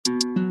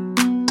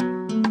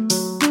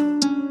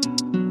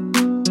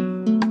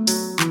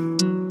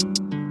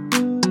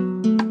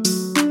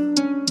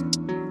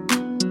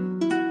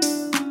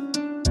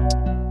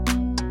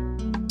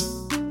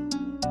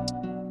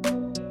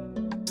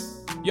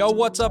Yo,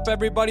 what's up,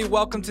 everybody?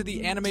 Welcome to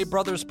the Anime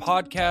Brothers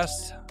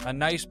podcast, a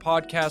nice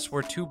podcast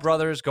where two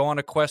brothers go on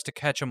a quest to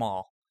catch them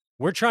all.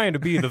 We're trying to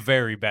be the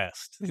very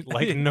best,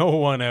 like no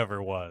one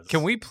ever was.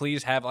 Can we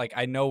please have,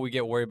 I know we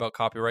get worried about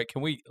copyright.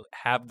 Can we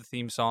have the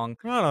theme song?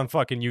 We're not on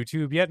fucking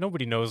YouTube yet.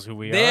 Nobody knows who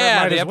we are. Yeah,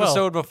 Might the as well.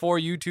 episode before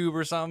YouTube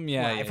or something.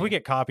 Yeah, Well, if we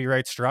get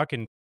copyright struck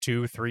in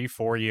 2, 3,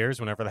 4 years,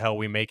 whenever the hell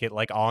we make it,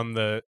 like on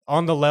the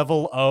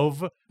level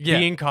of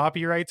being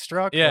copyright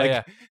struck.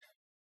 Yeah.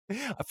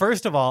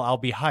 First of all, I'll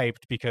be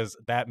hyped because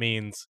that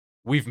means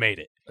we've made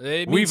it.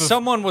 It means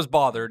someone was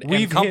bothered,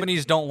 and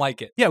companies don't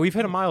like it. Yeah, we've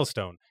hit a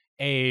milestone.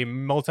 A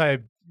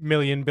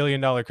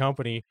multi-billion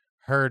company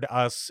heard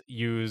us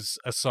use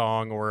a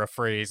song or a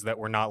phrase that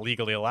we're not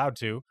legally allowed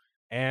to,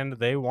 and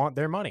they want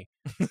their money.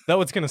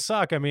 Though it's going to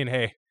suck. I mean,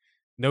 hey,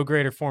 no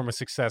greater form of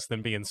success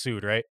than being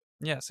sued, right?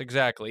 Yes,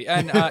 exactly.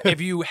 And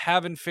if you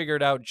haven't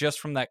figured out just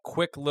from that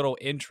quick little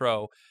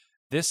intro,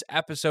 this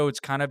episode's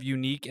kind of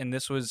unique, and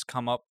this was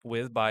come up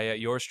with by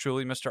yours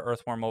truly, Mr.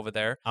 Earthworm over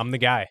there. I'm the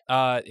guy.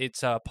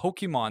 It's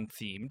Pokemon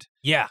themed.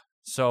 Yeah.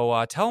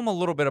 So tell them a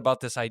little bit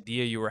about this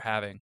idea you were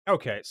having.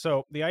 Okay,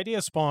 so the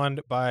idea spawned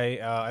by,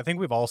 I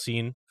think we've all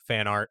seen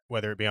fan art,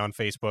 whether it be on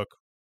Facebook,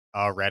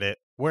 Reddit,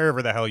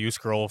 wherever the hell you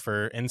scroll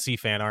for and see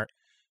fan art.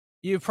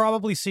 You've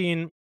probably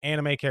seen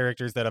anime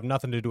characters that have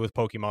nothing to do with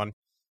Pokemon,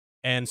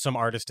 and some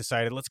artists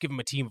decided, let's give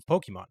them a team of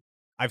Pokemon.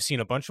 I've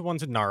seen a bunch of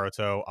ones in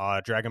Naruto,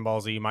 Dragon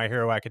Ball Z, My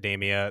Hero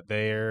Academia.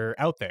 They're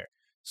out there.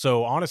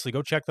 So honestly,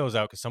 go check those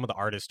out because some of the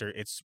artists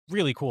it's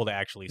really cool to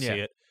actually see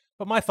it.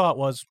 But my thought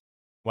was,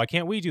 why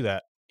can't we do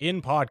that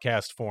in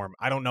podcast form?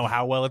 I don't know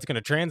how well it's going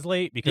to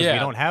translate because we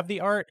don't have the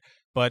art,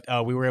 but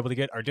we were able to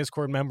get our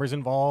Discord members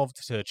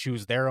involved to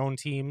choose their own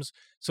teams.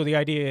 So the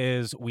idea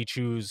is we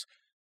choose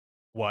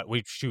what?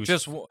 We choose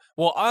just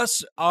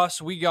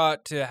us. We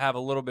got to have a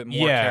little bit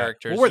more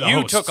characters. We're the you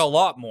hosts. took a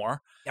lot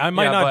more. I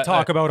might not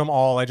talk about them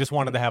all. I just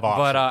wanted to have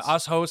options. But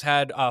us hosts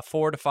had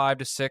 4 to 5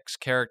 to 6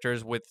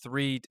 characters with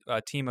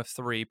team of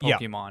 3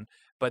 Pokemon. Yeah.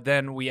 But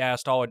then we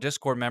asked all our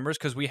Discord members,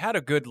 because we had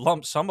a good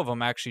lump. Some of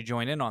them actually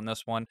joined in on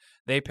this one.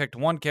 They picked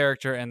one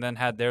character and then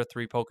had their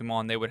 3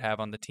 Pokemon they would have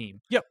on the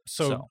team. Yep.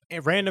 So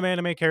random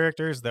anime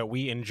characters that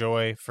we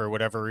enjoy for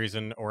whatever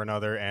reason or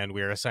another, and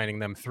we are assigning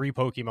them 3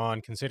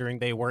 Pokemon, considering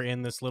they were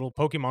in this little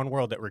Pokemon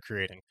world that we're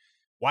creating.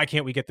 Why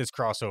can't we get this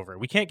crossover?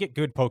 We can't get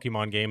good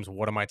Pokemon games.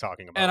 What am I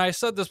talking about? And I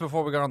said this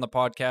before we got on the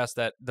podcast,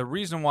 that the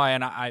reason why,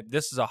 and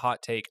this is a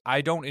hot take,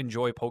 I don't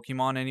enjoy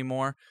Pokemon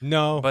anymore.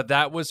 No. But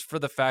that was for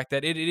the fact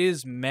that it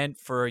is meant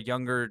for a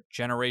younger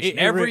generation.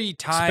 Every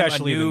time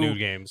especially a the new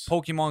games.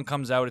 Pokemon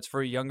comes out, it's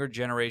for a younger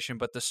generation,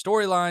 but the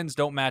storylines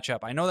don't match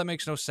up. I know that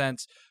makes no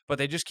sense, but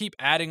they just keep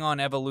adding on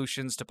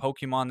evolutions to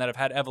Pokemon that have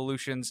had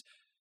evolutions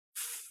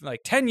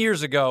like 10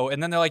 years ago,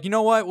 and then they're like, you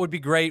know what would be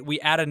great, we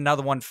add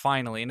another one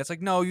finally, and it's like,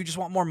 no, you just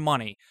want more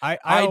money.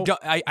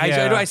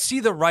 I see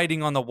the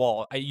writing on the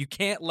wall. You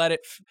can't let it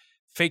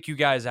fake you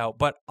guys out.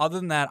 But other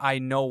than that, I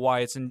know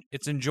why it's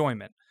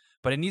enjoyment,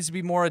 but it needs to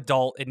be more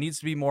adult. It needs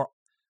to be more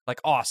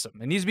like awesome.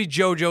 It needs to be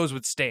JoJo's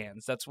with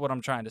stands. That's what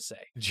I'm trying to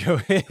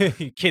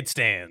say. Kid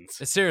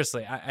stands.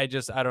 Seriously, I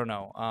don't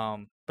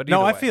know. But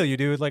no, I feel you,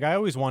 dude. Like, I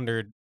always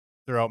wondered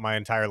throughout my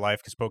entire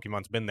life, because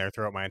Pokemon's been there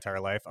throughout my entire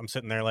life. I'm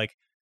sitting there like,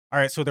 all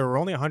right, so there were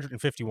only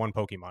 151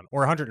 Pokemon, or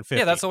 150.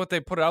 Yeah, that's what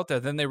they put out there.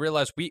 Then they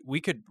realized we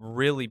could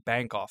really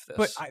bank off this.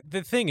 But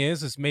the thing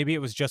is maybe it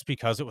was just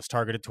because it was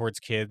targeted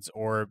towards kids,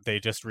 or they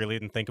just really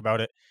didn't think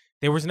about it.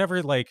 There was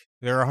never like,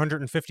 there are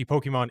 150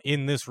 Pokemon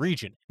in this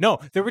region. No,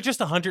 there were just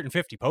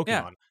 150 Pokemon.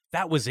 Yeah.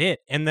 That was it.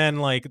 And then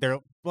like it's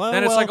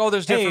like, oh,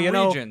 there's different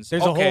regions.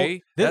 There's a whole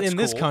in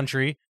this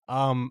country.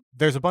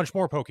 There's a bunch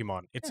more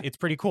Pokemon. It's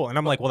pretty cool. And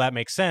I'm like, well, that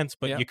makes sense,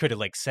 but you could have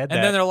like said that.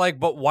 And then they're like,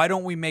 but why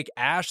don't we make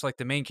Ash like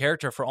the main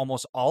character for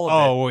almost all of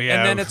it? Oh, yeah.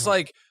 And then it's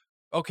like,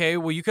 okay,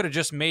 well, you could have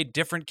just made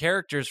different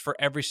characters for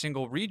every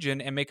single region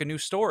and make a new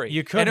story.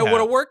 You could, and it would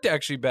have worked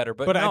actually better.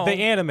 But no. The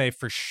anime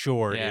for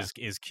sure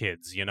is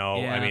kids. You know,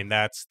 I mean,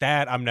 that's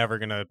that. I'm never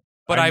gonna.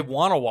 But I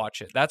want to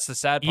watch it. That's the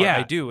sad part.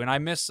 I do, and I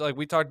miss, like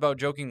we talked about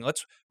joking.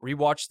 Let's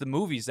rewatch the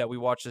movies that we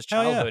watched as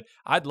childhood.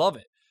 I'd love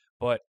it,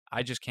 but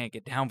I just can't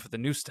get down for the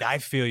new stuff. I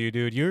feel you,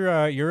 dude.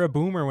 You're a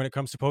boomer when it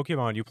comes to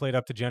Pokemon. You played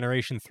up to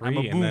Generation 3. I'm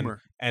a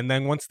boomer. And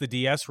then once the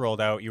DS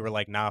rolled out, you were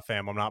like, nah,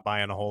 fam, I'm not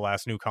buying a whole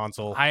ass new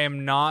console. I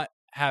am not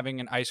having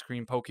an ice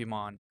cream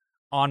Pokemon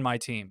on my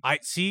team. I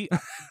see.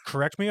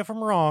 Correct me if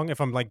I'm wrong,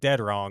 if I'm like dead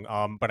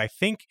wrong. But I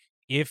think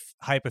if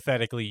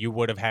hypothetically you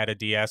would have had a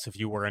DS if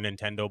you were a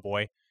Nintendo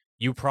boy,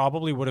 you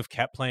probably would have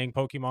kept playing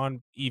Pokemon,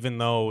 even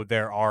though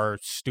there are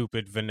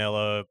stupid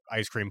vanilla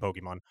ice cream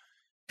Pokemon.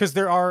 Because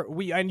there are,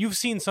 and you've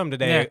seen some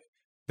today. Yeah.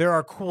 There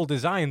are cool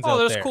designs out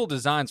there. Oh, there's cool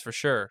designs for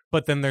sure.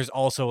 But then there's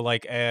also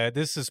like,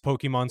 this is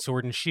Pokemon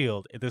Sword and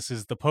Shield. This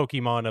is the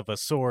Pokemon of a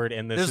sword,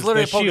 and this is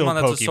the Shield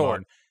Pokemon. That's a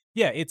sword.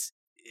 Yeah,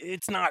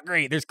 it's not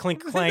great. There's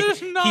Clink Clank.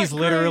 He's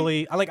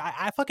literally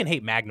I fucking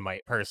hate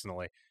Magnemite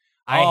personally.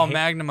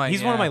 Magnemite.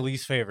 He's one of my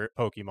least favorite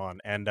Pokemon.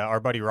 And our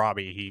buddy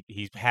Robbie,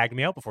 he hagged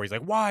me out before. He's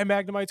like, "Why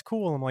Magnemite's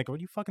cool?" I'm like, "What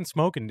are you fucking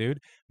smoking, dude?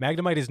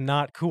 Magnemite is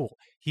not cool.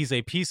 He's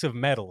a piece of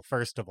metal,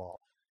 first of all.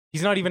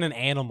 He's not even an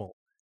animal.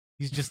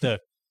 He's just a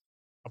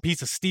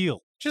piece of steel.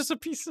 Just a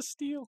piece of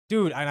steel.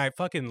 Dude, and I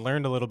fucking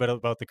learned a little bit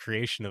about the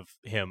creation of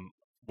him.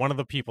 One of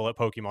the people at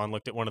Pokemon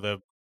looked at one of the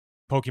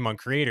Pokemon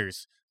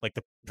creators, like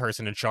the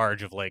person in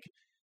charge of like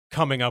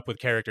coming up with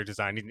character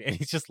design, and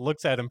he just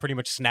looks at him, pretty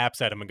much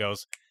snaps at him and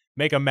goes,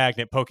 "Make a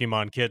magnet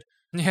Pokemon, kid."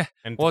 Yeah.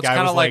 And Well, the it's guy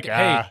kind was of like, hey,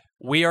 "Ah."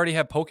 we already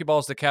have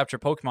Pokeballs to capture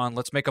Pokemon.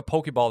 Let's make a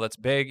Pokeball that's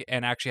big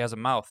and actually has a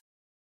mouth.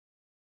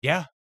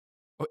 Yeah.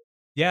 What?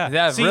 Yeah.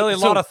 Yeah, See, really a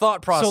lot of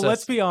thought process. So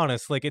let's be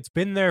honest, like it's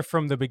been there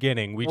from the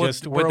beginning. We Well,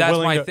 just but we're that's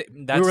willing my to, thi-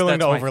 we that's- were willing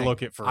that's to my overlook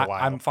thing. it for a while.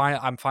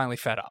 I'm finally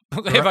fed up,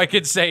 if I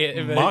could say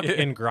it. Muck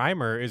and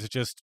Grimer is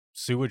just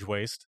sewage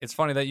waste. It's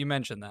funny that you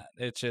mentioned that.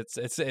 It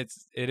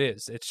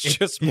is. It's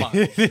just muck.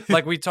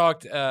 Like we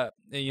talked, about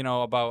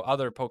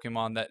other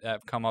Pokemon that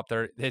have come up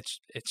there. It's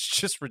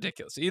just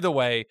ridiculous. Either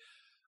way,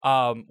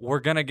 we're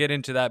gonna get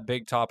into that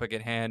big topic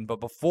at hand. But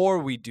before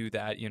we do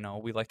that,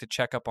 we like to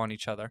check up on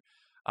each other,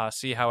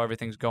 see how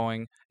everything's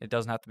going. It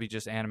doesn't have to be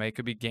just anime. It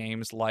could be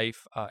games,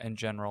 life, in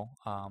general.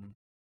 How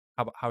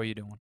are you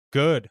doing?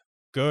 Good.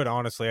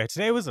 Honestly,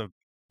 today was a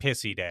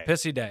pissy day.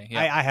 Pissy day. Yeah.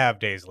 I have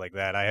days like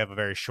that. I have a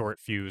very short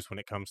fuse when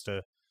it comes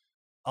to.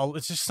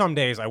 It's just some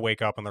days I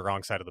wake up on the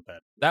wrong side of the bed.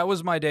 That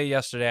was my day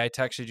yesterday. I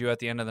texted you at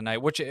the end of the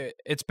night, which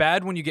it's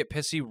bad when you get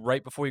pissy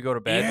right before you go to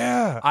bed.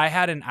 Yeah. I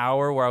had an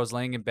hour where I was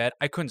laying in bed.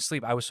 I couldn't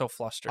sleep. I was so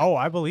flustered. Oh,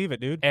 I believe it,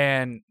 dude.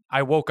 And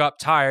I woke up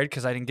tired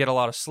because I didn't get a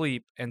lot of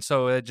sleep, and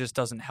so it just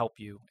doesn't help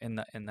you in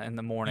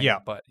the morning. Yeah.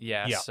 But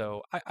yeah.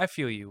 So I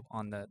feel you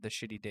on the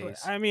shitty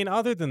days. I mean,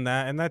 other than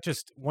that, and that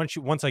just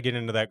once I get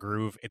into that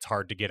groove, it's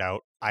hard to get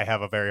out. I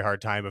have a very hard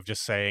time of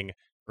just saying,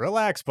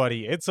 "Relax,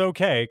 buddy, it's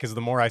okay." Because the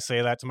more I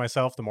say that to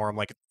myself, the more I'm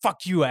like,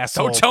 "Fuck you,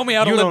 asshole! Don't tell me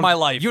how to live my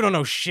life. You don't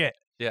know shit."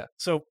 Yeah.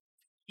 So,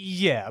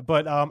 yeah,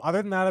 but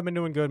other than that, I've been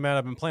doing good, man.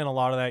 I've been playing a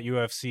lot of that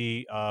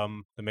UFC,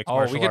 the mixed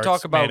martial we could arts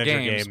talk about manager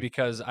games game.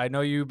 because I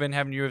know you've been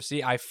having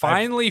UFC. I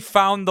finally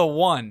found the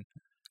one.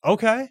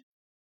 Okay.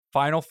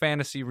 Final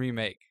Fantasy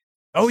remake.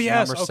 Oh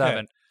yes, number okay.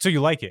 7. So you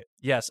like it?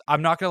 Yes,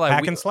 I'm not gonna lie.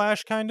 Hack and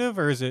slash, kind of,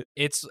 or is it?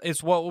 It's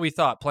what we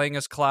thought, playing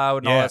as Cloud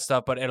and all Yeah. that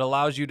stuff, but it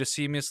allows you to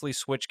seamlessly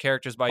switch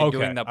characters by Okay.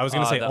 doing the I was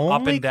gonna say the only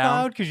up and down.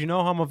 Cloud because you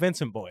know I'm a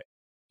Vincent boy.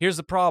 Here's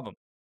the problem,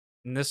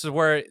 and this is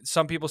where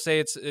some people say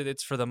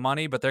it's for the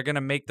money, but they're gonna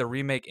make the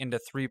remake into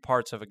 3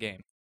 parts of a game.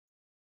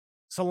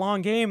 It's a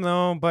long game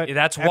though, but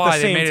That's at why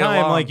the they same made it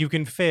time, long. like you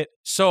can fit.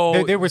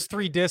 So There was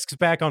 3 discs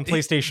back on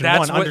PlayStation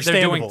that's 1. what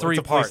they're doing Understandable. 3 It's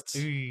a place- parts.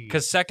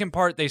 Because second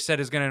part they said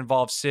is going to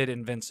involve Sid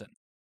and Vincent.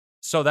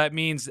 So that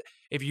means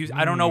if you,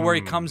 I don't know where he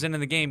comes in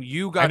the game.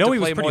 You got know to he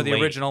was play more of pretty the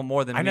late. original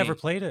more than I me. never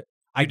played it.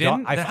 You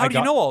didn't? Then how do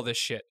you know all this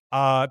shit?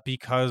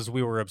 Because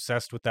we were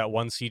obsessed with that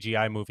one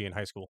CGI movie in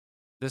high school.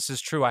 This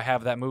is true. I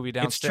have that movie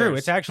downstairs. It's true.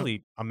 It's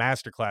actually a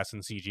masterclass in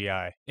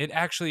CGI. It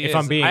actually If is.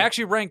 I'm being- I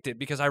actually ranked it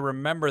because I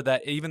remember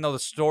that even though the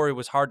story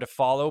was hard to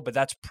follow, but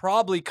that's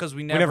probably because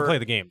we We never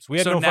played the games. We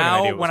had so no fucking idea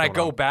now what was when I going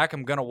go on. back,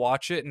 I'm gonna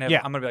watch it and Yeah.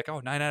 I'm gonna be like, oh,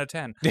 9 out of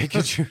 10.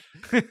 Could you-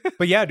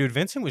 but yeah, dude,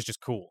 Vincent was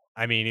just cool.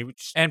 I mean, he was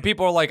just, And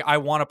people are like, I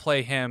want to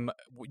play him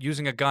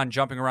using a gun,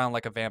 jumping around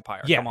like a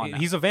vampire. yeah, Come on now.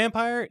 he's a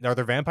vampire. Are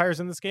there vampires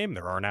in this game?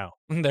 There are now.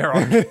 There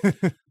are.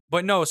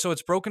 But no, so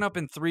it's broken up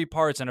in 3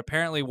 parts, and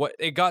apparently what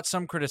it got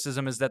some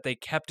criticism is that they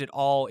kept it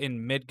all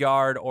in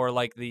Midgard or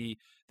like the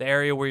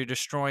area where you're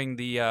destroying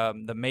the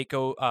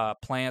Mako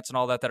plants and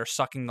all that are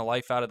sucking the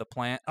life out of the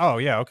plant Oh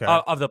yeah, okay.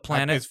 of the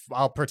planet.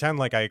 I'll pretend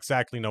like I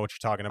exactly know what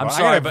you're talking about. I'm I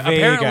sorry, got a but vague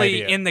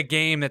apparently idea. in the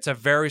game it's a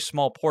very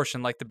small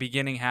portion, like the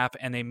beginning half,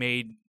 and they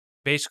made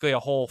basically a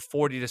whole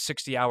 40 to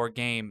 60 hour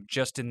game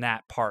just in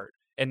that part.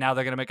 And now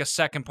they're going to make a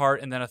second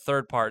part and then a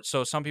third part.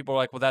 So some people are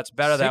like, well, that's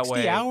better that way.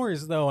 60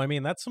 hours though. I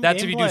mean, that's some.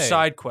 That's if you do gameplay.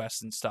 side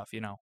quests and stuff,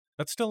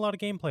 That's still a lot of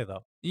gameplay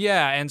though.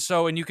 Yeah, and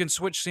you can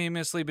switch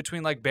seamlessly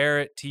between like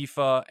Barrett,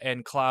 Tifa,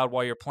 and Cloud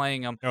while you're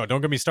playing them. No,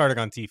 don't get me started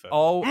on Tifa.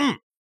 Oh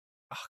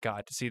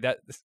God, see that?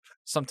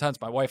 Sometimes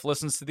my wife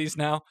listens to these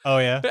now, Oh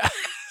yeah.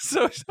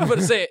 so I'm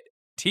gonna say it.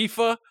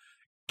 Tifa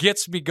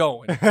gets me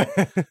going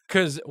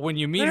because when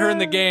you meet her in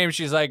the game,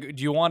 she's like,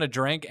 "Do you want a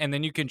drink?" And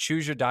then you can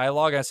choose your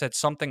dialogue. I said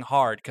something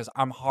hard because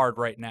I'm hard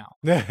right now.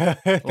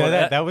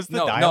 that was the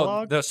no,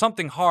 dialogue. No, there's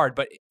something hard,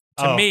 but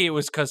to Oh. me it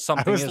was because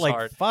something I was is like,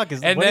 hard. "Fuck!"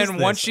 And then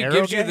once she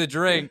gives you the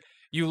drink,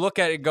 you look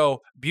at it and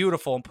go,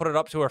 beautiful, and put it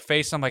up to her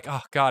face. I'm like, oh,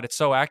 God, it's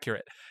so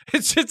accurate.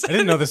 It's I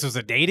didn't know this was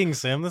a dating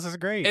sim. This is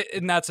great.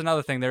 And that's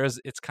another thing.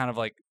 It's kind of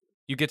like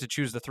you get to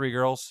choose the 3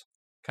 girls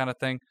kind of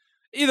thing.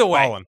 Either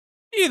way. Ballin'.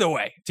 Either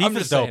way. I'm Tifa's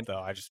just dope saying. though.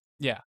 I just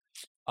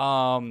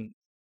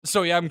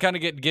So yeah, I'm kind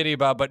of getting giddy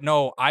about it, but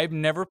no, I've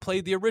never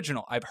played the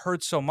original. I've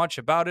heard so much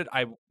about it.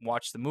 I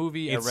watched the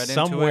movie. it's I read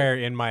into it. somewhere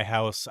in my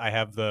house. I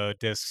have the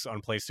discs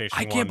on PlayStation.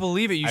 I 1. can't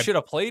believe it. You should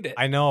have played it.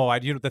 I know.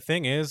 The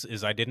thing is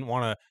I didn't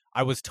want to.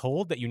 I was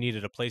told that you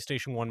needed a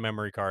PlayStation 1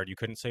 memory card. You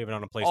couldn't save it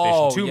on a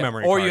PlayStation 2 yeah.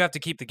 memory or card. you have to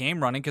keep the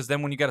game running because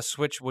then when you got to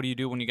switch, what do you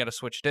do when you got to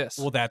switch discs?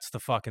 Well, that's the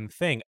fucking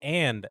thing.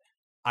 And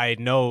I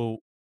know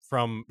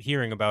from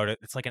hearing about it,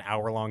 it's like an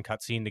hour-long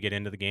cutscene to get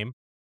into the game.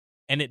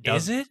 And it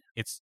does. Is it?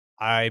 It's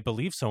I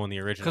believe so in the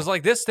original. Because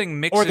like this thing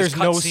mixes Or there's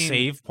no cutscene-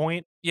 save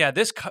point. Yeah,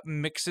 this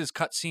mixes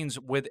cutscenes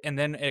with, and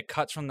then it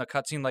cuts from the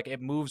cutscene, like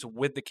it moves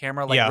with the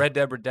camera, like Yeah. Red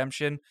Dead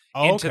Redemption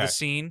Oh, into okay. the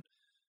scene.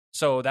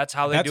 So that's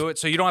how they That's- do it.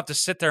 So you don't have to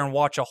sit there and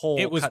watch a whole.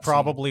 It was cutscene.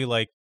 probably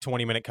like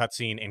 20-minute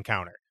cutscene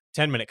encounter,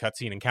 10-minute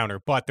cutscene encounter,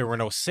 but there were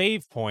no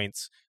save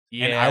points.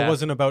 Yeah. And I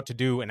wasn't about to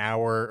do an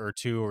hour or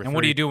 2 or 3. And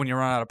what do you do when you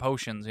run out of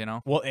potions? You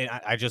know. Well, and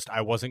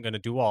I wasn't going to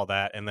do all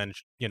that and then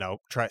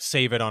try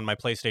save it on my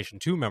PlayStation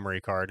 2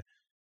 memory card,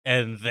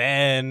 and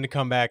then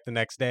come back the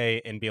next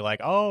day and be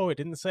like, oh, it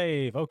didn't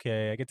save.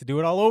 Okay, I get to do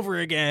it all over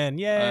again.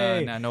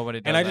 Yay! Nah,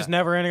 nobody does. And I just that.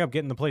 never ended up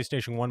getting the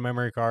PlayStation 1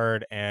 memory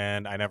card,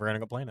 and I never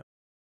ended up playing it.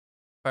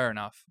 Fair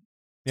enough.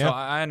 Yeah. So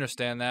I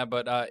understand that,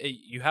 but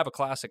you have a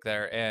classic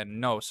there,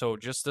 and no, so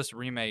just this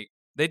remake,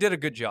 they did a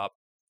good job.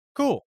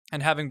 Cool.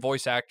 And having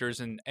voice actors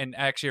and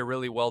actually a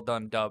really well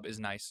done dub is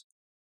nice.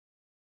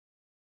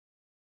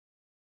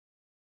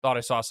 Thought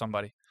I saw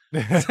somebody.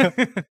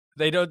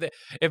 They don't.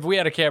 If we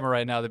had a camera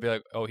right now, they'd be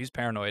like, "Oh, he's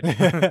paranoid."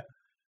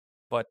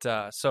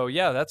 But so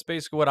yeah, that's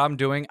basically what I'm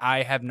doing.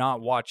 I have not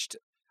watched.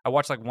 I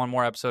watched like one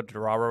more episode of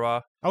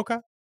Durarara, Okay.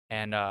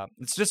 and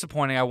it's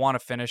disappointing. I want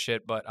to finish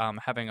it, but I'm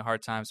having a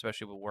hard time,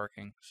 especially with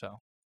working. So.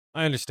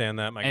 I understand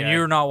that, my And guy.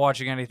 you're not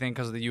watching anything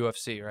because of the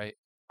UFC, right?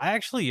 I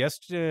actually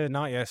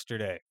not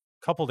yesterday,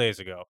 a couple days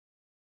ago,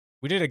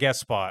 we did a guest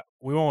spot.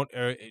 We won't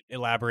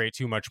elaborate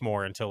too much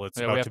more until it's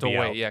Yeah, about we have to be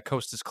wait. out. Yeah,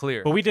 coast is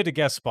clear. But we did a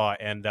guest spot,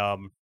 and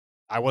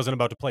I wasn't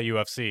about to play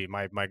UFC.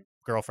 My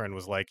girlfriend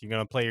was like, "You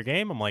gonna play your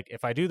game?" I'm like,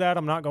 "If I do that,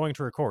 I'm not going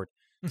to record."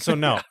 So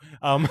no.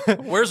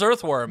 Where's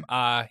Earthworm?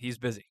 He's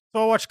busy.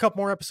 So I watched a couple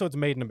more episodes of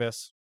Made in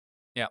Abyss.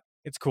 Yeah,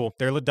 it's cool.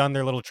 They're done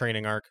their little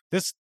training arc.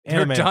 This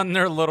they're anime, done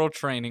their little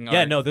training arc.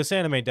 yeah, no, this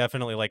anime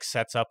definitely like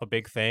sets up a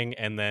big thing,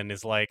 and then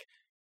is like,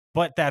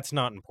 but that's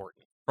not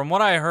important. From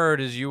what I heard,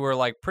 is you were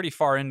like pretty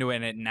far into it,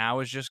 and it now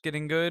is just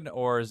getting good,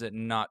 or is it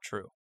not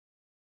true?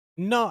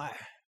 No,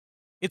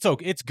 it's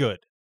okay. It's good.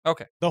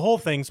 Okay. The whole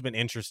thing's been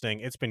interesting.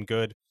 It's been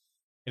good.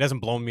 It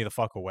hasn't blown me the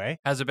fuck away.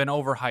 Has it been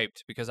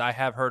overhyped? Because I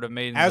have heard of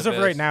Maiden's As of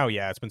Abyss. right now,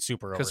 yeah, it's been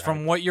super overhyped. Because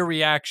from what your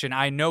reaction,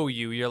 I know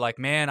you're like,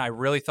 man, I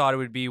really thought it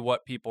would be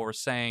what people were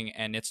saying,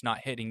 and it's not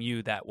hitting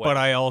you that way. But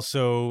I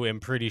also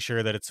am pretty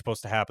sure that it's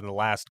supposed to happen the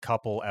last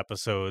couple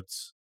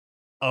episodes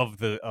of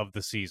the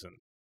season,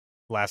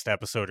 last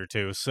episode or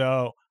two.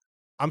 So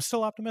I'm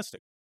still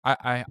optimistic.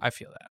 I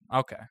feel that.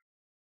 Okay.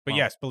 But Well.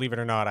 yes, believe it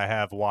or not, I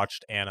have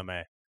watched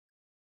anime.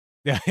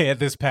 Yeah,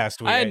 this past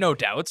week. I had no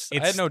doubts.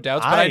 It's- But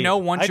I know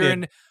once I you're did.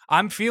 in,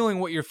 I'm feeling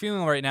what you're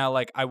feeling right now.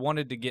 Like I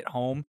wanted to get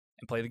home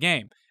and play the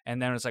game,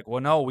 and then it's like,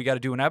 well, no, we got to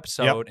do an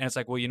episode, and it's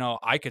like, well,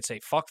 I could say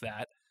fuck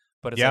that,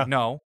 but it's Yeah. like,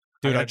 no,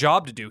 Dude, I got a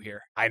job to do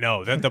here. I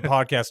know that the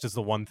podcast is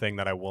the one thing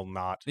that I will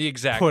not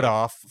Exactly. put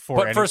off for.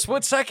 But any- for a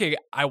split second,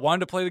 I wanted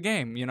to play the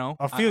game.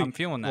 I feel- I'm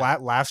feeling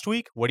that. last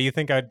week, what do you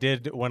think I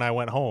did when I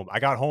went home? I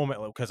got home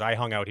because I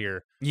hung out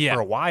here Yeah.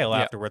 for a while Yeah.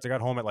 afterwards. I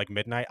got home at like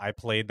midnight. I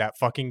played that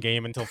fucking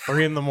game until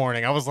 3 in the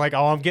morning. I was like,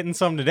 oh, I'm getting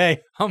some today.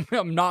 I'm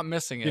not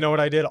missing it. You know what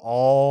I did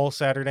all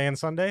Saturday and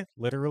Sunday?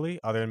 Literally,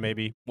 other than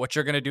maybe what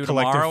you're gonna do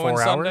collective tomorrow and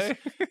 4 hours?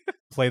 Sunday?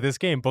 play this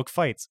game, book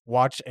fights,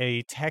 watch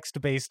a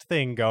text-based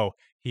thing go.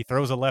 He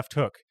throws a left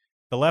hook.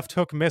 The left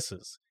hook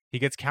misses. He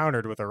gets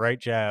countered with a right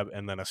jab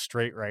and then a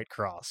straight right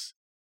cross.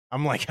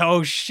 I'm like,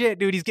 oh shit,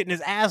 dude, he's getting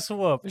his ass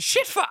whooped.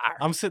 Shit fire.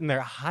 I'm sitting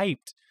there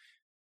hyped.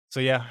 So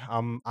yeah,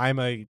 I'm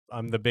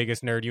the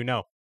biggest nerd you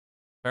know.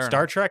 Fair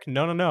Star enough. Trek?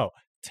 No.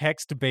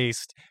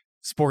 Text-based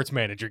sports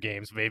manager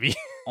games, baby.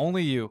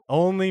 Only you.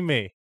 Only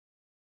me.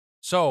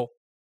 So,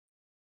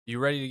 you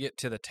ready to get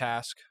to the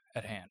task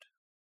at hand?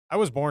 I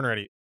was born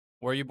ready.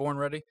 Were you born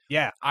ready?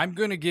 Yeah. I'm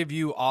gonna give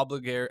you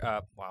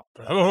wow.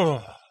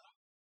 Ugh.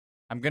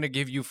 I'm gonna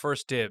give you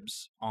first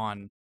dibs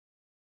on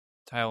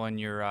telling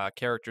your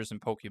characters in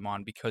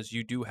Pokemon because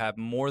you do have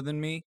more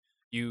than me.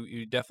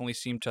 You definitely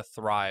seem to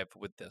thrive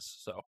with this.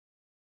 So,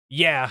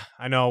 Yeah,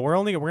 I know. We're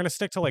gonna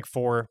stick to like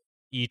 4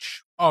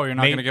 each. oh, you're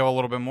not May- gonna give a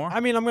little bit more? I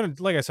mean,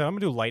 like I said, I'm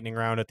gonna do lightning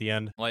round at the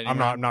end. Lightning I'm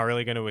round? not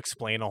really gonna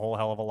explain a whole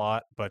hell of a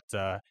lot, but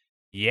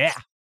yeah.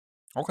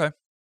 Okay.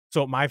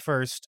 So my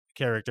first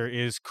character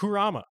is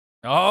Kurama.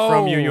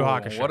 Oh, Yu Yu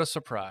Hakusho. what a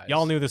surprise!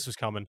 Y'all knew this was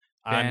coming.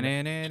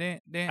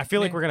 I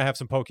feel like we're gonna have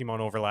some Pokemon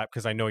overlap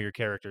because I know your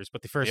characters,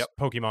 but the first Yep.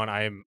 Pokemon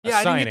I am Yeah, I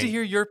didn't assigning. get to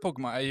hear your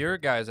Pokemon, your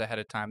guys ahead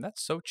of time.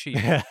 That's so cheap.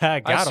 got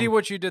I see him.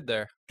 what you did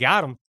there.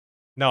 Got him.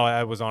 No,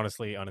 I was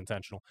honestly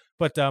unintentional.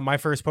 But my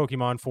first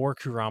Pokemon for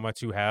Kurama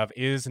to have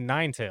is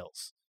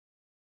Ninetales,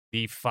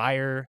 the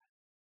fire.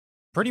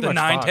 Pretty The much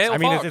fox. Nine-tailed I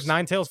mean, fox. it's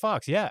Ninetales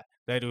fox. Yeah,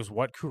 that is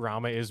what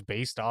Kurama is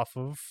based off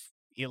of,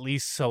 at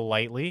least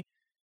slightly.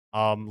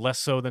 Less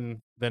so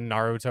than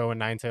Naruto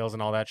and Ninetales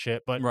and all that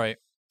shit, but Right.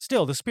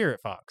 still the Spirit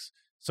Fox.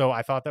 So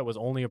I thought that was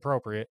only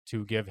appropriate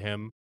to give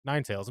him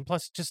Ninetales, and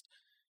plus, just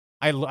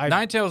I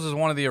Ninetales is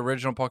one of the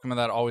original Pokemon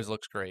that always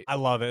looks great. I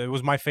love it. It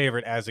was my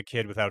favorite as a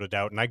kid, without a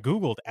doubt. And I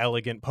Googled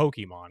elegant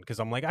Pokemon because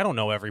I'm like, I don't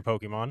know every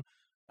Pokemon.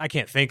 I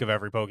can't think of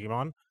every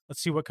Pokemon. Let's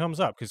see what comes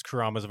up because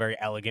Kurama's a very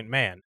elegant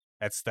man.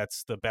 That's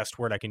the best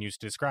word I can use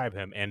to describe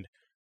him. And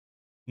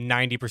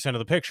 90% of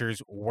the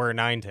pictures were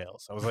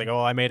Ninetales. I was like,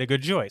 oh, I made a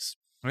good choice.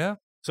 Yeah.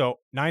 So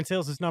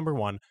Ninetales is number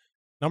 1.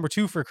 Number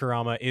 2 for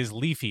Kurama is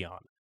Leafeon.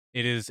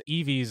 It is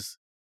Eevee's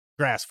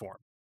grass form.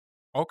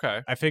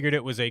 Okay. I figured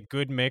it was a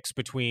good mix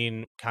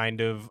between kind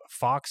of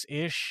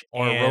fox-ish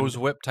Or and rose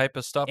whip type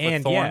of stuff with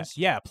and thorns.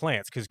 yeah,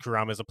 plants, because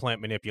Kurama is a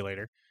plant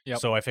manipulator. Yep.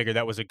 So I figured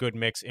that was a good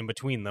mix in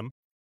between them.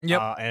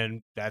 Yep.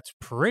 And that's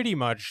pretty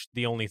much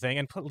the only thing.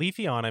 And put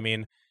Leafeon, I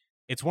mean,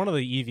 it's one of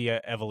the Eevee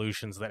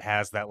evolutions that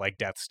has that like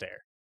death stare.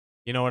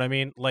 You know what I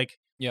mean? Like,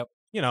 Yep.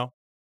 You know,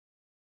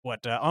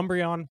 what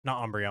Umbreon?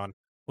 Not Umbreon.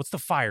 What's the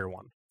fire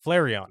one?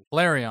 Flareon.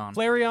 Flareon.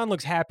 Flareon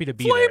looks happy to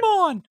be there. Flame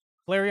on.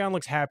 Flareon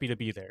looks happy to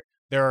be there.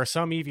 There are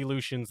some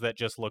evolutions that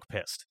just look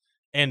pissed.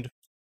 And,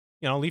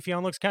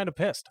 Leafeon looks kind of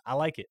pissed. I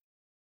like it.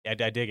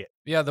 I dig it.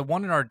 Yeah, the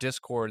one in our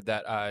Discord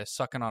that is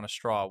sucking on a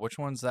straw. Which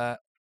one's that?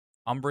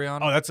 Umbreon?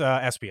 Oh, that's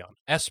Espeon.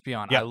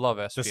 Espeon. Yep. I love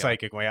Espeon. The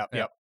psychic one.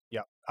 Yep.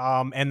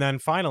 And then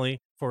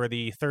finally, for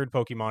the third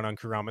Pokemon on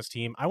Kurama's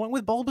team, I went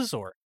with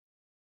Bulbasaur.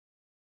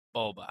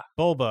 Bulba.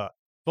 Bulbasaur.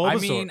 I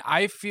mean,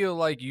 I feel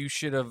like you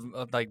should have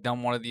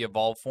done one of the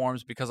evolved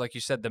forms because, like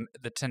you said,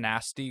 the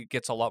tenacity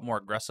gets a lot more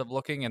aggressive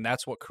looking, and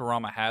that's what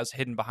Kurama has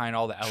hidden behind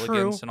all the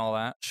elegance and all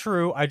that.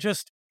 True.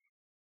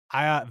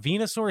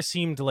 Venusaur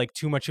seemed like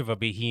too much of a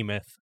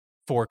behemoth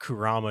for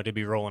Kurama to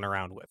be rolling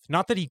around with.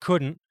 Not that he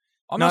couldn't.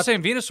 I'm not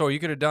saying Venusaur. You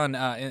could have done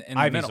in the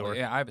Ivysaur. middle.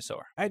 Yeah,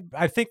 Ivysaur.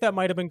 I think that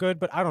might have been good,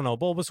 but I don't know.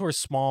 Bulbasaur's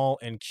small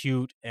and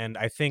cute, and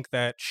I think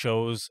that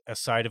shows a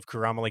side of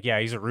Kurama. Like, yeah,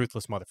 he's a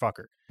ruthless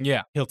motherfucker.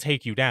 Yeah. He'll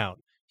take you down.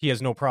 He has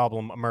no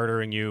problem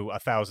murdering you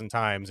 1,000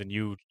 times, and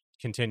you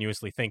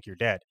continuously think you're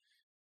dead.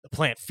 The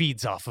plant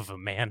feeds off of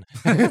him, man.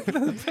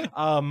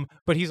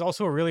 But he's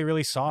also a really,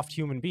 really soft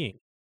human being.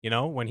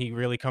 When he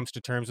really comes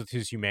to terms with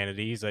his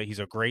humanity, he's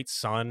a great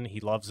son. He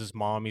loves his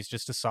mom. He's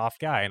just a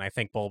soft guy. And I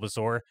think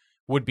Bulbasaur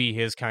would be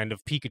his kind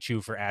of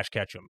Pikachu for Ash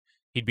Ketchum.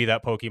 He'd be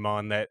that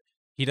Pokemon that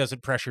he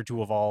doesn't pressure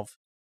to evolve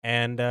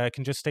and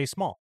can just stay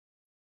small.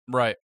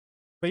 Right.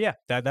 But yeah,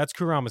 that's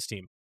Kurama's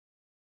team.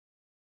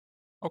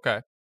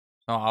 Okay.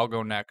 Oh, I'll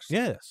go next.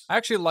 Yes. I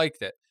actually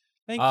liked it.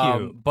 Thank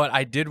you. But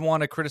I did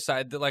want to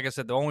criticize, like I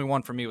said, the only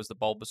one for me was the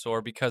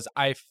Bulbasaur because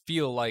I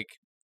feel like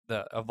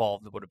the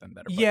evolved would have been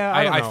better. Yeah,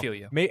 I feel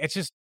you. It's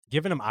just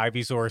giving him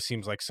Ivysaur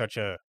seems like such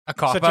a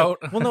cop-out.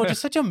 Well, no,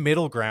 just such a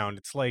middle ground.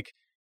 It's like,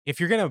 if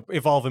you're going to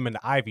evolve him into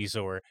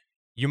Ivysaur,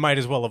 you might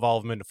as well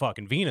evolve him into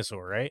fucking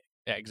Venusaur, right?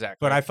 Yeah, exactly.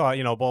 But I thought,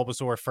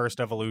 Bulbasaur first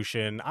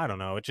evolution, I don't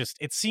know,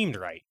 it seemed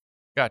right.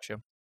 Gotcha.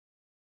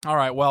 All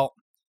right, well,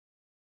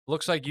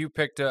 looks like you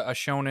picked a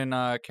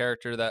shonen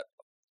character that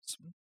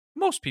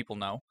most people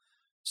know.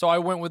 So I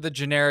went with the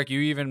generic. You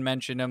even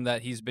mentioned him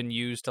that he's been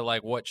used to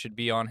like what should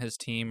be on his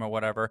team or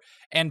whatever.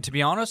 And to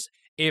be honest,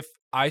 if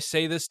I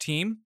say this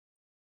team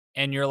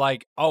and you're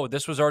like, oh,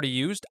 this was already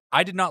used,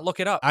 I did not look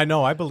it up. I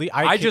know. I believe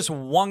I just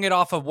wung it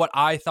off of what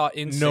I thought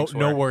instincts were.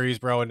 No worries,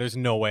 bro. And there's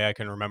no way I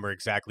can remember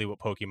exactly what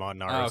Pokemon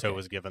Naruto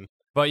was given.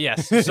 But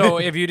yes, so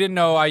if you didn't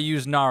know, I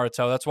used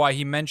Naruto. That's why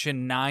he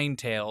mentioned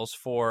Ninetales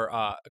for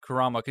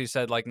Kurama, because he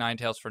said like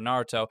Ninetales for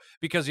Naruto.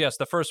 Because yes,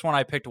 the first one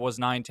I picked was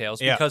Ninetales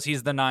because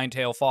he's the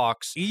Ninetail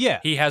fox. Yeah,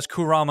 he has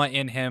Kurama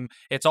in him.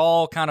 It's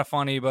all kind of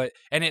funny,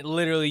 and it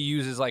literally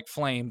uses like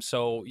flame,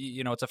 so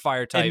it's a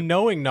fire type. And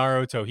knowing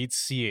Naruto, he'd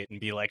see it and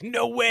be like,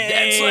 "No way,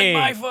 that's like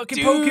my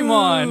fucking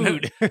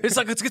Pokemon." It's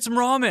like, let's get some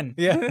ramen.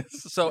 Yeah.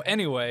 So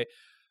anyway.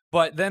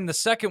 But then the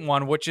second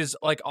one, which is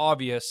like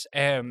obvious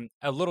and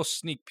a little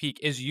sneak peek,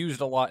 is used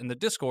a lot in the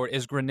Discord,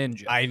 is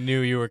Greninja. I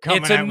knew you were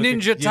coming. It's a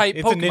ninja type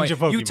Pokemon. It's a ninja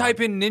Pokemon. You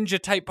type in ninja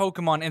type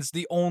Pokemon, and it's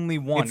the only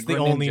one. It's the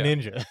only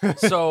ninja.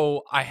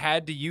 So I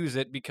had to use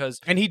it because,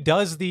 and he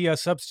does the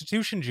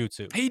substitution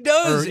jutsu. He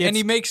does, and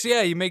he makes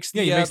the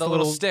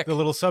little stick, the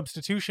little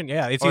substitution.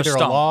 Yeah, it's or either a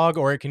log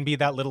or it can be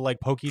that little like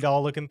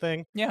Pokédoll looking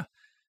thing. Yeah.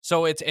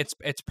 So it's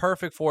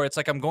perfect for it. It's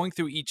like I'm going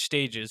through each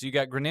stages. You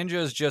got Greninja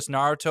is just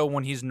Naruto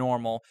when he's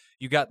normal.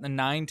 You got the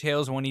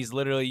Ninetales when he's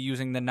literally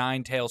using the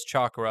Ninetales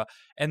chakra.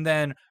 And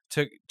then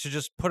to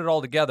just put it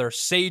all together,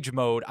 Sage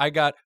mode, I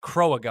got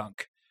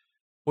Croagunk,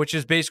 which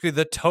is basically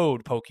the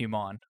Toad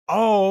Pokemon.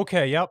 Oh,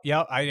 okay. Yep.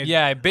 I'm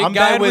guy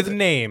bad with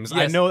names. Yes,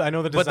 I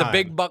know the design. But the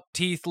big buck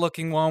teeth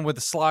looking one with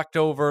the slacked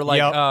over,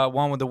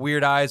 one with the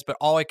weird eyes. But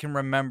all I can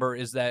remember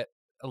is that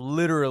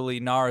literally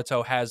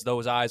Naruto has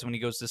those eyes when he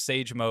goes to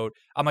Sage mode.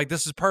 I'm like,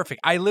 this is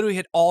perfect. I literally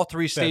hit all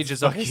three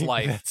stages of his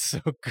life. That's so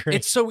great.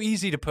 It's so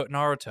easy to put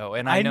Naruto,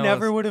 and I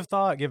never would have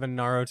thought, given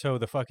Naruto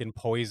the fucking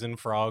poison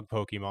frog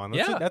Pokemon.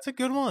 That's a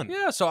good one.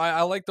 Yeah, so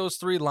I like those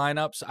three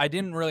lineups. I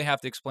didn't really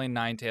have to explain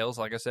Ninetales.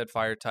 Like I said,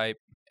 fire type.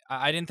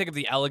 I didn't think of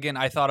the elegant.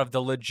 I thought of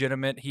the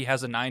legitimate. He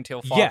has a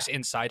Ninetail fox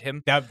inside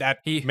him. That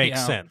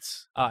makes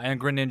sense. And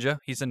Greninja,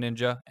 he's a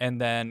ninja.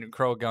 And then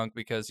Croagunk,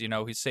 because,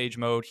 he's Sage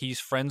mode. He's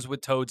friends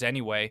with Toads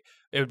anyway.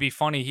 It would be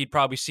funny. He'd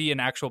probably see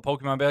an actual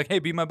Pokemon and be like, hey,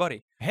 be my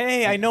buddy.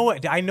 Hey, I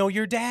know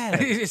your dad.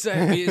 He's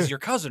your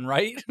cousin,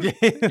 right?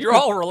 You're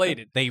all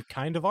related. They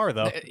kind of are,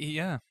 though.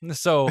 Yeah.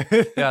 So,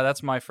 yeah,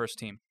 that's my first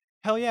team.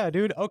 Hell yeah,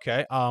 dude.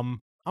 Okay.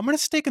 I'm going to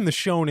stick in the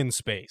shonen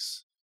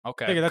space.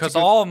 Okay, Figure that's a because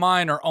good- all of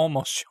mine are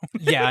almost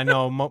shonen. Yeah, I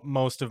know.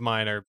 Most of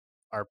mine are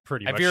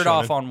pretty I much veered shonen.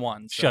 off on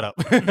one. So. Shut up.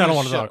 I don't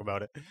want to Shut talk up.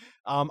 about it.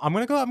 I'm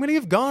gonna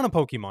give Gon a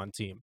Pokemon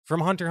team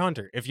from Hunter x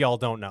Hunter. If y'all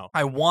don't know,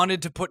 I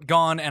wanted to put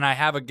Gon, and I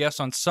have a guess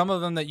on some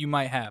of them that you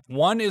might have.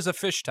 One is a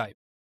fish type.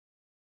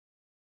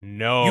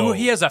 no,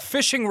 He has a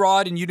fishing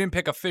rod, and you didn't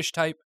pick a fish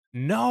type.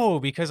 no,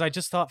 because I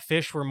just thought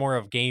fish were more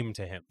of game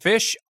to him.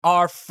 Fish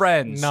are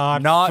friends,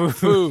 Not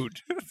food.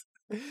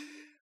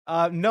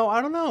 No,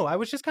 I don't know. I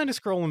was just kind of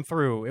scrolling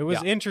through. It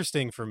was Yeah.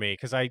 interesting for me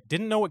because I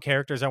didn't know what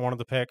characters I wanted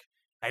to pick.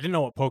 I didn't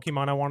know what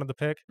Pokemon I wanted to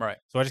pick. Right.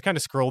 So I just kind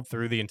of scrolled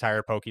through the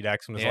entire Pokédex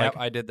and was Yeah, like,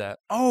 I did that.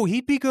 oh,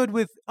 he'd be good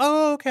with,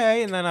 oh,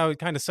 okay. And then I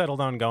kind of settled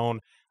on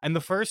Gon. And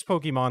the first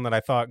Pokemon that I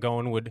thought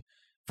Gon would,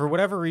 for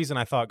whatever reason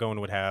I thought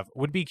Gon would have,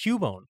 would be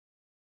Cubone.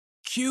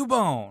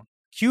 Cubone.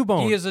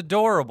 Cubone. He is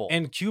adorable.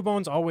 And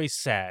Cubone's always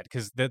sad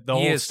because the He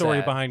whole is story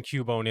sad. behind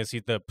Cubone is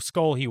the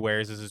skull he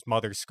wears is his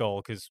mother's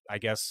skull because I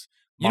guess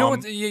you know mom-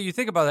 what? You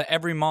think about that.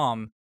 Every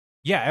mom.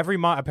 Yeah, every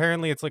mom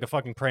apparently it's like a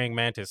fucking praying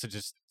mantis.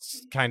 It's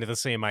kind of the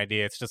same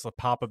idea. It's just like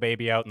pop a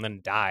baby out and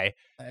then die.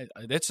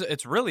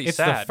 It's really It's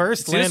the sad.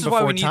 first See, this Land is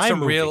why we Before need Time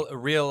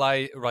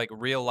some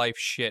real life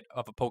shit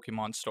of a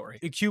Pokemon story.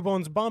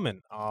 Cubone's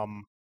bumming.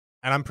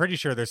 And I'm pretty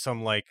sure there's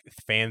some like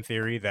fan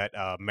theory that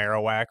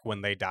Marowak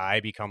when they die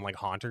become like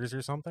haunters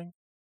or something.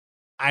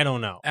 I don't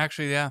know.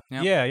 Actually, yeah.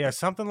 Yeah,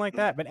 something like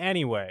that. But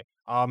anyway,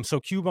 so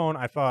Cubone,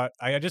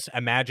 I just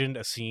imagined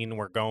a scene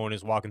where Gon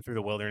is walking through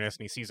the wilderness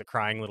and he sees a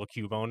crying little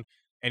Cubone,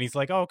 and he's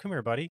like, "Oh, come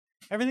here, buddy.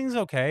 Everything's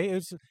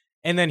okay."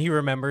 And then he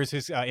remembers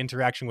his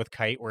interaction with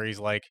Kite, where he's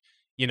like,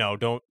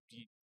 don't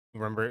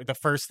remember the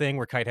first thing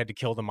where Kite had to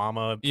kill the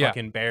mama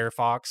fucking bear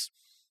fox,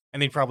 and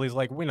then he probably is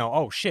like,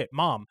 oh shit,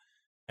 mom.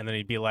 And then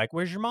he'd be like,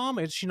 "Where's your mom?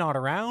 Is she not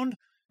around?"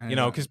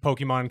 Because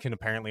Pokemon can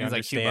apparently He's like,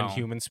 understand Cubone.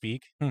 human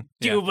speak. Yeah.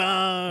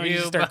 Cubone! You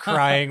just start Cubone.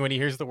 crying when he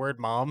hears the word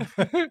mom.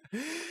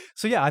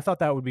 So yeah, I thought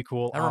that would be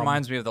cool. That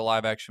reminds me of the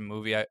live action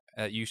movie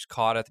you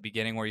caught at the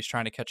beginning where he's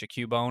trying to catch a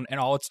Cubone and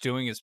all it's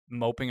doing is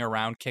moping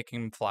around,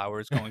 kicking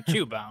flowers, going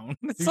Cubone.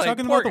 It's You're like,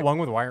 talking about the one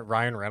with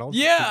Ryan Reynolds?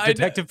 Yeah,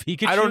 Detective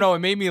Pikachu? I don't know. It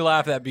made me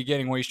laugh at that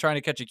beginning where he's trying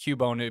to catch a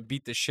Cubone and it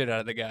beat the shit out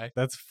of the guy.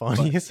 That's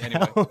funny But as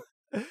anyway.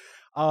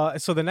 hell.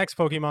 So the next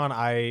Pokemon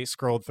I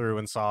scrolled through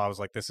and saw, I was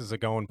like, this is a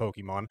Gon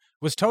Pokemon,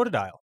 was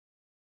Totodile.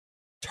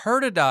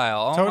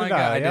 Totodile. Oh my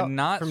god, I did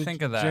not from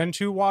think of that. Gen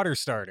 2 Water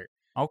Starter.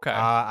 Okay.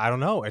 I don't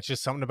know. It's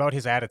just something about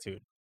his attitude.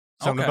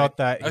 Something Okay. about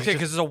that. he's Okay, just-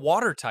 because it's a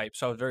water type,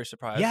 so I was very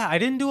surprised. Yeah, I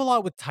didn't do a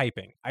lot with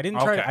typing. I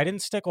didn't Okay. I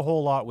didn't stick a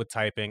whole lot with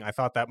typing. I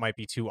thought that might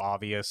be too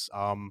obvious.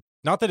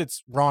 Not that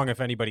it's wrong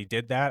if anybody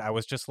did that. I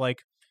was just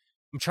like,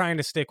 I'm trying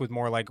to stick with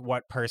more like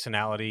what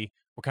personality,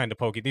 what kind of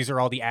Poke. These are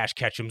all the Ash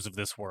Ketchums of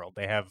this world.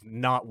 They have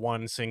not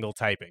one single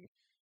typing.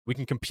 We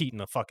can compete in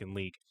the fucking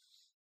league.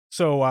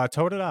 So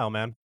Totodile,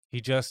 man,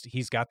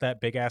 he's got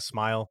that big ass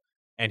smile,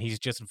 and he's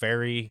just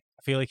I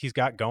feel like he's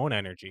got Gon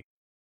energy.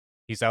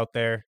 He's out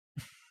there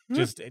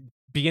just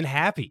being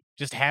happy,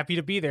 just happy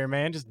to be there,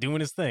 man, just doing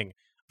his thing.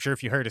 I'm sure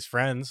if you hurt his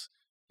friends,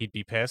 he'd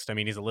be pissed. I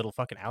mean, he's a little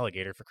fucking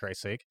alligator, for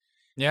Christ's sake.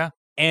 Yeah.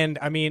 And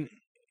I mean,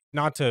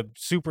 not to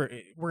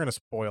we're gonna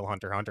spoil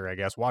Hunter x Hunter, I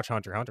guess. Watch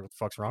Hunter x Hunter. What the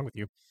fuck's wrong with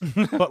you?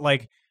 But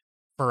like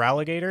for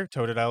alligator,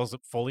 Totodile's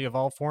fully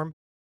evolved form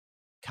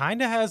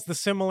kind of has the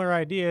similar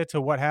idea to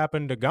what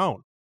happened to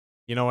Gon.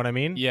 You know what I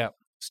mean? Yeah.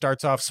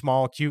 Starts off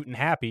small, cute, and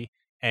happy.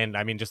 And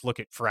I mean, just look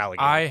at Feraligatr.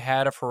 I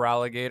had a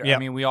Feraligatr. Yep. I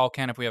mean, we all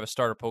can if we have a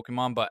starter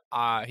Pokemon, but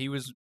he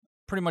was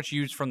pretty much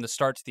used from the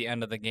start to the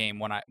end of the game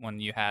when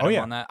you had him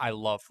yeah. on that. I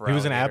love Feraligatr. He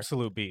was an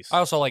absolute beast. I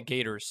also like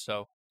gators,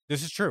 so.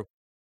 This is true.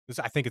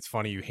 I think it's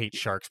funny you hate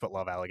sharks but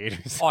love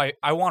alligators. Oh,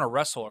 I want to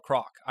wrestle a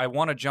croc. I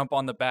want to jump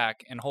on the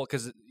back and hold,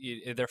 because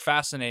they're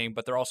fascinating,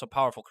 but they're also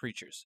powerful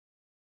creatures.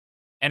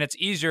 And it's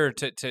easier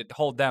to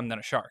hold them than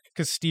a shark.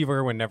 Because Steve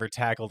Irwin never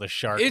tackled a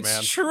shark, It's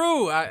man.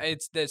 true.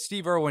 It's that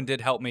Steve Irwin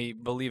did help me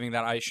believing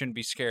that I shouldn't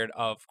be scared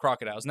of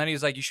crocodiles. And then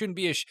he's like, "You shouldn't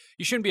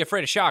be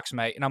afraid of sharks,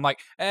 mate." And I'm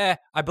like, I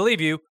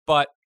believe you,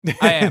 but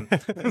I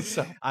am.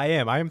 So. I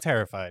am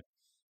terrified.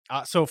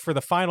 So for the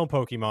final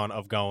Pokemon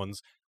of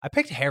Gon's, I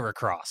picked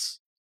Heracross.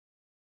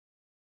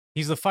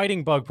 He's the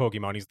fighting bug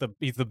Pokemon.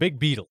 He's the big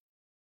beetle.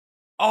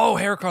 Oh,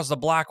 Heracross, the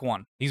black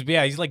one. He's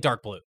like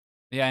dark blue.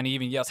 Yeah, and he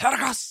even yells,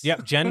 Heracross!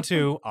 Yep, Gen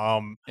 2.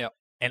 Yep.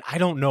 And I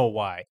don't know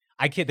why.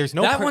 I can't. There's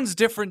no. That one's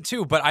different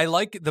too, but I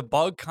like the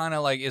bug. Kind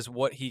of like is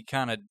what he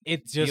kind of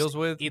deals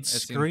with. It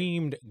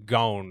screamed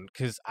Gon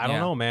because I don't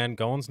Yeah. know, man.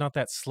 Gon's not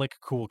that slick,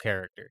 cool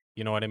character.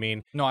 You know what I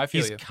mean? No, I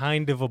feel He's you.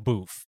 kind of a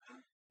boof.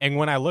 And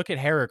when I look at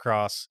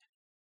Heracross,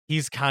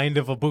 he's kind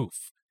of a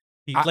boof.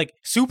 He's like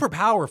super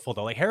powerful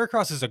though. Like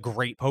Heracross is a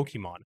great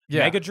Pokemon. Yeah.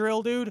 Mega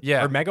Drill, dude.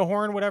 Yeah. Or Mega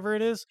Horn, whatever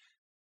it is.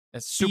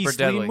 It's super Beastly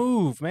deadly.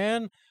 move,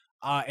 man.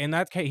 In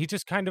that case, he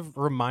just kind of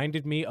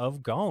reminded me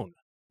of Gon.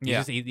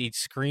 He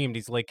screamed.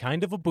 He's like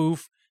kind of a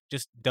boof.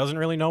 Just doesn't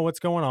really know what's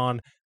going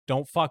on.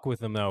 Don't fuck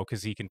with him though,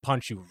 because he can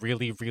punch you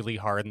really, really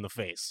hard in the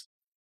face.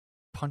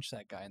 Punch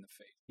that guy in the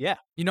face. Yeah.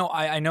 You know,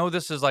 I know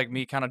this is like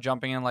me kind of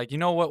jumping in, like, you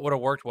know what would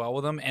have worked well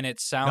with him, and it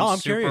sounds I'm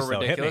super curious, though. Hit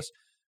me. ridiculous.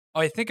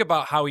 I think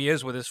about how he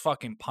is with his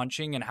fucking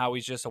punching and how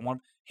he's just a one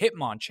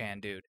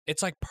Hitmonchan, dude.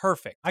 It's like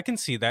perfect. I can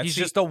see that. He's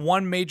See, just a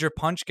one major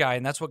punch guy,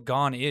 and that's what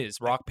Gon is.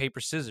 Rock, paper,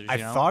 scissors. I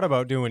You know? thought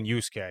about doing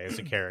Yusuke as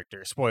a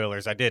character.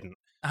 Spoilers, I didn't.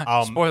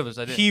 Spoilers,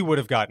 I didn't. He would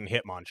have gotten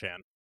Hitmonchan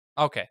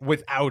Okay.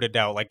 without a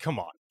doubt. Like, come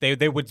on,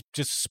 they would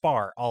just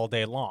spar all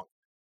day long.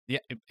 Yeah,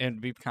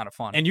 it'd be kind of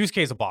fun. And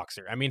Yusuke's a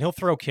boxer. I mean, he'll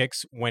throw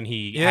kicks when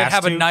he yeah, has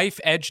have to. a knife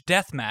edge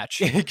death match.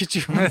 Could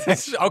you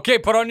imagine? Okay,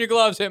 put on your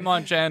gloves,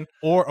 Hitmonchan.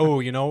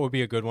 Or you know what would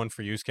be a good one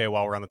for Yusuke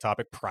while we're on the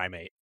topic?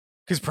 Primate.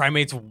 Because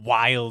Primate's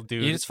wild,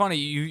 dude. It's funny.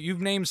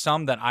 You've named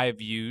some that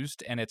I've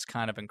used, and it's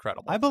kind of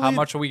incredible. I how believe-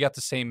 much we got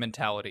the same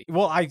mentality.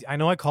 Well, I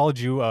know I called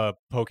you a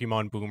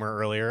Pokemon boomer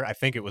earlier. I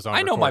think it was on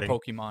I know recording,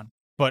 my Pokemon.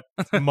 but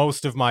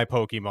most of my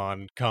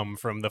Pokemon come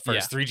from the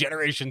first Yeah. 3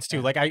 generations too.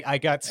 Yeah. Like I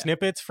got Yeah.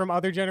 snippets from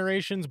other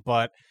generations,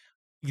 but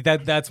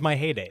that's my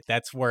heyday.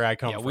 That's where I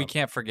come Yeah, from. we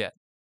can't forget.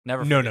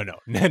 Never. No, forget.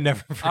 no.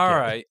 Never forget. All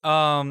right.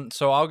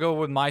 So I'll go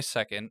with my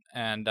second,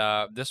 and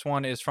this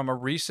one is from a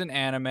recent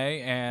anime,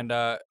 and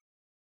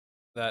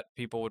that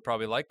people would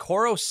probably like.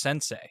 Koro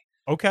Sensei.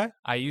 Okay.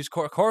 I use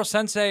Koro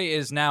Sensei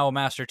is now a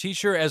master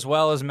teacher as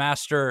well as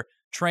master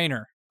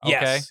trainer. Okay.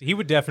 Yes, he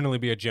would definitely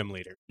be a gym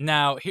leader.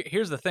 Now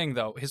here's the thing,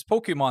 though. His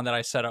Pokemon that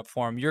I set up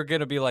for him, you're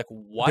gonna be like,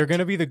 what? They're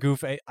gonna be the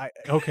goof.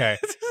 Okay.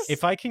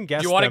 If I can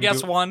guess, you want to them,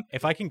 guess one?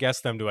 If I can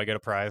guess them, do I get a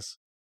prize?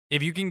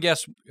 If you can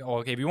guess,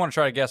 okay. If you want to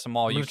try to guess them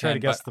all, I'm you gonna try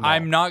can. to guess but them all.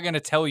 I'm not gonna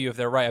tell you if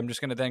they're right. I'm just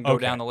gonna then go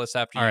Okay. down the list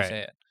after All you right. say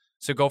it.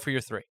 So go for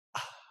your 3.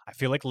 I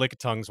feel like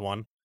Lickitungu's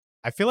one.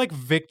 I feel like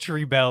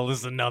Victory Bell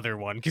is another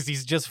one because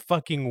he's just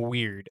fucking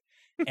weird.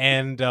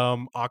 And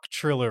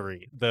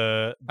Octrillery,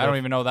 the I don't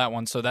even know that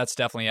one, so that's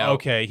definitely out.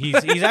 Okay,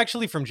 he's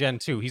actually from Gen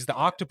 2. He's the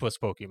octopus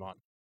Pokemon.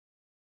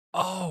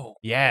 Oh,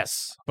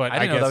 Yes, but I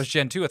didn't know guess, that was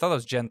Gen 2. I thought that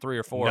was Gen 3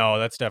 or 4. No,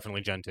 that's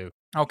definitely Gen 2.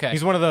 Okay.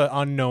 He's one of the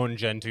unknown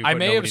Gen 2. I but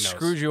may have nobody knows.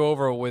 screwed you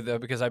over with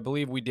because I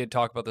believe we did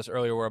talk about this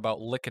earlier. Where about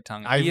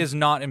Lickitung. I- He is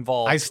not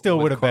involved. I still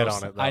with would have bet Koro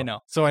on it. I though. know.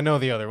 So I know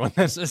the other one.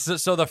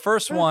 So the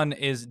first one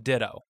is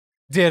Ditto.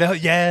 Ditto.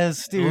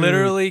 Yes, dude.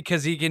 Literally,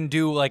 because he can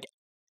do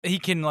he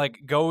can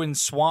go and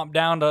swamp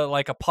down to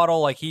like a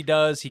puddle like he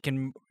does. He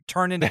can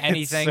turn into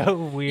anything. It's so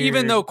weird.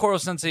 Even though Koro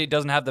Sensei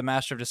doesn't have the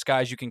Master of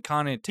Disguise, you can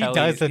kind of he tell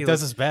does he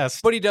his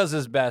best. But he does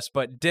his best.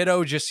 But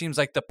Ditto just seems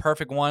like the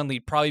perfect one.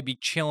 He'd probably be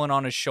chilling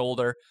on his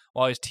shoulder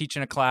while he's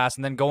teaching a class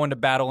and then going to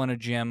battle in a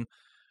gym.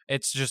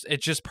 It's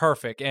just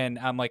perfect. And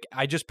I'm like,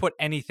 I just put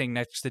anything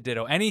next to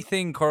Ditto.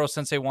 Anything Koro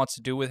Sensei wants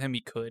to do with him,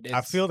 he could. I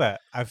feel that.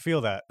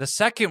 The The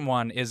second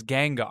one is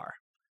Gengar.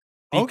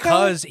 Okay.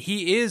 Because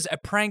he is a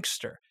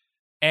prankster.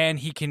 And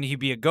he'd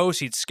be a ghost.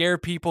 He'd scare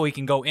people. He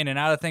can go in and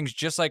out of things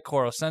just like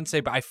Koro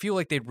Sensei. But I feel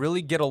like they'd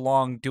really get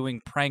along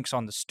doing pranks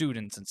on the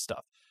students and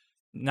stuff.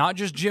 Not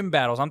just gym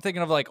battles. I'm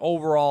thinking of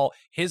overall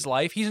his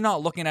life. He's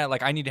not looking at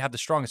I need to have the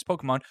strongest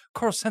Pokemon.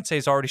 Koro Sensei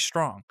is already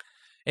strong.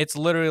 It's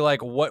literally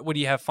what would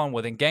you have fun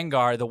with? And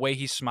Gengar, the way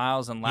he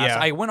smiles and laughs. Yeah.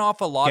 I went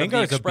off a lot of the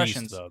Gengar's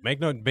expressions. a beast,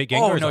 though.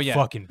 Gengar's a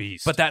fucking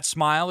beast. But that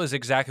smile is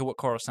exactly what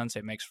Koro Sensei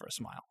makes for a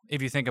smile.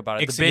 If you think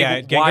about it. The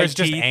big, Gengar's wide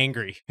just teeth.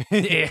 angry.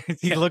 Yeah.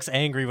 He looks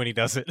angry when he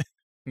does it.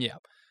 Yeah.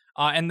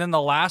 And then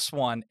the last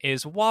one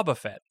is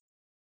Wobbuffet.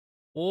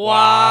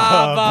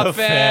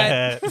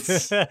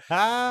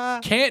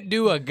 Wobbuffet. Can't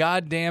do a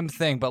goddamn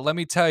thing, but let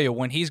me tell you,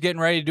 when he's getting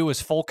ready to do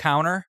his full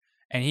counter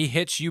and he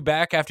hits you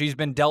back after he's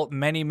been dealt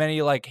many,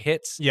 many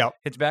hits, Yep.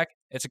 hits back,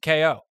 it's a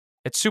KO.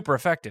 It's super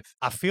effective.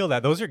 I feel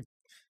that. Those are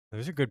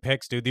good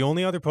picks, dude. The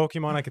only other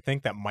Pokemon I could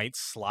think that might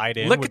slide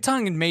in would-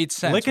 Lickitung made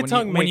sense.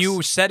 Lickitung when makes-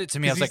 you said it to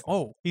me, I was 'cause like,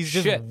 oh, He's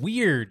just shit.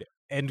 weird.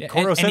 And Yeah,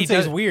 Koro and he Sensei's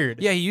does-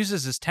 weird. Yeah, he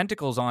uses his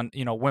tentacles on,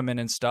 women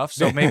and stuff,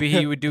 so maybe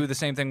he would do the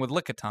same thing with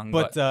Lickitung.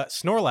 But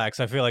Snorlax,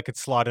 I feel like could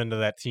slot into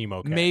that team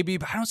okay. Maybe,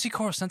 but I don't see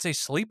Koro Sensei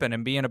sleeping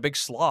and being a big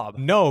slob.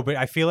 No, but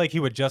I feel like he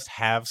would just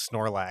have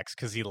Snorlax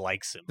because he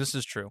likes him. This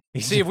is true.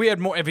 He's See, if we had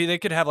more, if they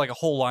could have a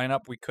whole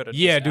lineup, we could have.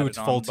 Yeah, just do added its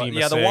on. full But team of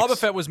yeah, the 6.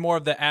 Wobbuffet was more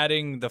of the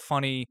adding the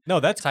funny No,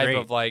 that's type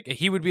great. of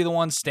he would be the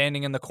one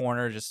standing in the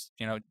corner, just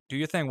do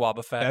your thing,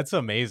 Wobbuffet. That's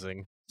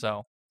amazing.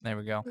 So there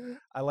we go.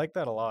 I like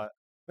that a lot.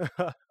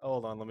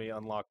 Hold on, let me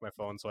unlock my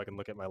phone so I can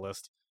look at my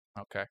list.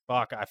 Okay.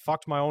 Fuck, I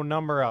fucked my own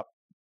number up.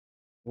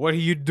 What are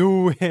you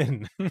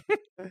doing?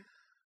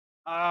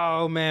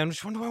 Oh man,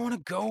 which one do I want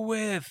to go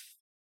with?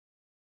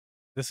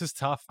 This is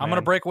tough. I'm gonna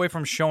man. break away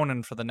from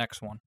Shonen for the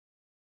next one.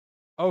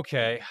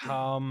 Okay.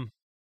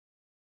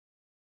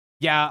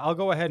 Yeah, I'll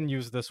go ahead and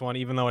use this one,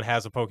 even though it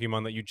has a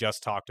Pokemon that you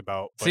just talked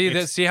about. but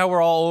it's- See how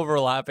we're all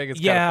overlapping. It's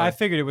kinda yeah, I fun.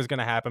 figured it was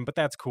gonna happen, but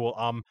that's cool.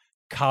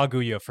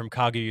 Kaguya from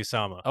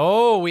Kaguya-sama.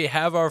 Oh, we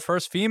have our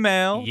first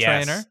female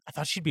Yes. trainer. I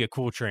thought she'd be a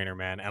cool trainer,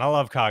 man, and I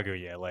love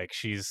Kaguya. Like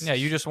she's Yeah,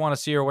 you just want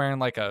to see her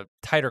wearing a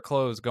tighter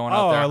clothes going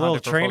out oh, there. a little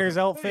hunting for trainer's Pokemon.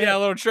 outfit. Yeah, a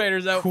little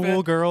trainer's outfit.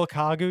 Cool girl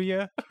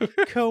Kaguya.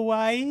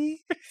 Kawaii.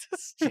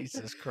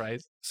 Jesus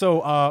Christ.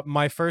 So,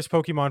 my first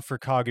Pokemon for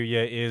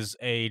Kaguya is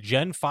a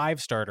Gen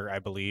 5 starter, I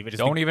believe. It is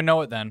Don't even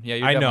know it then. Yeah,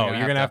 you're I know definitely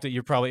you're gonna have to.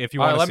 You're probably if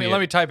you All want right, to.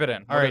 let me type it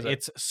in. All What right, is it?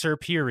 it's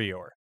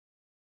Serperior.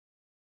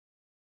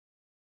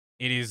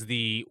 It is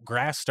the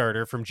grass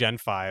starter from Gen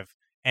 5.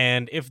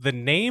 And if the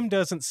name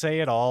doesn't say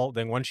it all,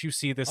 then once you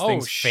see this Oh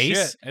thing's shit!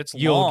 face, It's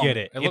you'll long. get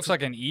it. It looks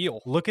like an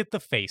eel. Look at the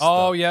face.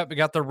 Oh though. yeah, we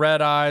got the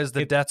red eyes,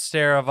 the death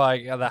stare of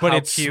like the But how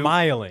it's cute.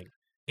 smiling.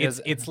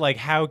 Is- It's like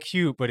how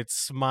cute, but it's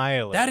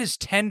smiling. That is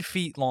 10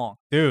 feet long.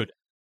 dude.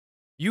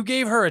 You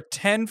gave her a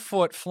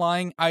 10-foot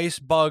flying ice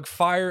bug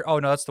fire. Oh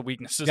no, that's the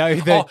weaknesses.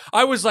 Yeah, Oh,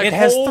 I was like, it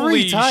has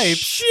holy 3 types.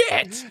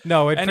 shit.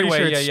 No, I'm Anyway,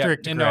 pretty sure yeah, it's yeah.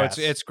 strict No, grass.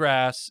 it's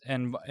grass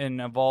and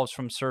evolves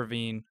from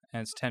Servine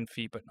and it's 10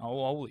 feet. But oh,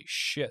 holy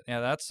shit! Yeah,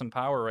 that's some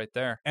power right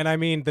there. And I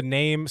mean the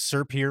name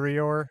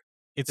Serperior.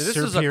 It's This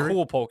is a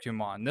cool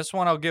Pokemon. This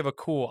one I'll give a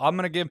cool. I'm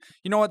gonna give.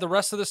 You know what? The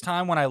rest of this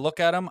time when I look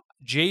at him,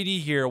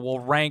 JD here will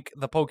rank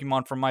the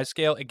Pokemon from my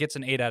scale. It gets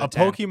an 8 out of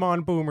 10.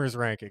 Pokemon Boomers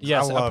ranking.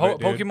 Yes, I love it,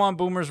 dude. Pokemon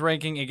Boomers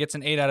ranking. It gets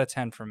an 8 out of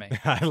 10 from me.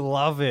 I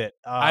love it.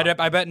 I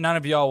bet none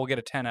of y'all will get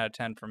a 10 out of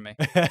 10 from me.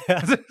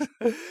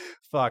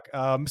 Fuck.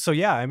 So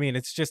yeah, I mean,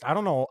 it's just I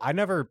don't know. I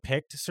never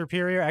picked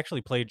Serperior. I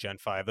actually played Gen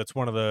 5. That's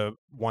one of the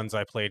ones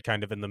I played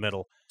kind of in the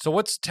middle. So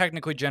what's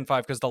technically Gen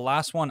 5? Because the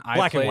last one I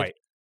Black played, and white.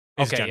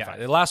 Is Okay, Gen yeah. 5.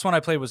 The last one I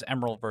played was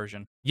Emerald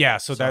version. Yeah,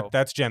 so So-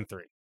 that's Gen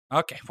 3.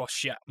 Okay, well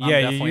shit.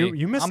 Yeah,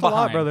 you missed I'm a lot,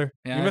 behind. brother.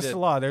 Yeah, you I missed did. a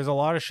lot. There's a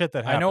lot of shit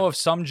that happened. I know of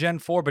some Gen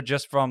 4, but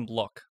just from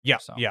look. Yeah,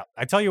 so. yeah.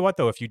 I tell you what,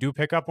 though, if you do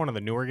pick up one of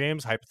the newer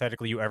games,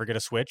 hypothetically you ever get a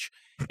Switch,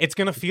 it's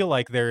gonna feel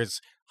like there's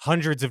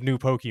hundreds of new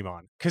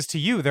Pokemon. Because to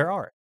you, there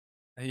are.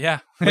 Yeah.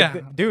 Like,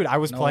 Yeah. dude, I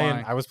was No playing.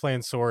 lie. I was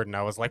playing Sword, and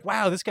I was like,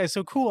 "Wow, this guy's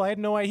so cool." I had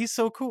no idea. He's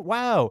so cool.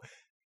 Wow,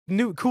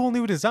 cool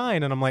new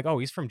design. And I'm like, "Oh,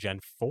 he's from Gen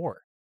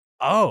 4.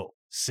 Oh,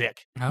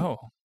 sick." Oh.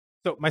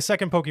 So my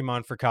second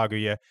Pokemon for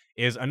Kaguya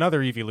is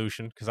another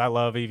evolution because I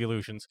love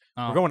evolutions.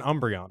 Oh. We're going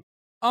Umbreon.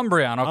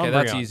 Umbreon. Okay,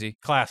 that's Umbreon. easy.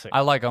 Classic.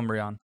 I like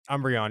Umbreon.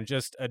 Umbreon,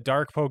 just a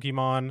dark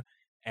Pokemon.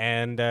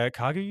 And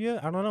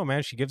Kaguya, I don't know,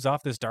 man. She gives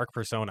off this dark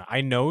persona.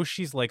 I know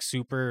she's like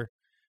super.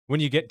 When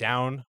you get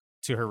down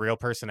to her real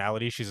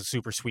personality, she's a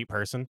super sweet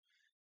person.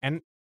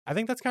 And I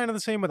think that's kind of the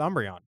same with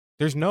Umbreon.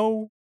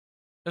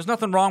 There's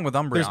nothing wrong with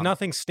Umbreon. There's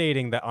nothing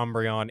stating that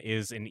Umbreon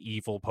is an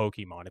evil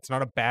Pokemon. It's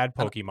not a bad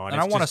Pokemon. And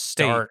it's I want to just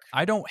state, dark.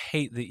 I don't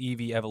hate the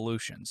Eevee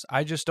evolutions.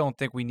 I just don't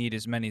think we need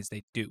as many as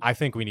they do. I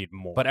think we need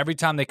more. But every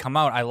time they come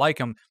out, I like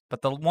them.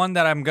 But the one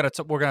that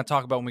we're gonna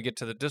talk about when we get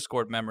to the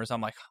Discord members,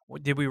 I'm like,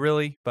 did we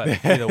really?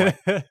 But either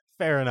way,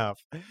 Fair enough.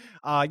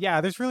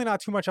 Yeah, there's really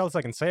not too much else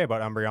I can say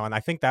about Umbreon. I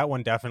think that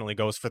one definitely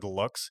goes for the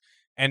looks.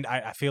 And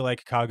I feel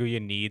like Kaguya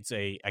needs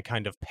a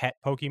kind of pet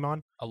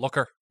Pokemon. a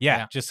looker. Yeah,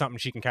 Yeah. just something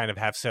she can kind of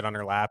have sit on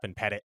her lap and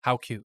pet it. How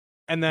cute.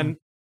 And then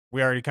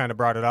we already kind of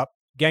brought it up.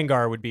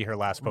 Gengar would be her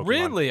last Pokemon.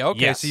 Really? Okay,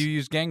 Yes. so you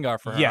use Gengar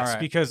for her. Yes, All right.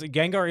 because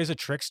Gengar is a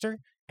trickster,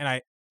 and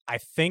I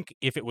think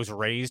if it was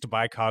raised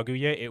by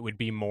Kaguya, it would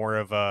be more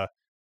of a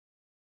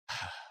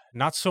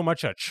not so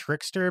much a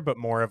trickster, but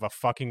more of a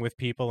fucking with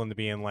people and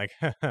being like,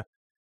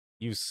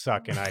 "You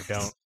suck and I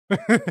don't."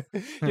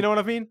 You know what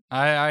I mean?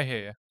 I hear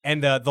you.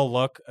 And the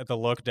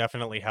look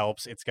definitely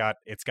helps. It's got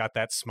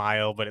that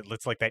smile, but it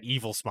looks like that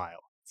evil smile.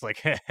 It's like,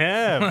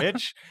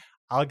 bitch,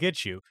 I'll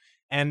get you.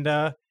 And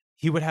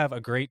he would have a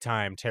great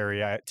time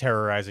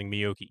terrorizing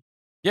Miyuki.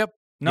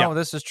 No,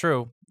 this is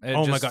true. It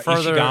Oh my just God,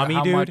 further Ishigami,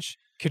 how dude? much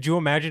Could you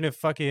imagine if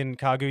fucking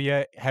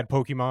Kaguya had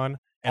Pokemon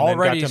and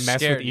already then got to mess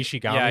scared. with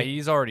Ishigami? Yeah,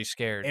 he's already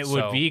scared. it so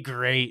would be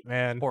great,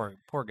 man. poor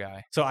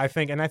guy. So I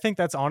think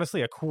that's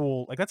honestly a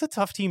cool, like that's a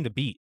tough team to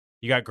beat.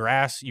 You got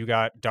grass, you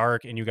got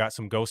dark, and you got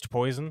some ghost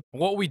poison.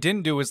 What we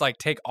didn't do is like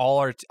take all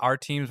our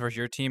teams versus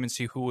your team and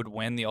see who would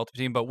win the ultimate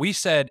team. But we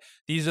said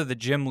these are the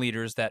gym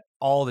leaders that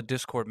all the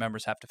Discord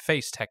members have to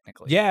face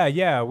technically. Yeah,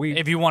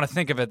 If you want to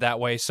think of it that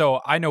way.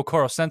 So I know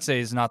Koro Sensei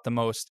is not the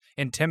most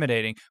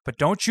intimidating, but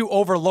don't you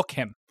overlook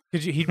him.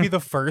 he'd be the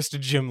first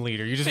gym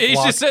leader. You just He's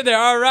walk- just sitting there.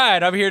 All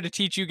right, I'm here to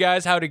teach you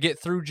guys how to get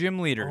through gym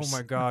leaders. Oh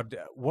my god,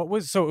 what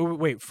was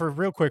wait for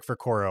real quick for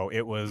Koro?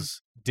 It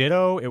was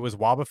Ditto, it was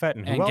Wobbuffet,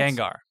 and who And else?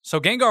 Gengar.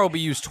 So Gengar will be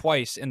used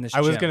twice in this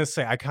I was gym. gonna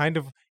say, I kind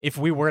of, if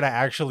we were to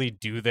actually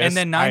do this, And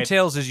then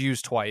Ninetales is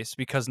used twice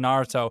because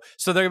Naruto.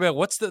 So they're gonna be like,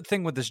 what's the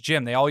thing with this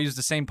gym? They all use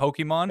the same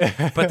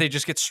Pokemon, but they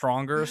just get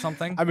stronger or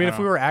something. I mean, if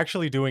don't we were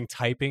actually doing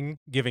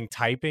giving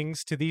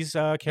typings to these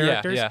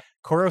characters, yeah.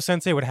 Koro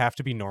Sensei would have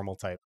to be normal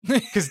type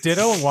because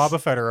Ditto and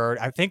Wobbuffet are.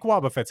 I think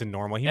Wobbuffet's in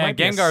normal. He know. might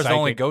be a Gengar's the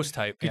only psychic. ghost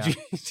type. Could Yeah.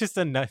 you, he's just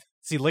a nut.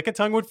 See,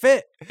 Lickitung would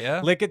fit.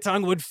 Yeah.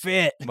 Lickitung would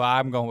fit. Well,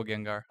 I'm going with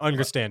Gengar.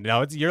 Understand?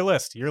 Now it's your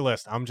list. Your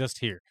list. I'm just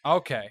here.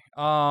 Okay.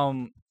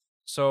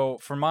 So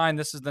for mine,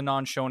 this is the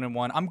non-shonen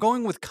one. I'm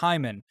going with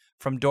Kaiman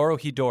from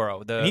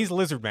Dorohedoro. And he's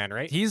Lizard Man,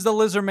 right? He's the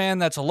lizard man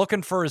that's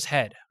looking for his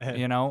head.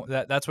 You know,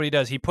 that's what he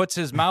does. He puts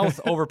his mouth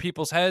over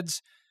people's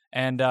heads,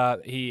 and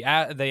they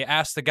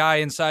ask the guy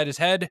inside his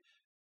head,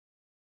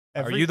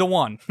 "Are you the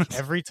one?"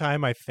 Every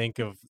time I think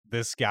of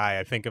this guy,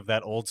 I think of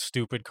that old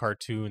stupid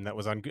cartoon that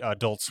was on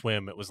Adult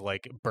Swim. It was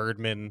like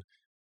Birdman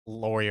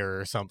lawyer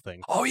or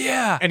something. Oh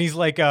yeah. And he's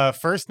like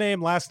first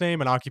name, last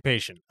name, and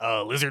occupation.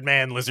 Lizard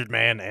man,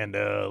 and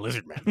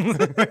lizard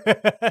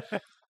man.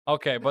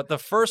 Okay, but the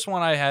first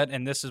one I had,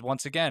 and this is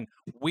once again,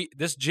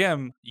 this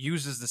gym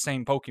uses the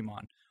same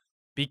Pokemon.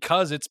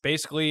 because it's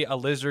basically a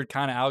lizard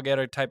kind of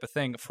alligator type of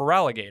thing for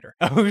alligator.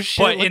 Oh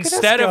shit! But look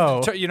instead at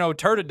us of go.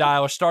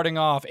 Turtodile starting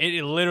off,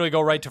 it literally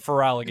go right to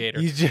for alligator.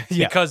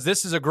 Yeah. Because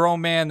this is a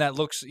grown man that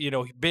looks,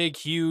 big,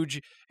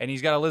 huge, and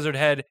he's got a lizard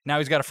head. Now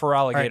he's got a for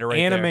alligator right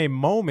anime there.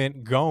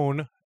 moment,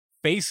 Gon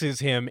faces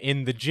him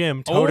in the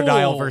gym.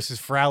 Totodile Oh. versus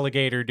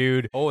Feraligatr,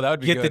 dude. Oh, that would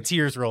be Get good. the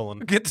tears rolling.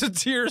 Get the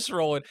tears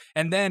rolling.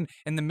 And then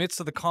in the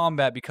midst of the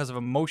combat, because of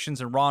emotions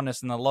and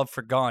rawness and the love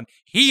for Gon,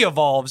 he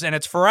evolves and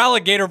it's for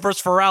alligator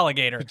versus for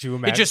alligator. Could you It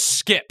imagine? just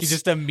skips. He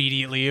just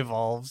immediately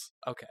evolves.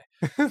 Okay.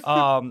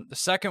 The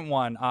second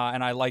one,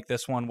 and I like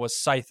this one, was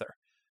Scyther.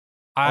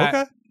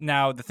 Okay.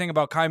 Now, the thing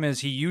about Kaiman is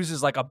he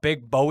uses like a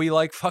big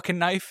Bowie-like fucking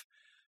knife.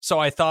 So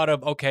I thought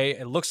of, okay,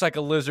 it looks like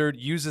a lizard,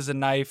 uses a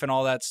knife and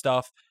all that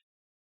stuff.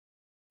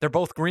 They're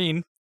both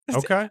green.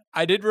 Okay.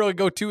 I didn't really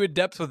go too in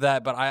depth with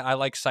that, but I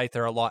like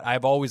Scyther a lot.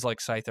 I've always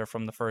liked Scyther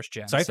from the first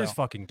gen. Scyther's so.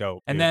 fucking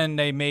dope. And dude. then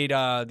they made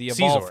the Evolve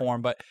Caesar.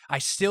 form, but I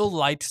still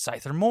liked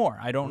Scyther more.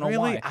 I don't know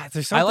really, why.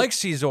 there's I something- like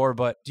Caesar,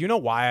 but Do you know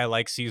why I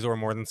like Caesar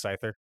more than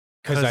Scyther?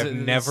 Because I've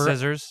never,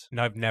 scissors.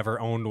 I've never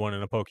owned one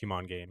in a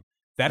Pokemon game.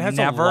 That has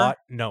Never? a lot.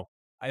 No,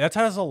 that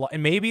has a lot.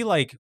 And maybe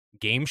like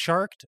Game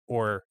Sharked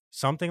or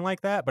something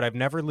like that. But I've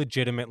never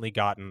legitimately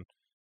gotten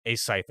a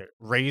Scyther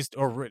raised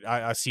or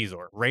a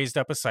Caesar raised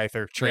up a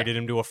Scyther, traded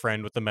him to a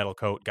friend with the metal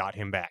coat, got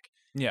him back.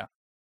 Yeah.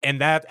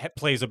 And that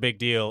plays a big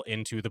deal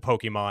into the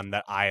Pokemon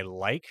that I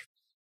like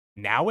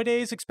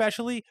nowadays,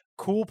 especially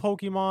cool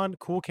Pokemon,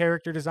 cool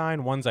character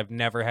design, ones I've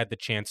never had the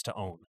chance to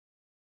own.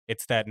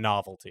 It's that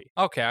novelty.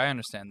 Okay, I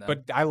understand that. But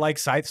I like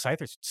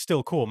Scyther's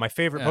still cool. My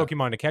favorite Yeah.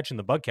 Pokemon to catch in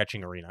the bug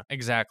catching arena.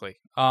 Exactly.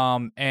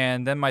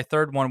 And then my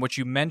third one, which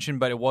you mentioned,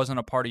 but it wasn't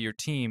a part of your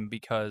team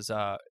because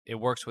it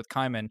works with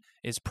Kaiman,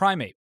 is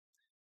Primate.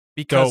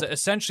 Because Dope.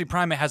 essentially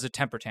Primate has a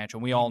temper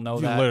tantrum. We all know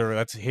that. Literally,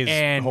 that's his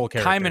And whole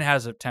character. Kaiman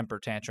has a temper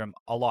tantrum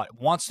a lot.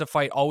 Wants to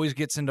fight, always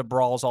gets into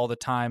brawls all the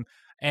time.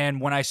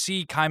 And when I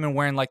see Kaiman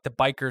wearing like the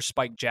biker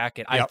spike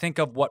jacket, I Yep. think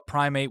of what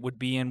Primate would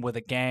be in with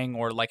a gang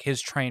or like his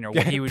trainer.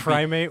 What he would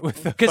Primate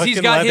with the because he's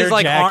fucking got his leather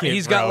like jacket,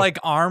 he's got bro. like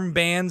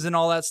armbands and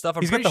all that stuff.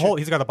 I'm he's got pretty the sure- whole.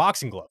 He's got the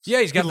boxing gloves.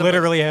 Yeah, he's got he the-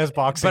 literally has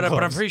boxing gloves.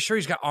 but I'm pretty sure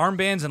he's got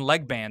armbands and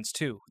leg bands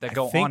too that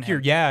go I think on you're.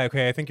 him. Yeah,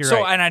 okay. I think you're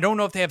So right. and I don't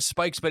know if they have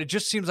spikes, but it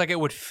just seems like it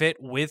would fit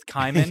with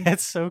Kaiman.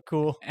 That's so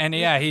cool. And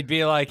yeah, he'd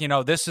be like,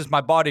 this is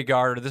my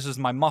bodyguard or this is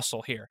my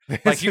muscle here.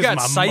 Like This you is got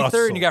my Scyther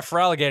muscle. and you got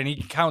Feraligatr, and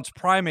he counts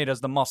Primate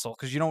as the muscle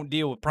because you don't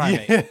deal with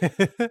Primate.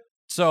 Yeah.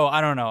 So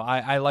I don't know.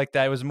 I like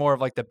that. It was more of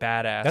like the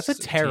badass. That's a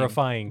team.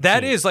 terrifying.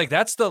 That team. is like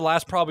that's the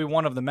last probably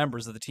one of the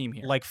members of the team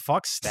here. Like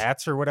fuck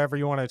stats or whatever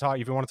you want to talk.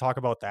 If you want to talk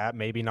about that,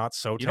 maybe not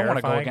so. you don't want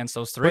to go terrifying. against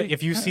those three. But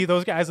if you see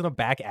those guys in a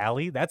back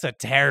alley, that's a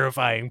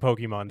terrifying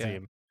Pokemon Yeah.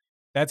 team.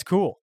 That's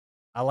cool.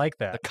 I like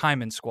the that.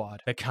 Kaiman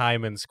squad. The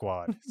Kaiman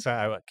squad.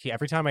 So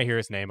every time I hear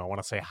his name, I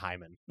want to say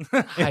Hyman.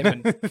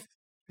 Hyman.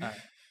 Alright.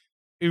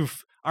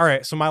 Oof. All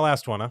right. So my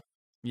last one, huh?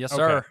 Yes,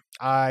 Okay. sir.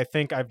 I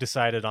think I've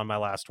decided on my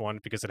last one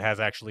because it has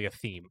actually a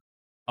theme.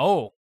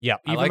 Oh, Yeah.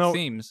 I Even like though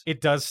themes.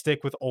 it does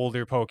stick with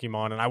older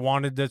Pokemon, and I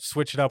wanted to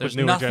switch it up There's with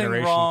newer nothing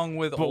generation. wrong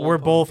with. But old we're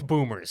Pokemon. both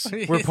boomers.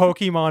 We're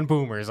Pokemon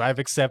boomers. I've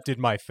accepted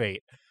my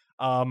fate.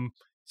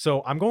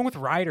 So I'm going with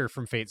Ryder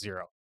from Fate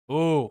Zero.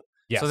 Ooh.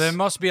 Yes. So there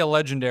must be a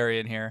legendary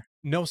in here.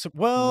 No.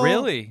 Well,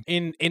 Really?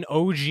 in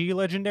OG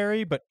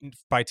Legendary, but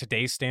by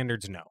today's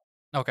standards, no.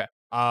 Okay.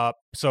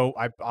 So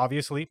I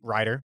obviously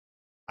Ryder.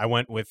 I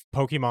went with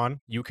Pokemon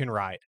you can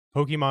ride.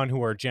 Pokemon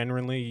who are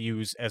generally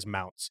used as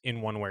mounts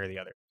in one way or the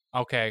other.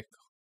 Okay.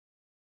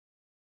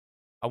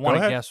 I Go want to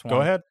ahead. guess one.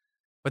 Go ahead.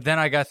 But then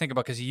I got to think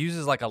about because he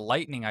uses like a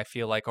lightning, I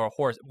feel like, or a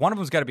horse. One of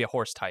them's got to be a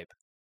horse type.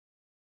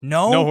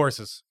 No? No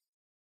horses.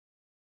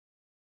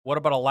 What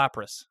about a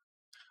Lapras?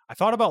 I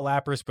thought about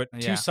Lapras, but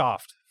Yeah. too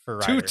soft for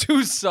Ryder.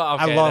 Too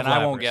soft. Okay, I love then Lapras.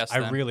 I won't guess. I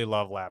then. really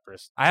love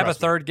Lapras. I have a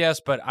Trust me. third guess,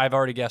 but I've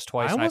already guessed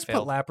twice I and I almost put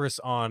failed. Lapras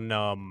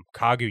on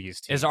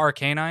Kaguya's team. Is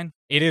Arcanine?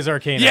 It is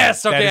Arcanine.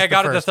 Yes. That Okay, is I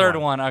got it. The first third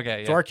one.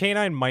 Okay. So Yeah.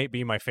 Arcanine might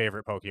be my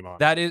favorite Pokemon.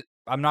 That is.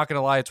 I'm not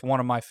gonna lie. It's one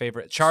of my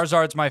favorite.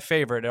 Charizard's my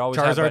favorite. It always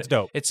has, Charizard's but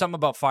dope. It's something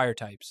about fire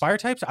types. Fire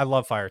types, I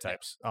love fire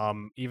types.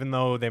 Even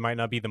though they might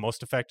not be the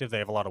most effective, they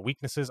have a lot of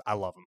weaknesses. I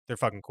love them. They're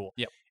fucking cool.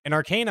 Yep. And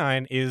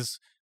Arcanine is,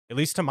 at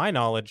least to my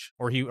knowledge,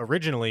 or he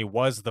originally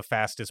was the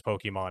fastest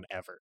Pokemon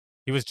ever.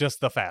 He was just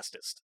the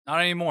fastest. Not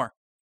anymore.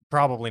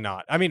 Probably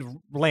not. I mean,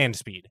 land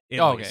speed. At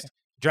Oh, okay. least.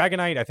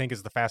 Dragonite, I think,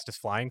 is the fastest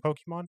flying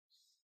Pokemon.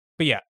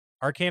 But yeah,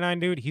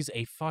 Arcanine, dude, he's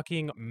a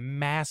fucking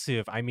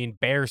massive,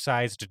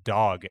 bear-sized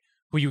dog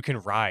who you can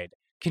ride.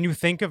 Can you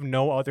think of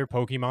no other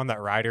Pokemon that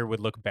Ryder would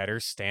look better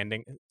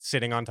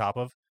sitting on top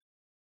of?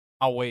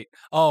 I'll wait.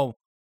 Oh,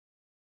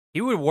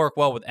 he would work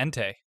well with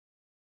Entei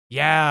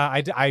Yeah,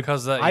 I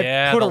because put the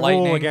a rule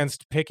lightning.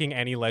 against picking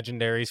any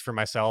legendaries for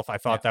myself. I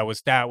thought that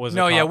was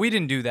No, a yeah, we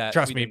didn't do that.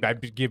 trust We me.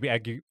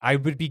 didn't. I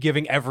would be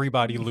giving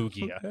everybody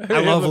Lugia. I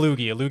love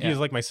Lugia. Lugia Yeah. is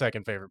like my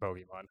second favorite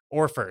Pokemon,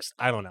 or first.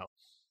 I don't know.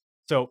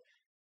 So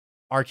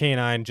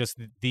Arcanine, just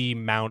the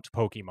mount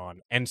Pokemon,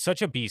 and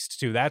such a beast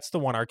too. That's the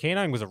one.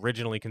 Arcanine was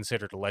originally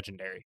considered a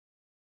legendary.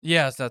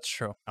 Yes, that's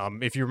true.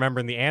 If you remember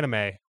in the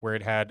anime where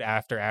it had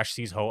after Ash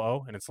sees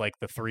Ho-Oh, and it's like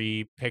the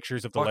 3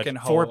 pictures of the Fucking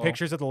four Ho-Oh.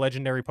 pictures of the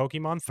legendary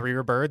Pokemon, 3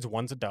 are birds,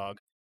 1's a dog.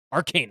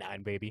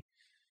 Arcanine, baby.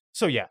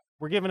 So yeah,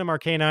 we're giving him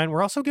Arcanine.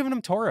 We're also giving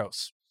him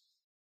Tauros.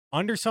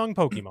 Undersung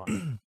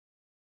Pokemon.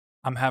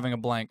 I'm having a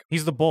blank.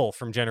 He's the bull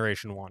from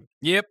Generation 1.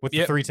 Yep. With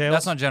the 3 tails?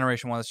 That's not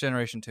Generation 1. That's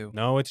Generation 2.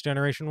 No, it's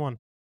Generation 1.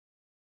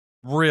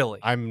 Really?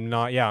 I'm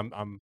not, yeah,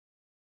 I'm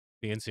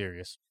being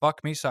serious.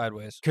 Fuck me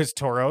sideways. Because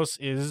Tauros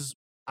is,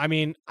 I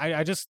mean,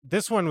 I just,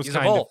 this one was He's a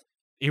kind of, bull.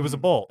 he was a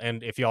bull.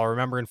 And if y'all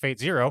remember in Fate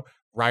Zero,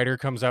 Ryder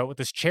comes out with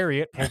this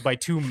chariot pulled by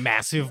 2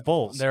 massive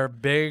bulls. They're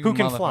big. Who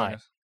can fly.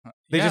 motherfuckers.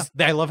 They Yeah. just,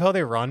 I love how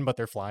they run, but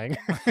they're flying.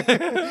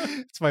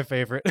 It's my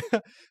favorite.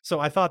 So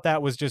I thought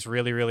that was just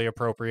really, really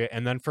appropriate.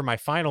 And then for my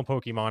final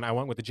Pokemon, I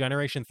went with the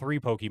Generation 3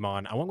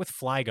 Pokemon. I went with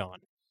Flygon.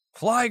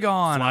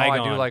 Flygon. Oh, I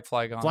do Flygon. like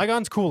Flygon.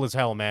 Flygon's cool as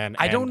hell, man.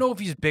 I don't and know if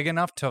he's big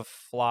enough to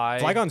fly.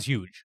 Flygon's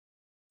huge.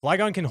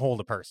 Flygon can hold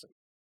a person.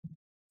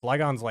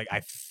 Flygon's like,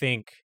 I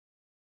think,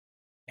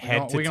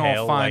 head to we can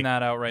tail, all find like,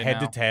 that out right head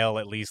now. to tail,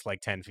 at least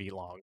like 10 feet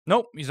long.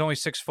 Nope, he's only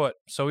 6 foot.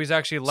 So he's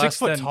actually less 6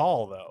 foot than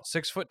tall, though.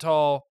 6 foot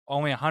tall,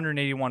 only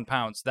 181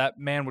 pounds. That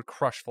man would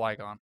crush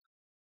Flygon.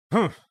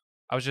 Huh.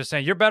 I was just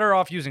saying, you're better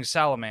off using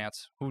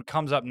Salamence, who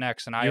comes up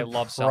next, and I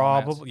love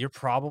Salamence. You're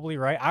probably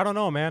right. I don't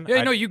know, man.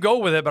 Yeah, no, you go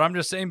with it, but I'm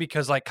just saying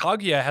because like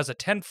Kaguya has a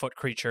 10-foot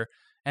creature,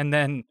 and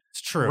then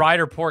It's true.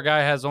 Ryder, poor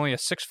guy, has only a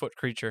 6-foot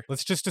creature.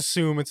 Let's just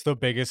assume it's the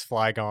biggest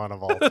Flygon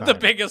of all time. The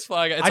biggest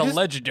Flygon. It's I a just-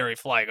 legendary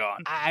Flygon.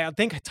 I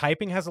think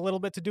typing has a little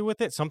bit to do with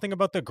it. Something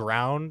about the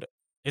ground.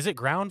 Is it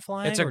ground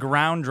flying? It's a or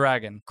ground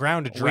dragon.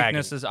 ground dragon.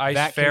 Weakness is ice,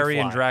 That can fairy,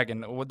 and fly.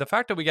 dragon. The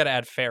fact that we got to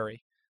add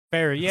fairy.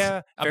 Fairy,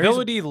 yeah. Fairy's-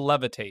 Ability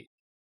levitate.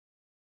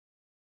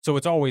 So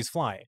it's always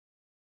flying.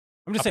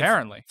 I'm just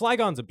Apparently. saying,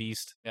 Flygon's a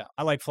beast. Yeah.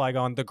 I like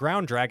Flygon. The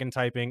ground dragon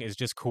typing is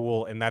just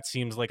cool, and that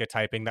seems like a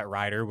typing that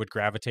Ryder would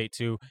gravitate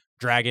to.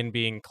 Dragon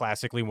being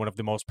classically one of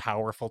the most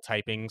powerful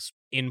typings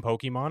in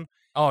Pokemon.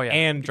 Oh, yeah.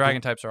 And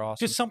dragon types are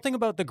awesome. Just something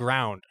about the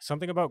ground.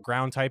 Something about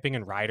ground typing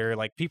and Ryder.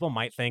 Like, people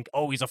might think,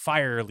 oh, he's a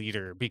fire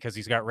leader because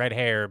he's got red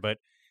hair, but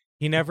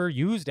he never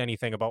used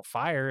anything about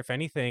fire. If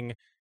anything,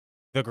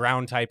 the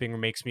ground typing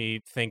makes me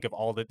think of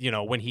all the,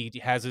 when he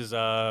has his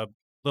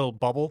little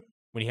bubble,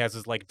 when he has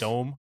his, like,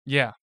 dome.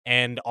 Yeah.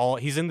 And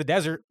he's in the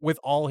desert with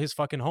all his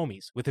fucking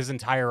homies, with his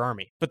entire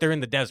army, but they're in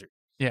the desert.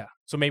 Yeah.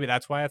 So maybe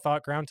that's why I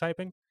thought ground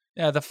typing.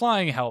 Yeah, the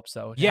flying helps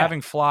though. Yeah.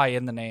 Having fly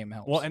in the name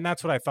helps. Well, and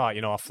that's what I thought.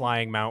 A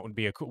flying mount would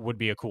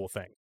be a cool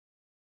thing.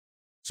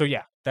 So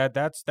yeah,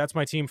 that's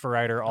my team for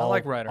Ryder. I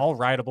like Ryder. All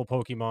rideable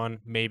Pokemon.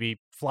 Maybe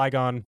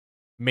Flygon,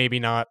 maybe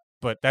not.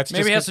 But that's maybe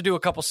just he has to do a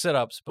couple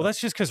sit-ups. But well, that's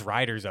just because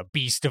Ryder's a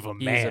beast of a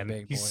He's a man.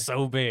 big He's boy.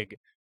 so big.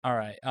 all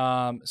right.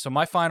 So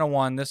my final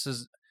one.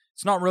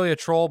 It's not really a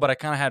troll, but I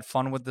kind of had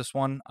fun with this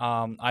one.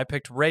 I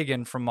picked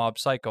Reagan from Mob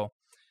Psycho.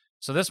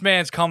 So this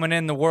man's coming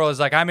in the world is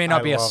like, I may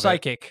not I be a love it.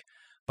 psychic,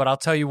 but I'll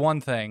tell you one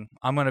thing.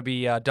 I'm going to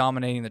be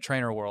dominating the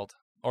trainer world,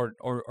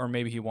 or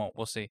maybe he won't.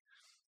 We'll see.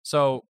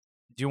 So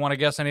do you want to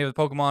guess any of the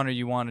Pokemon, or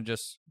you want to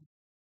just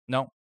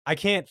no? I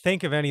can't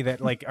think of any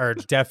that like are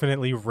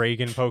definitely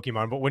Reagan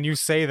Pokemon, but when you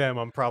say them,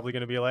 I'm probably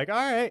going to be like, all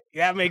right,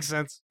 yeah, that makes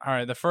sense. All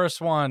right. The first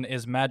one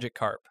is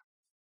Magikarp.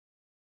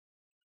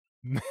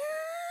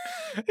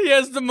 He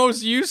has the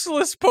most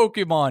useless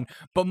Pokemon,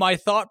 but my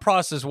thought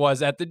process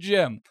was at the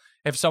gym,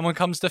 if someone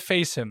comes to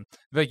face him,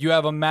 like, you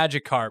have a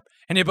Magikarp,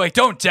 and he'd be like,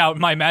 don't doubt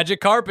my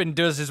Magikarp, and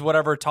does his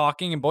whatever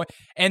talking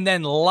and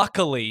then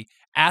luckily,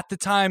 at the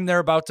time they're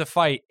about to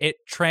fight, it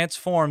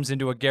transforms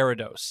into a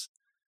Gyarados.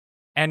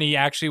 And he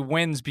actually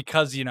wins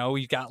because, he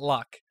got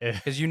luck. Eh.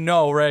 Because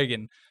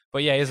Reagan.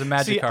 But yeah, he has a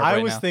Magikarp See, right I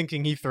was now.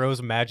 thinking he throws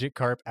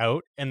Magikarp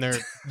out, and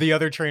the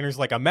other trainer's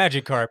like, a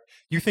Magikarp?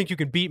 You think you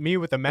can beat me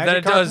with a then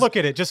it Magikarp? does- Look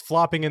at it, just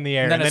flopping in the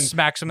air. and then it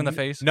smacks him in the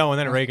face. No, and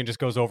then Reagan just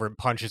goes over and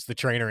punches the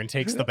trainer and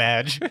takes the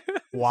badge,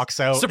 walks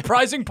out.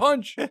 Surprising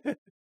punch.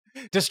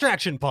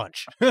 Distraction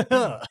punch.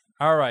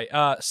 All right.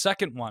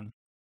 Second one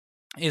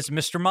is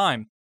Mr.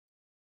 Mime.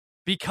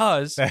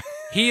 Because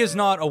he is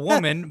not a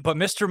woman, but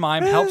Mr.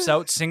 Mime helps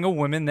out single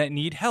women that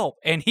need help.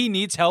 And he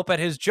needs help at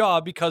his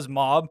job because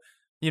Mob,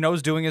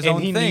 is doing his and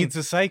own he thing. needs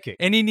a psychic.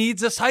 And he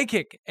needs a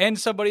psychic and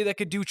somebody that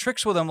could do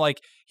tricks with him. Like,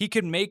 he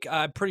could make,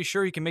 I'm pretty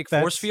sure he can make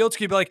force That's- fields.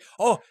 He'd be like,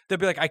 oh, they'd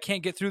be like, I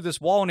can't get through this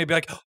wall. And he'd be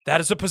like, oh,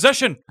 that is a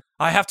possession.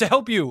 I have to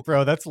help you.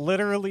 Bro, that's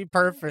literally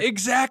perfect.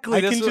 Exactly.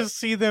 I That's can what- just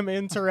see them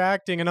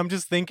interacting, and I'm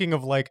just thinking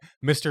of like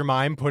Mr.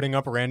 Mime putting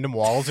up random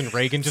walls and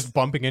Reagan just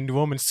bumping into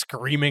him and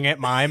screaming at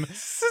Mime.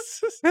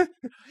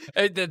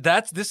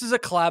 This is a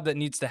collab that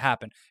needs to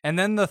happen. And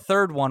then the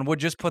third one would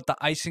just put the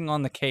icing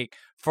on the cake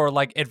for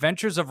like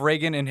Adventures of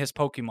Reagan and his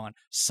Pokemon,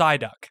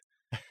 Psyduck.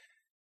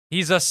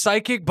 He's a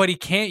psychic, but he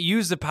can't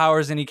use the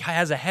powers, and he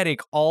has a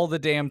headache all the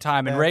damn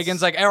time. And That's-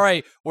 Reagan's like, all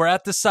right, we're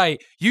at the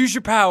site. Use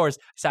your powers.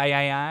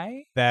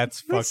 Sigh.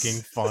 That's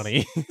fucking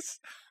funny.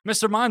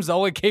 Mr. Mime's the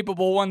only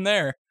capable one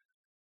there.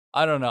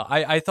 I don't know.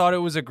 I thought it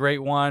was a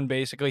great one.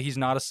 Basically, he's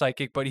not a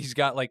psychic, but he's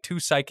got like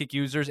 2 psychic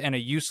users and a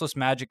useless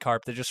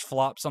Magikarp that just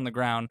flops on the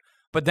ground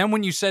But then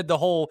when you said the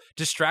whole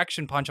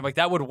distraction punch, I'm like,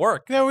 that would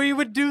work. No, he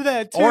would do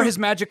that too. Or his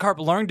Magikarp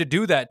learned to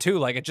do that too,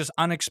 like a just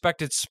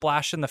unexpected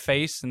splash in the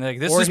face, and they're like,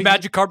 "This is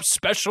Magikarp's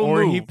special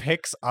or move." Or he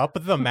picks up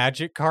the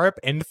Magikarp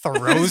and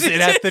throws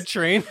it at the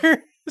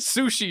trainer.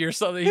 Sushi or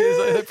something. He's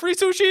like, free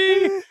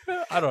sushi.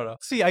 I don't know.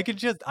 See, I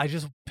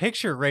just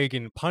picture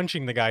Reagan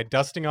punching the guy,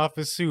 dusting off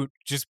his suit,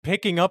 just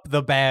picking up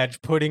the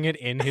badge, putting it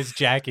in his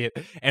jacket,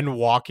 and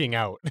walking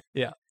out.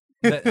 Yeah.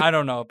 I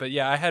don't know, but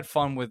yeah, I had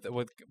fun with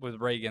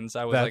Reagan's.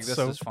 I was like, this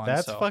is fun.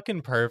 That's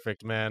fucking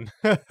perfect, man.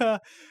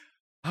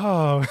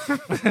 Oh,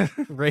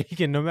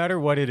 Reagan, no matter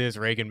what it is,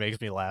 Reagan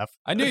makes me laugh.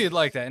 I knew you'd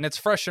like that, and it's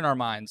fresh in our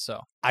minds,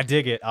 so. I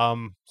dig it.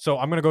 So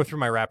I'm going to go through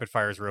my rapid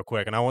fires real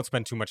quick, and I won't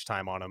spend too much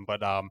time on them,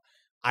 but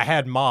I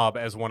had Mob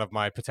as one of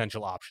my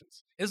potential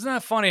options. Isn't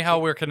that funny how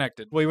we're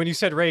connected? Well, when you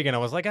said Reagan, I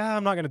was like,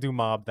 I'm not going to do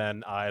Mob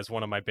then as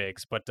one of my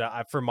bigs, but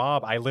for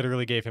Mob, I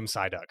literally gave him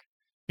Psyduck.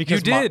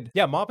 Because you did?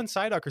 Mob and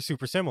Psyduck are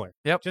super similar.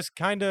 Yep. Just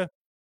kind of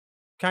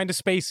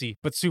spacey,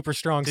 but super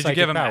strong. Did you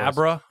give him powers.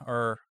 Abra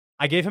or?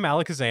 I gave him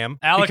Alakazam.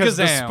 Alakazam. Because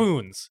of the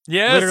spoons.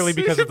 Yes. Literally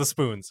because of the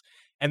spoons.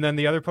 And then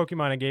the other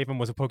Pokemon I gave him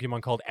was a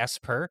Pokemon called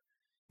Esper.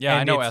 Yeah,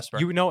 I know Esper.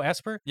 You know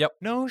Esper? Yep.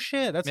 No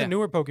shit. That's a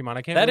newer Pokemon.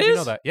 I can't believe you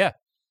know that. Yeah.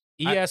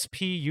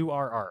 Espurr. If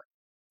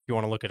you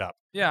want to look it up.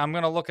 Yeah, I'm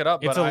going to look it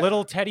up. It's a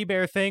little teddy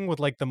bear thing with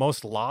like the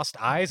most lost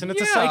eyes, and it's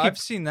a psychic. I've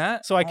seen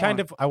that. So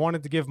I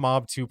wanted to give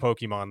Mob 2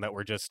 Pokemon that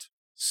were just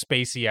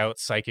spacey out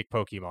psychic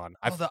Pokemon.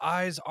 The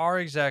eyes are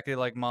exactly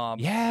like Mob.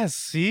 Yes,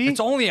 see?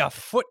 It's only a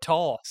foot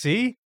tall.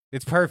 See?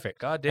 It's perfect.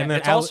 God damn.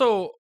 It's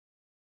also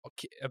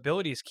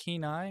ability is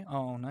Keen Eye.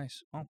 Oh,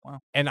 nice. Oh, wow.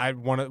 And I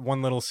wanted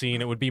one little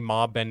scene. It would be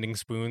Mob bending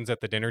spoons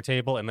at the dinner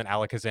table, and then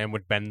Alakazam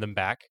would bend them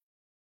back.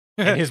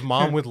 And his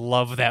mom would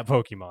love that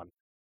Pokemon.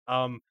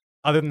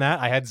 Other than that,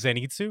 I had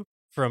Zenitsu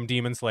from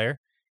Demon Slayer,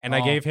 and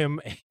I gave him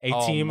a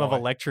team of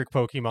electric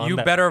Pokemon. You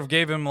better have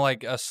gave him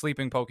like a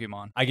sleeping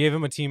Pokemon. I gave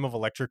him a team of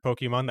electric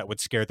Pokemon that would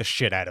scare the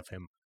shit out of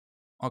him.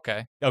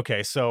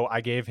 Okay, so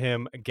I gave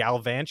him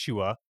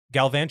Galvantula.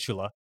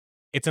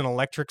 It's an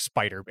electric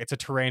spider. It's a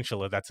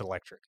tarantula that's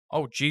electric.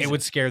 Oh, Jesus. It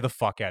would scare the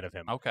fuck out of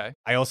him. Okay.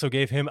 I also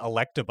gave him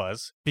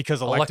Electabuzz because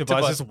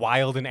Electabuzz is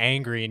wild and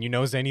angry, and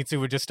Zenitsu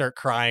would just start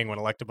crying when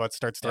Electabuzz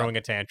starts throwing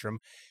a tantrum.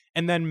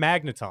 And then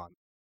Magneton.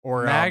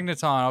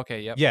 Magneton, okay,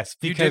 yep. Yes,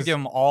 because you did give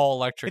him all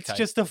electric It's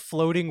just a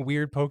floating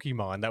weird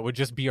Pokemon that would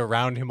just be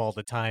around him all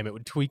the time. It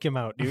would tweak him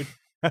out, dude.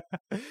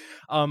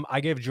 I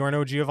gave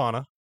Giorno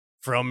Giovanna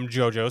from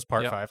JoJo's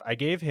Part 5. I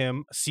gave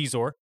him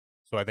Scizor.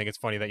 So I think it's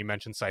funny that you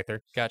mentioned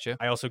Scyther. Gotcha.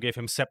 I also gave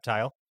him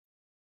Sceptile.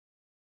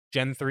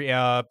 Gen 3,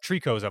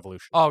 Trico's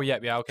evolution. Oh, yeah,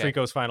 okay.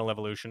 Trico's final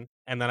evolution.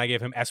 And then I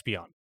gave him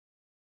Espeon.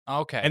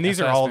 Okay. And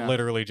these are all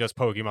literally just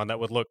Pokemon that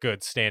would look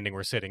good standing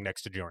or sitting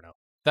next to Giorno.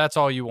 That's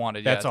all you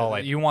wanted. That's all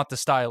you want the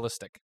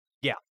stylistic.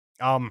 Yeah.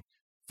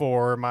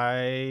 For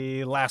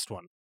my last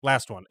one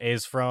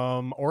is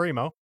from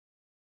Orimo,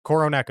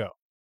 Koroneko.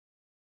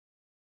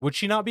 Would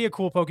she not be a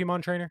cool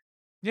Pokemon trainer?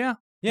 Yeah.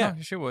 Yeah,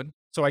 she would.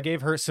 So I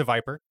gave her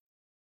Seviper.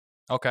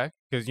 Okay.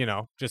 Because,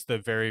 just the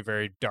very,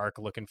 very dark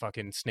looking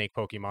fucking snake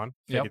Pokemon.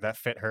 That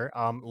fit her.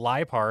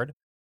 Liepard,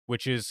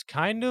 which is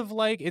kind of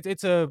like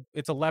it's a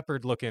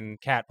leopard looking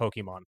cat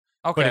Pokemon.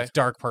 Okay. But it's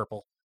dark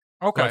purple.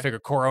 Okay. So I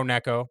figured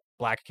Koroneko,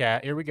 black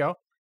cat. Here we go.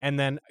 And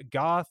then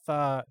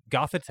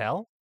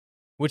Gothitelle,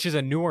 which is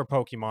a newer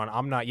Pokemon.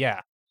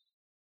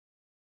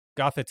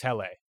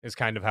 Gothitelle is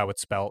kind of how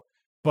it's spelt.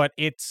 But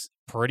it's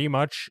pretty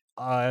much,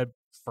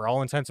 for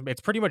all intents,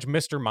 it's pretty much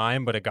Mr.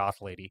 Mime, but a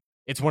goth lady.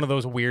 It's one of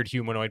those weird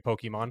humanoid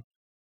Pokemon.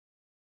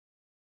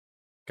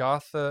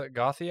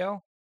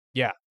 Gothiel?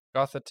 Yeah.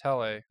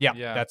 Gothitelle.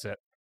 Yeah, that's it.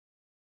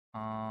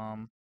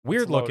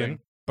 Weird looking,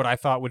 but I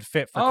thought would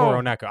fit for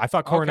Koroneko. I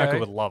thought Koroneko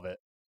would love it.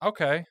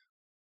 Okay.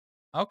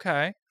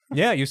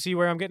 Yeah, you see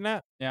where I'm getting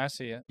at? Yeah, I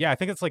see it. Yeah, I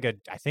think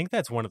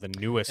that's one of the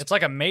newest. It's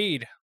like a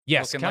maid.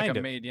 Yes, kind like of.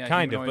 A maid. Yeah,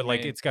 kind of, but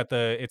like maid.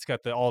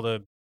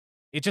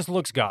 it just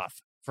looks goth.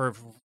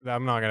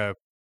 I'm not gonna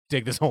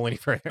dig this hole any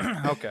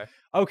further.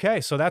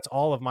 Okay, so that's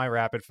all of my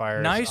rapid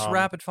fires. Nice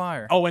rapid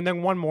fire. Oh, and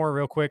then one more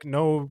real quick.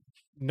 No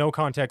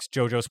context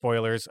JoJo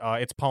spoilers.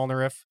 It's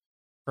Polnareff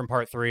from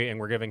Part 3, and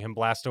we're giving him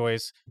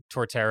Blastoise,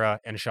 Torterra,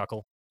 and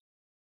Shuckle.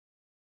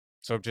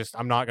 So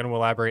I'm not going to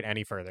elaborate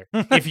any further.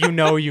 If you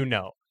know, you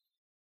know.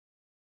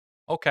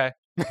 Okay.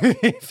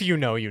 If you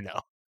know, you know.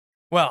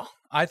 Well,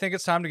 I think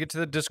it's time to get to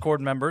the Discord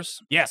members.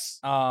 Yes.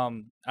 I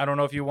don't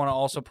know if you want to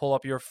also pull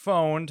up your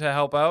phone to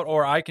help out,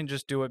 or I can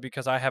just do it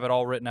because I have it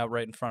all written out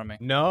right in front of me.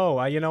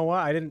 No, you know what?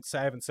 I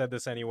haven't said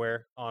this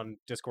anywhere on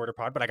Discord or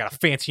Pod, but I got a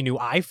fancy new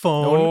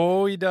iPhone.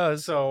 Oh, he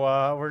does. So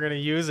we're gonna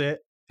use it.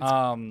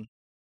 Do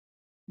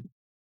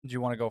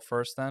you want to go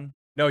first then?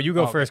 No, you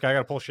go first. I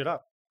gotta pull shit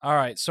up. All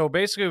right. So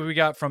basically, we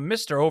got from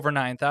Mr. Over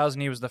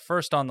 9,000. He was the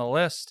first on the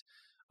list.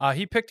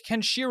 He picked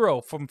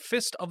Kenshiro from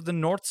Fist of the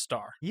North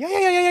Star.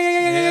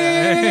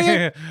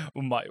 Yeah.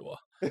 Umaiwa.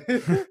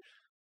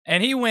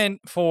 And he went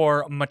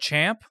for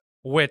Machamp,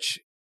 which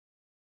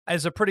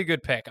is a pretty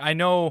good pick. I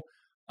know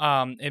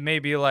it may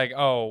be like,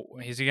 oh,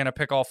 is he going to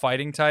pick all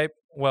fighting type?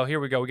 Well, here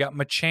we go. We got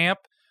Machamp,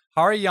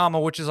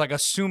 Hariyama, which is like a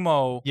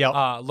sumo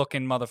Yep.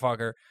 looking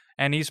motherfucker,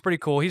 and he's pretty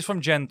cool. He's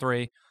from Gen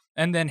 3.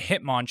 And then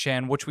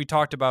Hitmonchan, which we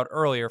talked about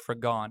earlier for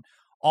Gon.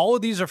 All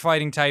of these are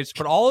fighting types,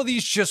 but all of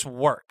these just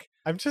work.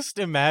 I'm just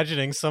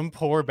imagining some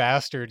poor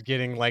bastard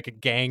getting like a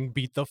gang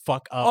beat the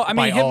fuck up I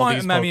mean, by all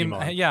these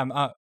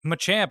Pokemon.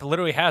 Machamp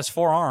literally has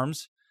 4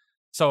 arms,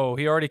 so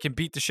he already can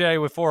beat the shit out of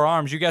you with 4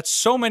 arms. You got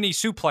so many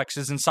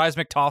suplexes and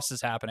seismic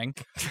tosses happening.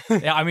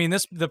 Yeah, I mean,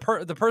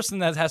 the person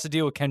that has to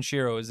deal with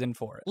Kenshiro is in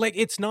for it. Like,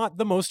 it's not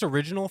the most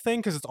original thing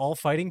because it's all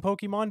fighting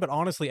Pokemon, but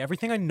honestly,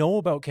 everything I know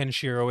about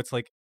Kenshiro, it's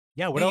like,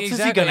 yeah, what else is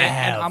he gonna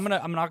have? And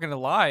I'm not gonna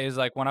lie, is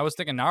like when I was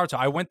thinking Naruto,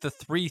 I went the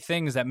 3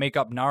 things that make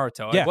up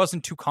Naruto. Yeah. It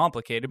wasn't too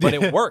complicated, but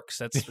it works.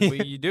 That's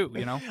what you do,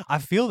 you know? I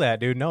feel that,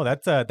 dude. No,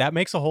 that's that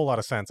makes a whole lot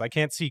of sense. I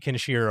can't see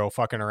Kenshiro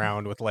fucking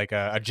around with like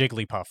a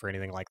Jigglypuff or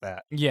anything like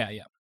that. Yeah.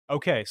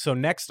 Okay, so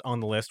next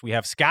on the list we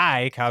have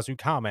Sky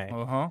Kazukame,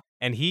 Uh-huh.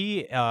 and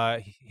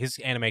his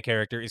anime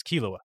character is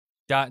Killua.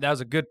 That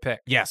was a good pick.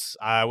 Yes,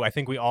 I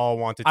think we all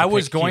wanted. I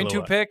was pick going Killua.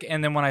 to pick,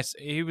 and then when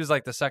he was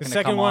like the second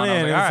one in,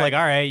 and it's like, all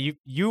right,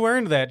 you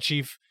earned that,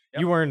 Chief.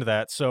 Yep. You earned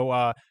that.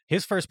 So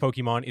his first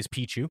Pokemon is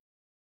Pichu,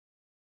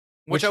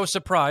 which I was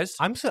surprised.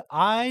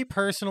 I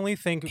personally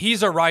think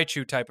He's a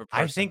Raichu type of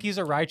person. I think he's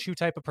a Raichu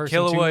type of person.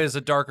 Killua too, is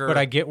a darker. but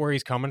I get where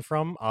he's coming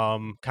from.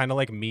 Kind of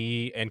like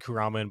me and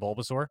Kurama and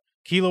Bulbasaur.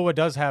 Killua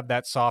does have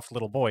that soft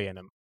little boy in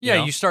him. Yeah,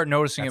 know? you start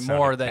noticing That it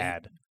more. sounded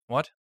That bad.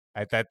 What?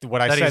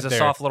 What I That said he's a there.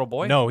 soft little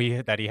boy. No,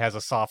 that he has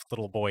a soft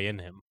little boy in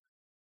him.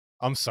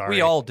 I'm sorry.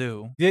 We all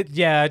do. It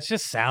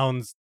just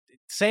sounds.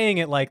 Saying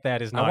it like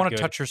that is not I want good.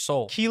 to touch your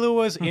soul.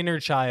 Killua's inner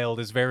child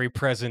is very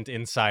present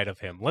inside of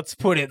him. Let's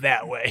put it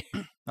that way.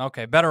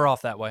 Okay, better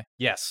off that way.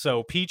 Yes,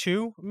 so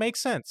Pichu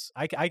makes sense.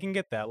 I can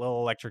get that little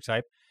electric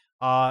type.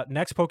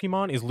 Next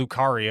Pokemon is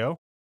Lucario.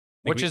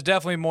 Which is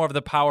definitely more of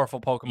the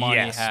powerful Pokemon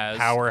yes, he has.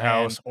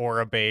 powerhouse,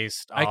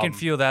 aura-based. I can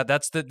feel that.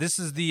 This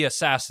is the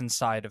assassin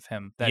side of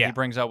him that he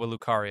brings out with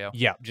Lucario.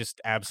 Yeah, just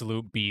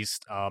absolute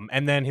beast.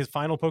 And then his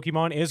final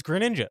Pokemon is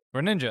Greninja.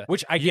 Greninja.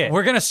 Which I get.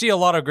 We're going to see a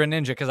lot of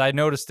Greninja because I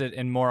noticed it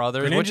in more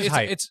others. Greninja's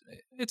hype.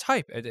 It's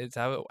hype. It's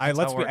how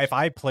if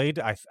I played,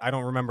 I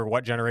don't remember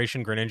what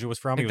generation Greninja was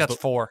from. I think that's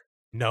 4.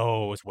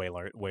 No, it was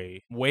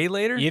way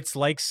later. It's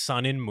like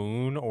Sun and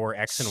Moon or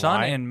X and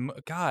Sun Y. and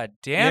God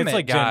damn it,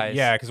 like guys!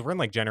 because we're in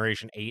like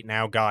generation 8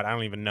 now. God, I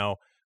don't even know.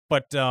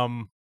 But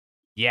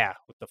yeah,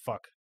 what the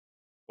fuck?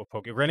 What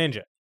Pokemon?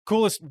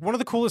 Greninja, one of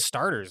the coolest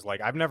starters. Like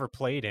I've never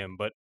played him,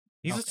 but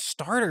he's a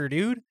starter,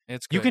 dude.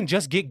 It's good. You can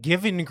just get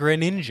given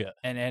Greninja,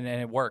 and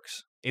it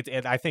works.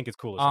 I think it's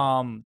cool.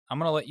 I'm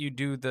gonna let you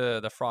do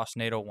the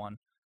Frostnado one.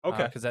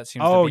 Okay, because that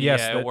seems to be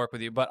it'll work with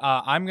you. But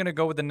I'm gonna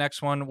go with the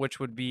next one, which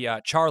would be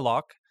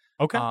Charlock.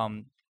 Okay.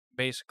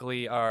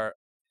 Basically are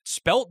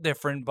spelt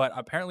different, but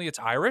apparently it's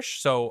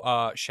Irish.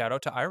 So shout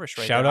out to Irish,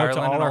 right? Shout out to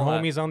all our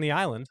that. homies on the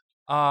island.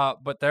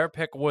 But their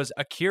pick was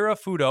Akira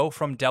Fudo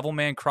from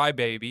Devilman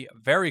Crybaby.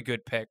 Very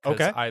good pick.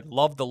 Okay. I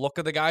love the look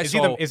of the guy. Is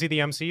he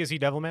the MC? Is he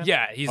Devilman?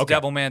 Yeah, he's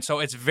Devilman. So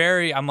it's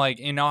very. I'm like,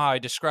 you know how I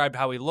described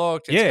how he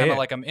looked. It's kind of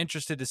like I'm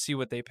interested to see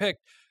what they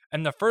picked.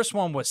 And the first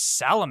one was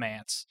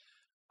Salamence.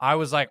 I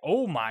was like,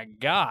 oh my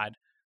God,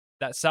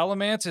 that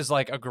Salamence is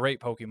like a great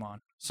Pokemon.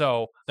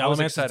 So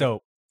Salamence is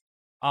dope.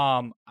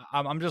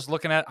 I'm just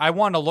looking at. I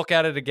want to look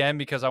at it again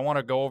because I want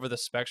to go over the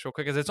specs real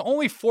quick. Because it's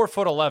only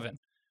 4'11".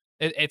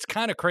 It's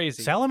kind of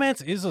crazy.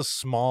 Salamence is a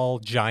small,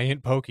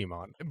 giant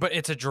Pokemon, but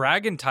it's a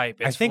dragon type.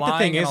 I think the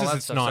thing is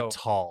it's not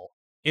tall.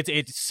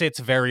 It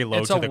sits very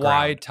low to the ground. It's a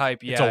wide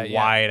type. Yeah, it's a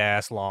wide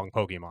ass long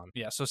Pokemon.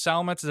 Yeah. So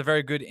Salamence is a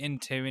very good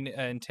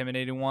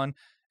intimidating one.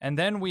 And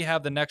then we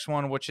have the next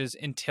one, which is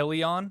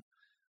Inteleon.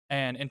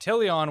 And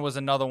Inteleon was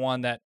another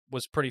one that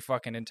was pretty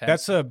fucking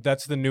intense.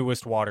 That's the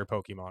newest water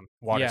Pokemon,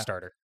 water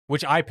starter,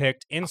 which I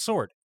picked in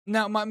Sword.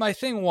 Now, my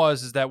thing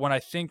is that when I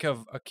think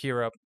of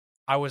Akira,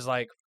 I was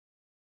like,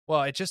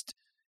 well, it just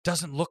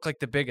doesn't look like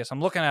the biggest.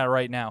 I'm looking at it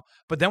right now.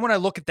 But then when I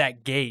look at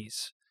that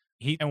gaze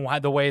and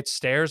the way it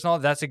stares and all,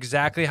 that's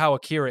exactly how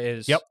Akira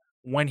is. Yep.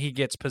 When he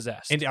gets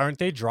possessed. And aren't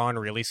they drawn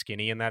really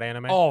skinny in that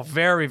anime? Oh,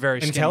 very,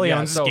 very skinny.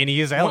 Inteleon's skinny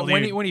as hell,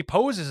 dude. When he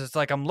poses, it's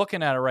like I'm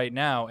looking at it right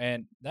now,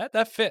 and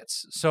that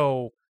fits.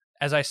 So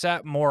as I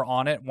sat more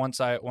on it when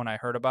I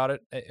heard about it,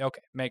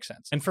 okay, makes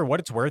sense. And for what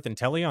it's worth,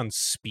 Inteleon's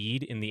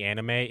speed in the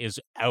anime is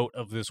out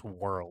of this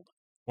world.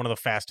 One of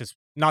the fastest,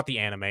 not the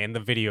anime, in the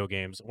video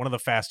games, one of the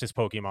fastest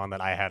Pokemon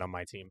that I had on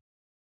my team.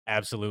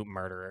 Absolute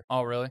murderer.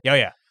 Oh, really?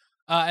 Yeah.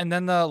 And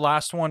then the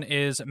last one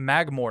is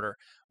Magmortar,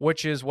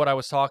 which is what I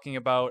was talking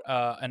about,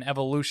 an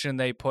evolution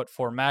they put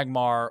for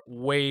Magmar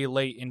way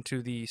late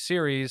into the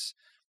series.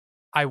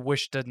 I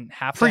wish didn't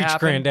have to happen. Preach,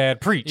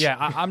 Granddad, preach. Yeah,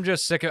 I'm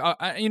just sick of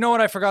you know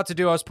what I forgot to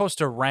do? I was supposed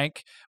to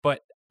rank,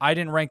 but I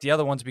didn't rank the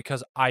other ones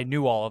because I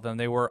knew all of them.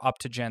 They were up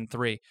to Gen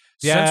 3.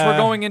 Yeah. Since we're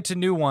going into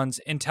new ones,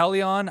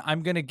 Inteleon,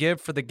 I'm going to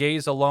give for the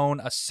gaze alone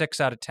a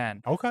 6 out of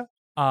 10. Okay.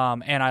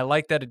 And I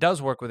like that it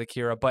does work with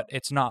Akira, but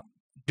it's not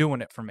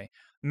doing it for me.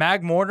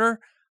 Magmortar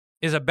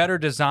is a better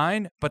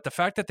design, but the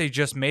fact that they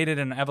just made it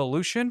an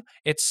evolution,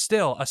 it's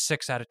still a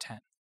 6 out of 10.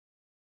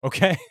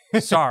 Okay.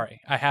 Sorry,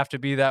 I have to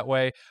be that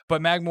way.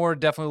 But Magmor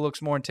definitely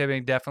looks more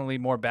intimidating, definitely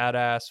more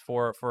badass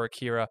for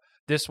Akira.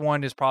 This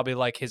one is probably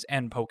like his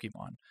end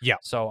Pokemon. Yeah.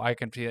 So I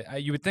can feel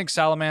you would think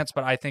Salamence,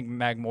 but I think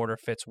Magmortar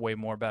fits way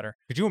more better.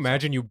 Could you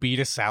imagine you beat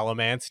a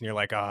Salamence and you're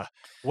like,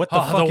 what the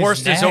fuck the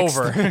worst is next?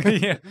 over.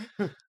 Yeah.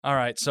 All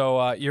right,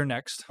 so you're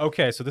next.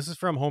 Okay, so this is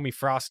from homie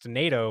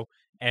Frostnado,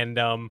 and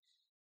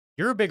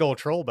you're a big old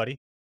troll,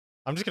 buddy.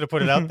 I'm just gonna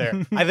put it out there.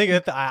 I think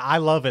that I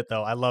love it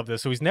though. I love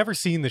this. So he's never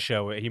seen the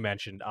show. He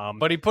mentioned,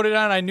 but he put it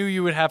on. I knew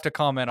you would have to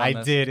comment on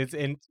this. I did.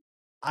 And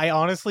I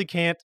honestly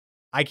can't.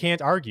 I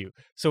can't argue.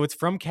 So it's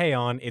from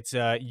K-On! It's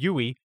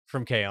Yui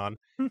from K-On!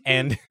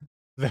 And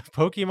the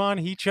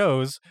Pokemon he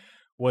chose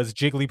was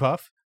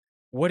Jigglypuff.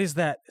 What is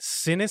that?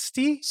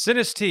 Sinistea?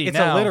 Sinistea. It's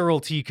now, a literal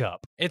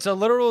teacup. It's a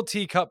literal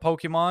teacup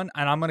Pokemon,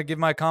 and I'm gonna give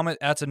my comment.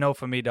 That's a no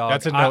for me, dog.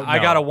 That's a no. I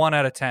got a 1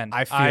 out of 10.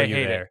 I feel I you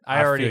hate there. it.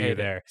 I already feel hate you it.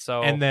 there.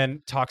 So and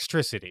then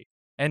Toxtricity.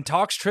 And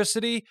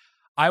Toxtricity,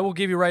 I will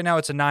give you right now,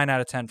 it's a 9 out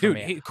of 10 for Dude,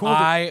 me. cool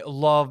I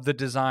love the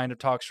design of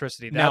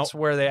Toxtricity. That's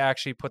where they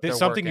actually put their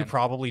There's work something you in.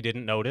 probably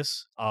didn't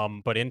notice,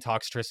 but in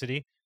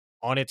Toxtricity,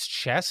 on its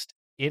chest,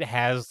 it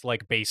has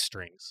like bass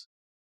strings.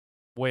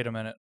 Wait a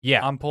minute.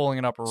 Yeah. I'm pulling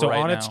it up right now. So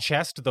on its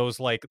chest, those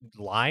like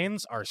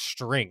lines are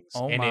strings,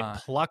 and my. it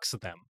plucks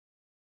them.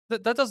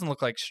 That doesn't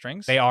look like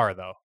strings. They are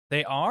though.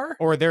 They are?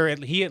 Or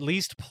he at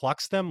least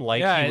plucks them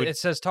like yeah, he would. it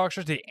says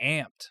Toxtricity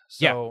amped.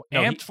 Yeah, So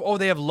no, amped.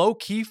 They have low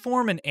key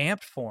form and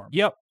amped form.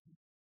 Yep.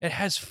 It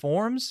has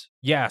forms?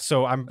 Yeah,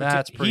 so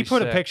That's he pretty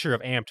put a sick. picture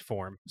of amped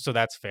form, so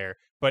that's fair.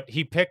 But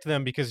he picked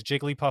them because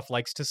Jigglypuff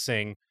likes to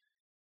sing,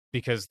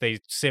 because they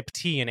sip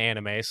tea in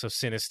anime, so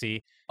Sinistea.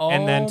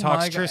 And then Oh my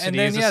God. Toxtricity And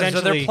then, is yeah, so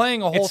essentially they're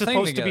playing a whole it's thing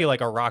supposed to together. be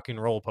like a rock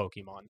and roll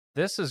Pokemon.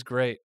 This is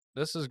great.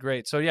 This is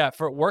great. So yeah,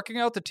 for working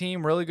out the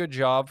team, really good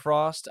job,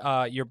 Frost.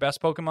 Your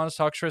best Pokemon is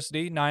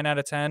Toxtricity, 9 out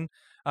of 10.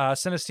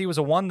 Sinistea was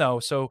a 1 though.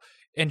 So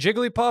and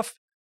Jigglypuff,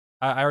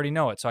 I already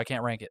know it, so I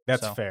can't rank it.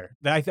 That's so. fair.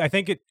 I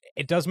think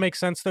it does make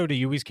sense though to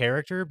Yui's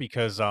character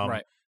because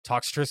Right.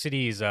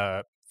 Toxtricity's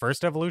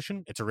first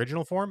evolution, its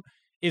original form,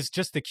 is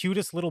just the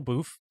cutest little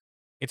boof.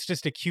 It's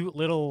just a cute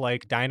little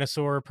like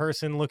dinosaur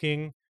person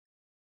looking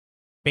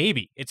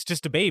baby. It's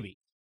just a baby.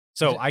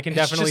 So I can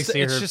definitely see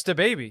her. It's just a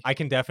baby. I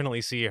can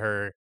definitely see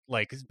her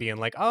like being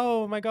like,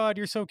 "Oh my God,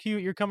 you're so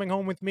cute. You're coming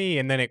home with me."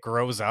 And then it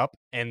grows up,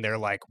 and they're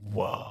like,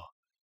 "Whoa,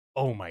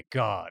 oh my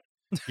God,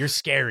 you're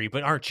scary,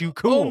 but aren't you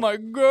cool?" Oh my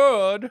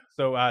God.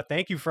 So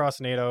thank you,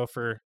 Frostnado,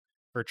 for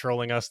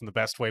trolling us in the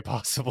best way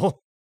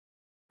possible.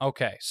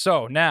 Okay,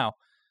 so now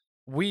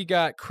we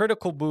got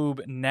Critical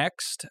Boob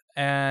next,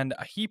 and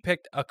he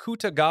picked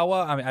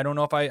Akutagawa. I mean, I don't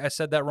know if I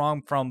said that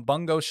wrong, from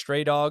Bungo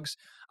Stray Dogs.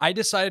 I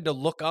decided to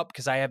look up,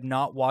 because I have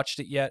not watched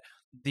it yet,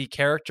 the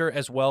character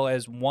as well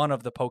as one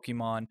of the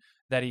Pokemon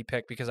that he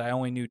picked, because I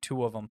only knew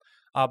 2 of them.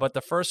 But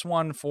the first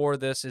one for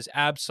this is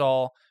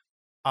Absol.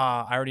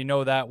 I already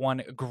know that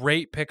one.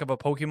 Great pick of a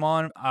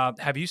Pokemon.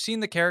 Have you seen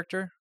the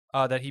character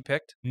that he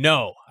picked?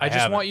 No, I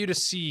just want you to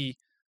see.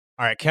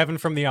 All right, Kevin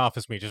from The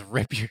Office, me just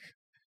rip your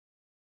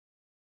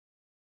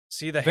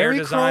See the hair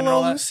design and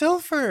all that?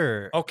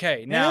 Silver.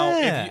 Okay, now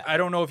Yeah. I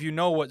don't know if you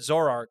know what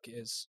Zoroark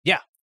is. Yeah.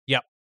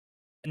 Yep.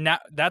 Now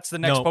that's the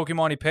next No.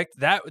 Pokemon he picked.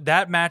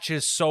 That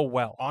matches so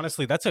well.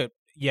 Honestly,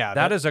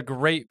 that is a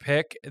great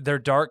pick. They're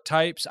dark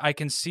types. I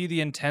can see the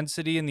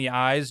intensity in the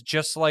eyes,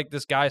 just like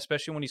this guy,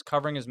 especially when he's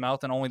covering his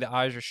mouth and only the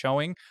eyes are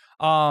showing.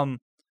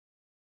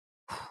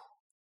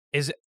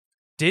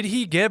 Did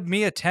he give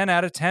me a 10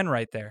 out of 10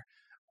 right there?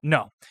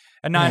 No.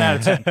 A 9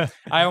 out of 10.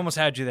 I almost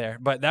had you there,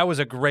 but that was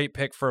a great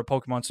pick for a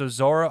Pokemon. So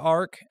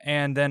Zoroark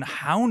and then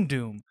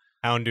Houndoom.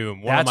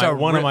 Houndoom,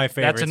 One of my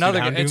favorites. That's another.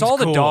 Dude, it's all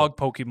cool. the dog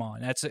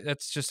Pokemon.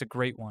 That's just a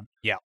great one.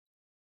 Yeah.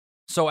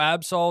 So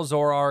Absol,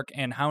 Zoroark,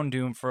 and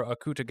Houndoom for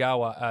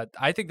Akutagawa.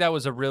 I think that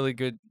was a really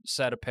good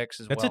set of picks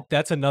as well.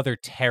 That's another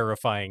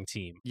terrifying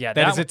team. Yeah,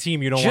 that is a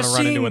team you don't want to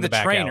run into in the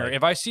back trainer. alley.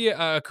 If I see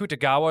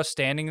Akutagawa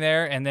standing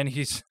there and then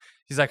he's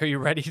like, "Are you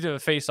ready to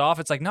face off?"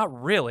 It's like, not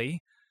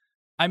really.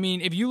 I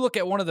mean, if you look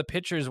at one of the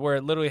pictures where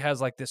it literally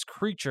has like this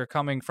creature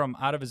coming from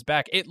out of his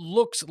back, it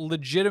looks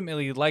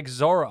legitimately like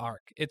Zoroark.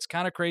 It's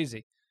kind of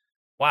crazy.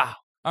 Wow.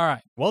 All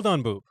right. Well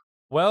done, Boob.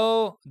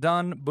 Well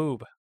done,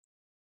 Boob.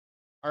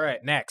 All right,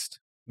 next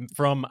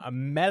from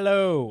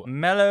Mellow.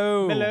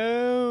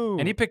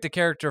 And he picked a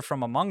character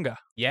from a manga.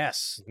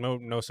 Yes,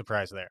 no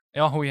surprise there.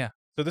 Oh yeah.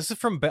 So this is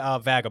from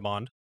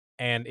Vagabond,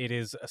 and it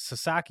is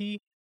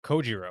Sasaki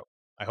Kojiro.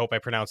 I hope I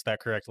pronounced that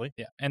correctly.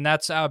 Yeah, and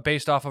that's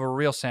based off of a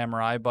real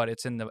samurai, but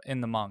it's in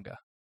the manga.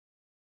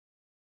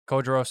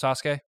 Kojiro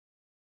Sasuke,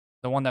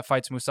 the one that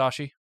fights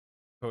Musashi.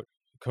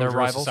 Kojiro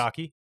rivals?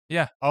 Sasaki?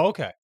 Yeah. Oh,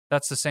 okay.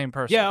 That's the same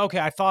person. Yeah, okay.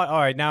 I thought, all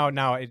right,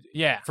 now,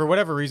 yeah. For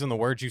whatever reason, the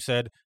words you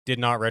said did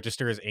not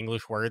register as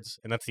English words,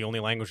 and that's the only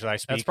language that I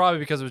speak. That's probably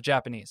because it was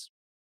Japanese.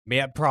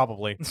 Yeah,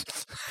 probably.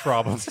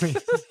 Probably.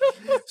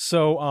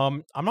 So,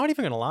 I'm not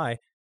even going to lie.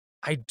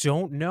 I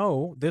don't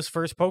know this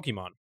first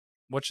Pokemon.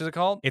 What is it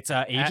called? It's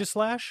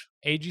Aegislash?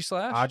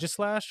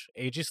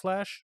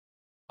 Aegislash?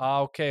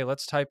 Okay,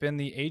 let's type in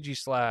the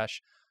Aegislash.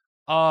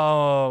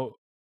 Oh,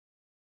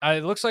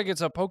 It looks like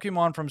it's a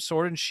Pokemon from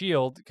Sword and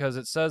Shield because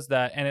it says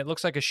that, and it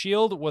looks like a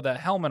shield with a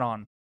helmet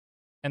on,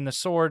 and the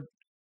sword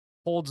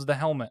holds the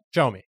helmet.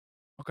 Show me.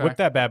 Okay. Whip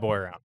that bad boy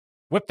around.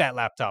 Whip that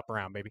laptop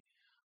around, baby.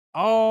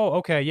 Oh,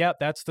 okay. Yep,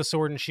 that's the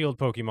Sword and Shield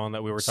Pokemon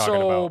that we were talking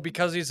So, about.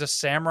 because he's a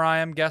samurai,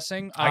 I'm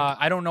guessing.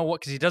 I don't know what,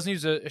 because he doesn't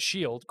use a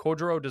shield.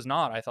 Kojiro does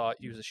not, I thought,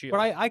 use a shield. But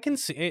I can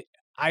see it.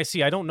 I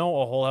don't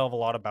know a whole hell of a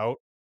lot about.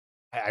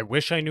 I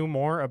wish I knew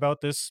more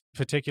about this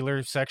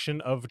particular section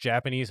of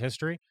Japanese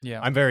history.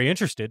 Yeah. I'm very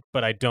interested,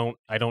 but I don't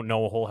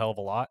know a whole hell of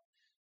a lot.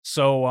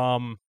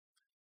 So,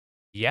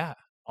 yeah.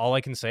 All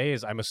I can say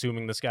is I'm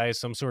assuming this guy is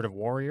some sort of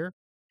warrior,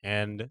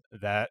 and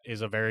that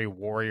is a very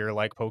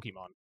warrior-like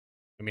Pokemon.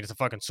 I mean, it's a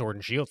fucking Sword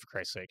and Shield, for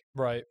Christ's sake.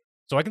 Right.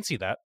 So I can see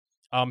that.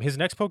 His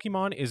next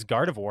Pokemon is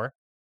Gardevoir,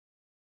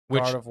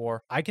 which Gardevoir.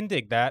 I can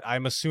dig that.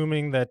 I'm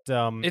assuming that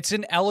It's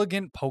an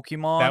elegant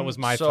Pokemon. that was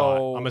my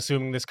thought. I'm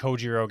assuming this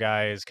Kojiro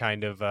guy is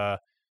kind of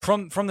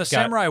From the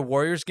Samurai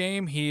Warriors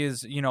game, he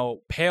is,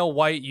 pale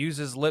white,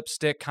 uses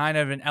lipstick, kind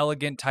of an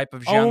elegant type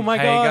of Zhang oh my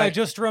He god, guy. I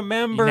just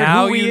remembered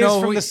Now who he you know is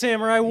from who the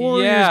Samurai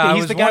Warriors Yeah, game. I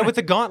He's was the guy wondering- with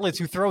the gauntlets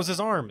who throws his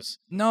arms.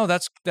 No,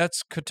 that's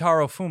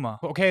Kotaro Fuma.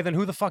 Okay, then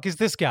who the fuck is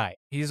this guy?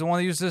 He's the one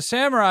that uses a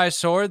samurai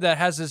sword that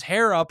has his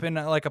hair up in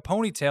like a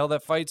ponytail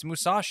that fights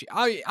Musashi.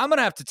 I'm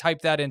gonna have to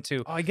type that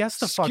into. Oh, I guess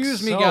the fuck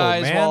Excuse me, so,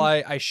 guys, man. while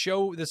I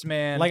show this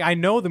man. Like, I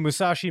know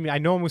Musashi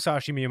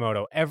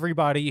Miyamoto.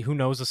 Everybody who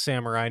knows a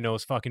samurai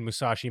knows fucking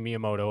Musashi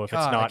Miyamoto. If it's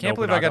God, not I can't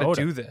believe Nobunaga I got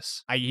to Oda. do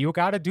this. You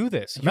got to do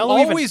this. You Mello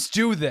always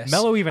do this.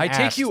 Mello even I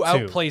take you asked, out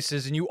too.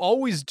 places, and you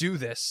always do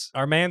this.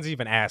 Our man's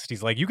even asked.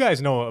 He's like, "You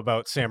guys know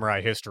about samurai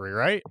history,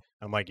 right?"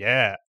 I'm like,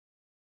 "Yeah."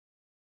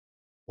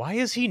 Why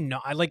is he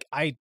not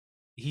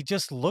he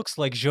just looks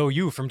like Zhou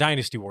Yu from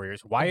Dynasty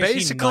Warriors. Why is he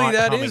Basically, not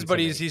that coming is, to but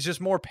me? he's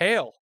just more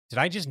pale. Did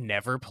I just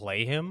never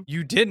play him?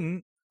 You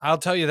didn't. I'll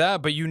tell you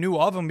that, but you knew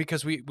of him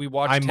because we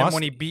watched him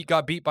when he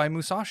got beat by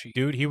Musashi.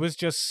 Dude, he was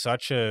just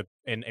such an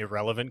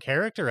irrelevant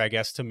character, I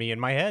guess, to me in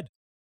my head.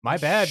 My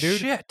bad, dude.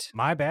 Shit.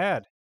 My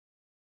bad.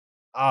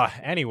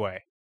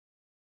 Anyway.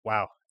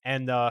 Wow.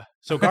 And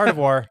so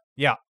Gardevoir,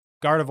 yeah.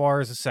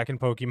 Gardevoir is the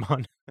second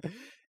Pokemon.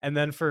 And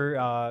then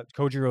for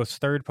Kojiro's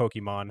third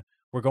Pokemon,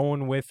 we're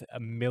going with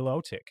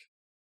Milotic.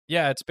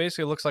 Yeah, it's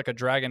basically looks like a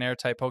Dragonair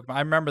type Pokemon. I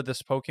remember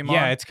this Pokemon.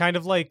 Yeah, it's kind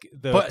of like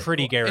the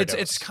pretty Gyarados.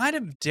 It's kind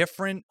of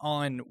different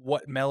on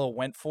what Mello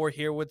went for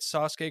here with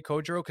Sasuke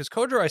Kojiro, because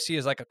Kojiro I see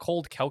is like a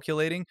cold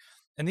calculating,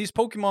 and these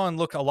Pokemon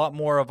look a lot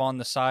more of on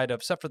the side of,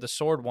 except for the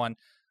sword one,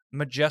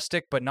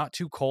 majestic but not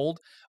too cold.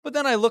 But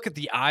then I look at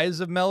the eyes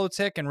of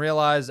Milotic and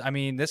realize, I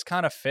mean, this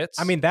kind of fits.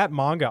 I mean, that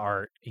manga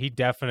art, he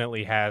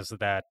definitely has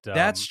that.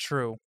 That's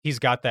true. He's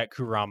got that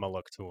Kurama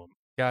look to him.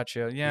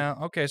 Gotcha. Yeah.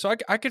 Okay. So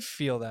I could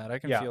feel that. I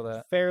can feel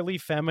that. Fairly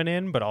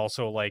feminine, but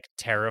also like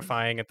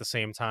terrifying at the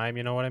same time.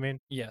 You know what I mean?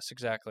 Yes.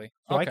 Exactly.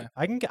 So Okay.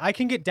 I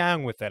can get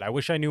down with it. I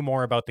wish I knew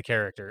more about the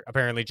character.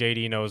 Apparently,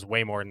 JD knows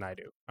way more than I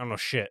do. I don't know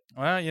shit.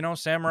 Well,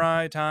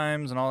 samurai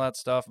times and all that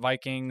stuff,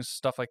 Vikings,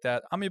 stuff like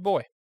that. I'm your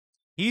boy.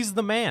 He's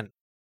the man.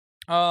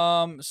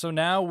 So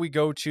now we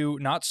go to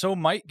Not So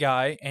Might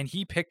Guy, and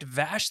he picked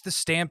Vash the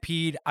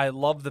Stampede. I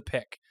love the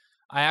pick.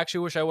 I actually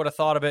wish I would have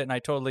thought of it, and I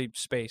totally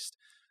spaced.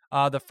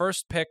 The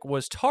first pick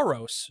was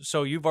Tauros,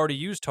 so you've already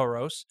used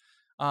Tauros.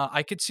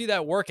 I could see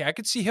that working. I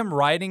could see him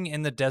riding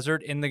in the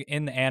desert in the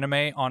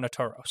anime on a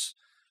Tauros,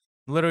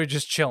 literally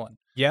just chilling.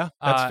 Yeah,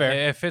 that's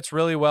fair. It fits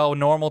really well.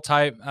 Normal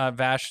type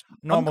Vash.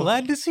 Normal. I'm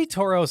glad to see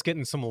Tauros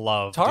getting some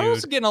love. Tauros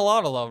is dude. getting a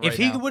lot of love. If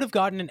he now. would have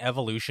gotten an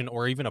evolution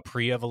or even a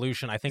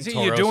pre-evolution, I think See,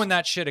 Tauros. you're doing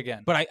that shit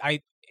again. But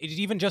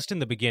even just in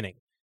the beginning,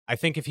 I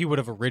think if he would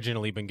have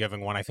originally been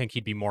given one, I think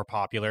he'd be more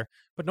popular.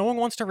 But no one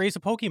wants to raise a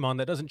Pokemon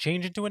that doesn't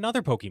change into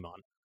another Pokemon.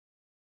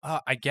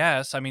 I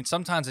guess. I mean,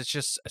 sometimes it's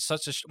just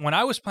such a. When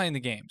I was playing the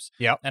games,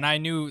 Yep. and I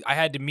knew I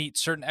had to meet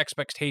certain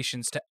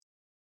expectations to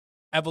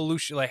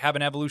evolution, like have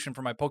an evolution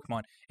for my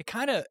Pokemon, it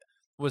kind of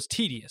was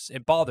tedious.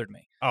 It bothered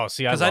me. Oh,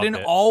 see, because I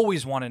didn't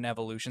always want an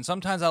evolution.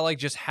 Sometimes I like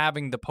just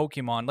having the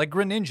Pokemon, like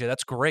Greninja.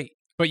 That's great.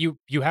 But you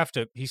have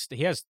to.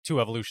 He has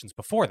 2 evolutions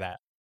before that.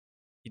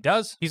 He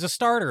does. He's a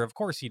starter, of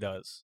course he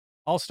does.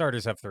 All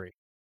starters have 3.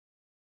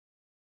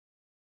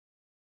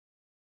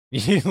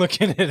 You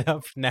looking it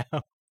up now?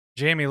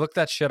 Jamie, look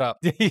that shit up.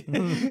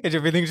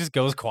 Everything just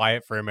goes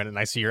quiet for a minute, and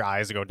I see your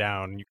eyes go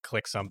down. And you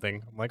click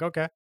something. I'm like,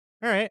 okay,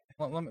 all right.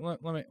 Let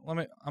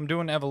me. I'm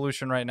doing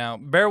evolution right now.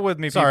 Bear with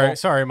me, people.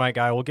 Sorry, my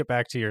guy. We'll get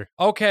back to your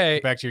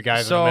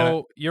guys in a minute.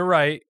 So you're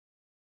right,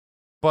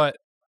 but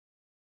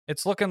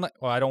it's looking like.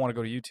 Well, I don't want to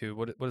go to YouTube.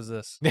 What is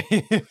this?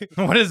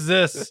 What is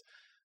this?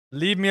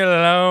 Leave me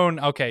alone.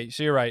 Okay,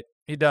 so you're right.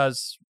 He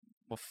does.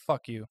 Well,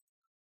 fuck you.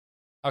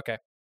 Okay.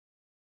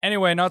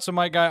 Anyway, Not So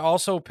Might Guy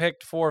also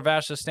picked for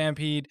Vash the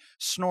Stampede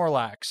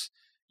Snorlax.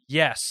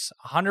 Yes,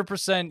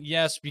 100%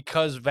 yes,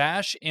 because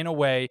Vash, in a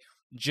way,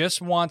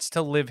 just wants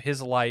to live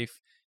his life.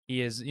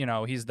 He is,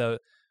 he's the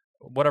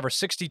whatever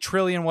 60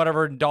 trillion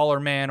whatever dollar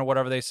man or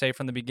whatever they say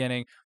from the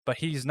beginning, but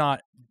he's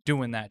not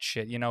doing that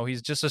shit.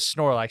 He's just a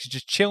Snorlax. He's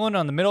just chilling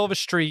on the middle of a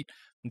street,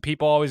 And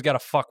people always got to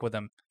fuck with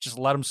him. Just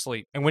let him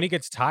sleep. And when he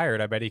gets tired,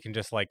 I bet he can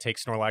just like take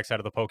Snorlax out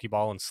of the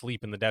Pokeball and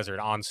sleep in the desert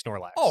on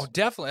Snorlax. Oh,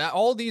 definitely.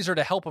 All these are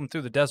to help him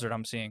through the desert,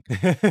 I'm seeing.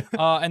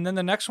 And then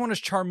the next one is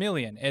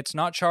Charmeleon. It's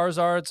not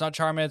Charizard, it's not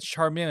Charmander, it's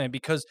Charmeleon,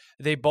 because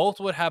they both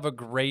would have a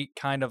great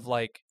kind of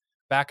like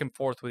back and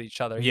forth with each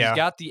other. Yeah. He's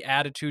got the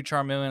attitude.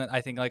 Charmeleon,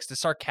 I think, likes the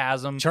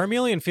sarcasm.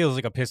 Charmeleon feels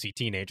like a pissy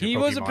teenager. He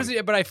Pokemon. was a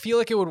pissy, but I feel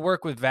like it would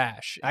work with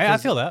Vash. I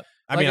feel that.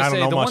 I Like mean, I don't say,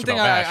 know the much one thing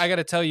about Vash. I got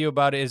to tell you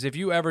about it is if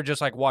you ever just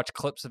like watch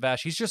clips of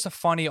Vash, he's just a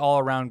funny all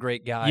around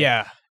great guy.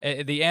 Yeah.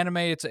 The anime,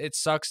 it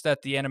sucks that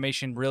the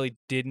animation really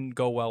didn't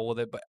go well with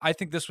it, but I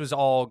think this was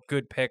all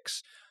good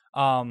picks.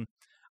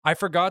 I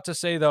forgot to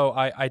say though,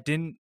 I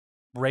didn't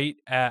rate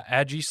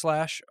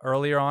Aegislash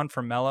earlier on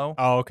for Mellow,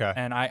 Oh, okay.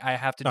 and I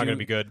have to Not do. gonna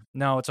be good.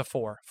 No, it's a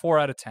 4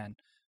 out of 10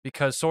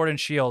 because Sword and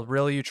Shield.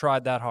 Really, you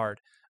tried that hard.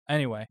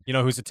 Anyway, You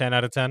know who's a 10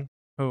 out of 10?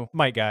 Who?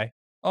 Might Guy.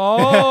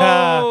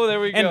 Oh, there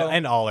we go.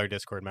 And all our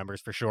Discord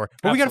members for sure.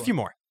 But we got a few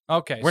more.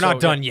 Okay, We're not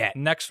done yet.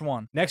 Next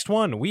one. Next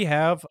one, we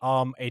have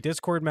a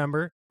Discord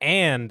member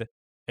and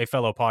a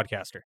fellow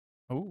podcaster.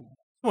 Ooh.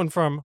 One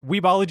from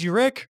Weebology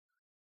Rick.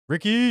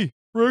 Ricky.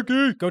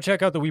 Go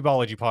check out the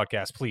Weebology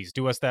podcast. Please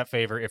do us that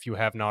favor if you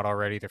have not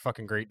already. They're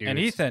fucking great dudes. And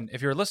Ethan,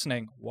 if you're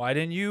listening, why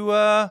didn't you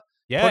yeah,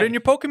 put in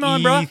your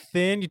Pokemon, bro?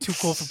 Ethan, you too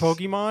cool for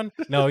Pokemon?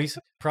 No, he's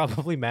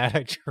probably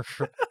mad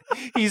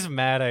he's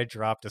mad I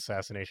dropped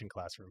Assassination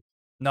Classroom.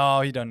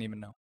 No, he doesn't even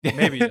know.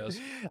 Maybe he does.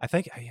 I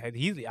think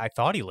I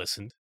thought he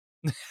listened.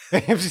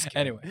 I'm just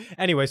kidding.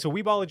 Anyway, so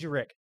Weebology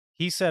Rick,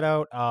 he set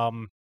out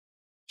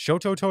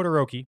Shoto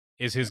Todoroki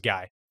is his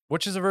guy.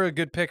 Which is a very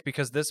good pick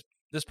because this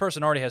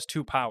person already has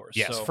 2 powers.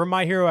 Yes, so. from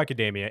My Hero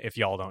Academia, if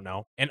y'all don't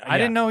know. And I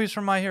didn't know he's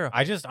from My Hero.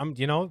 I'm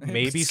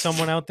maybe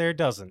someone out there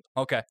doesn't.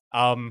 Okay.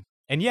 And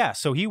yeah,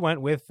 so he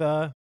went with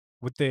the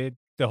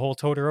whole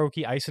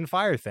Todoroki Ice and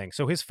Fire thing.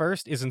 So his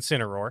first is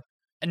Incineroar.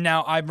 And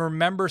now I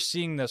remember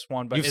seeing this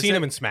one, but You've seen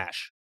him in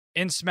Smash.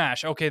 In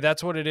Smash. Okay,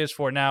 that's what it is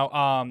for.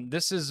 Now,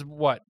 this is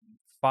what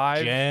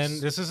 5.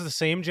 This is the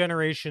same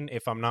generation,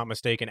 if I'm not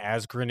mistaken,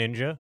 as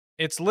Greninja.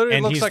 It's literally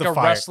And looks he's like the a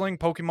fire. wrestling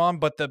Pokemon,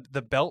 but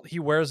the belt he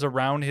wears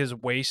around his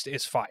waist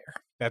is fire.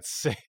 That's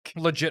sick.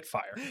 Legit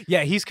fire.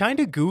 Yeah, he's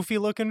kind of goofy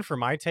looking for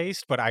my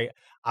taste, but I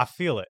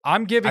feel it.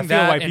 I'm giving feel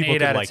why that an people 8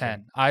 could out of like 10.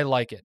 him. I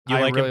like it. You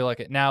I like really him?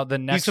 like it. Now the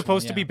next He's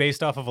supposed one, to be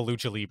based off of a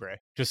Lucha Libre,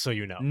 just so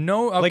you know.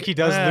 No, okay. Like he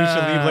does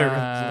Lucha Libre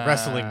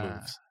wrestling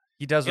moves.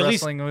 He does At least-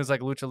 wrestling moves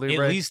like Lucha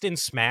Libre. At least in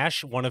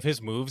Smash, one of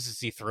his moves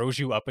is he throws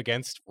you up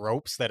against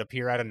ropes that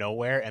appear out of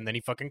nowhere, and then he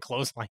fucking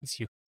clotheslines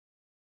you.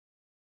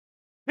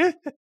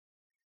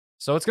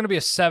 So it's going to be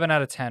a 7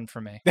 out of 10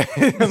 for me.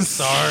 I'm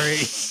sorry.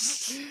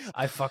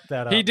 I fucked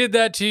that up. He did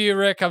that to you,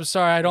 Rick. I'm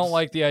sorry. I don't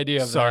like the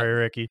idea of Sorry,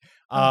 Ricky.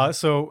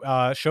 So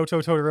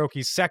Shoto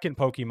Todoroki's second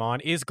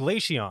Pokemon is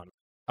Glaceon.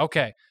 that.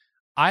 Okay.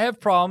 I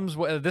have problems.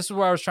 This is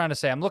what I was trying to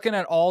say. I'm looking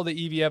at all the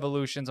Eevee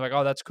evolutions. I'm like,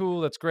 oh, that's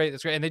cool. That's great.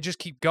 That's great. And they just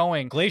keep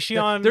going.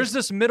 Glaceon. There's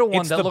this middle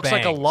one it's that the looks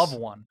like a bangs. love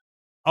one.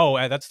 Oh,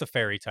 that's the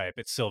fairy type.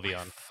 It's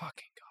Sylveon.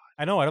 Fucking God.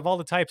 I know. Out of all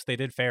the types, they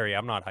did fairy.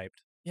 I'm not hyped.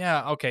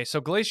 Yeah, okay.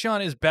 So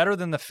Glaceon is better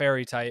than the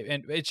fairy type.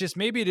 And it's just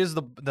maybe it is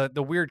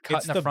the weird cut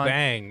It's in the the front.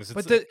 bangs.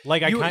 But It's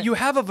like you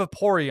have a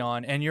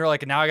Vaporeon, and you're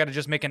like, now I got to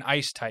just make an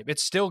ice type.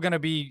 It's still going to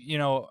be,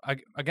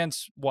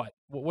 against what?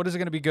 What is it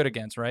going to be good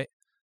against, right?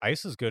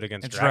 Ice is good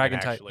against It's dragon,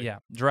 type. actually. Yeah,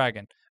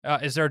 dragon.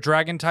 Is there a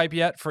dragon type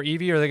yet for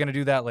Eevee, or are they going to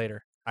do that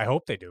later? I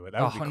hope they do it.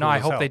 That would be cool No, I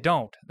as hope hell. they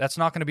don't. That's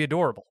not going to be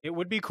adorable. It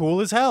would be cool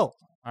as hell.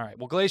 All right.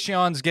 Well,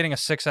 Glaceon's getting a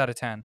 6 out of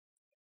 10.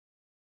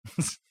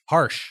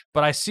 Harsh.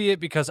 But I see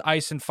it because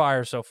ice and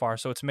fire so far,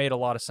 so it's made a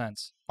lot of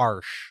sense.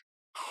 Harsh.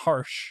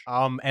 Harsh.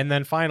 And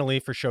then finally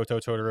for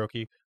Shoto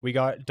Todoroki, we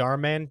got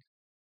Darman.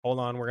 Hold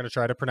on, we're gonna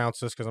try to pronounce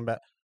this because I'm bad.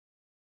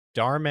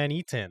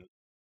 Darmanitan.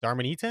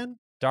 Darmanitan?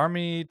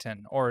 Darmanitan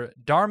or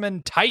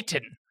Darman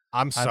Titan.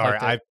 I'm I'd sorry.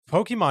 like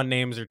Pokemon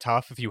names are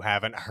tough if you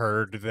haven't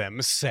heard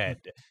them said.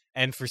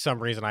 And for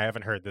some reason, I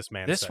haven't heard this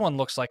man. This said. one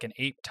looks like an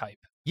ape type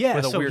yeah,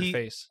 with a so weird he-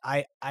 face.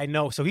 I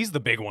know. So he's the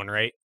big one,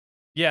 right?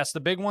 Yes, the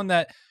big one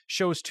that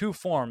shows 2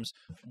 forms.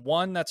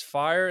 One that's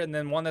fire, and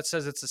then one that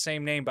says it's the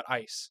same name but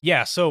ice.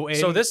 Yeah. So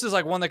This is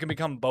like one that can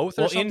become both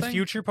or well, something? in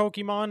future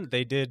Pokemon,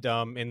 they did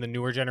in the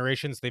newer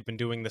generations, they've been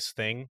doing this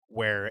thing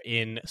where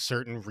in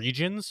certain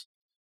regions,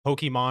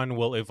 Pokemon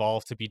will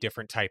evolve to be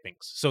different typings.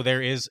 So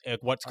there is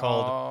what's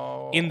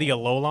called in the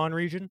Alolan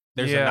region,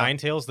 there's a Yeah.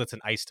 Ninetales that's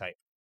an ice type.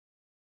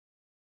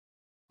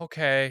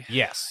 Okay.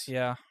 Yes.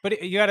 Yeah.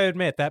 But you got to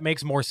admit, that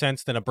makes more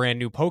sense than a brand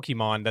new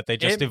Pokemon that they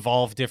just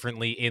evolve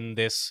differently in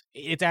this.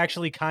 It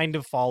actually kind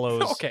of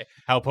follows Okay.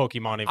 how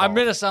Pokemon evolve. I'm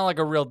going to sound like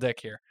a real dick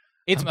here.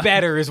 It's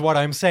better is what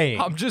I'm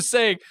saying. I'm just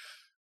saying.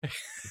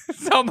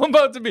 I'm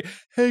about to be,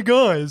 hey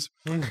guys,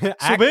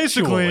 So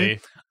basically-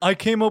 I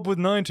came up with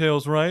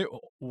Ninetales, right?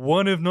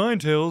 One if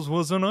Ninetales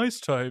was an ice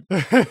type.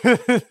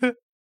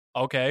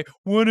 Okay.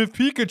 What if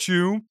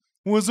Pikachu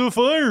was a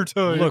fire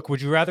type? Look,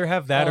 would you rather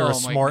have that or Oh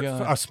my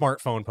God. a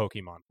smartphone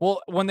Pokemon? Well,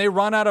 when they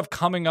run out of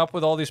coming up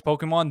with all these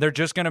Pokemon, they're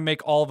just going to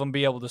make all of them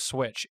be able to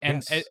switch.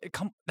 And Yes.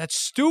 that's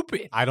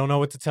stupid. I don't know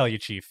what to tell you,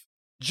 Chief.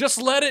 Just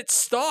let it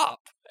stop.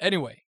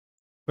 Anyway,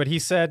 But he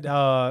said,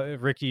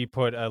 Ricky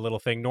put a little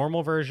thing.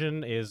 Normal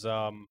version is,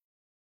 normal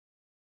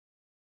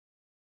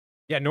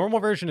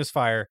version is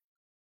fire.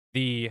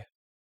 The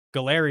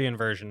Galarian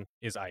version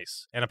is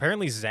ice. And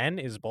apparently Zen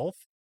is both.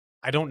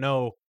 I don't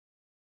know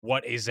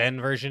what a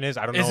Zen version is.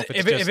 I don't know if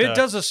it's if it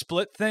does a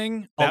split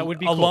thing, that would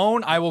be cool.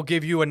 alone, I will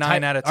give you a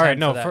 9 out of 10. All right,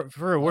 no,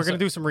 for that. we're going to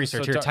do some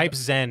research here. so Type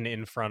Zen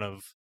in front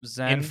of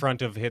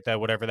hit that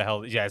whatever the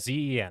hell. Yeah,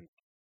 Zen.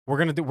 We're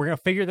going to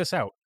figure this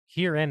out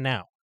here and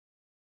now.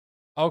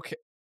 Okay.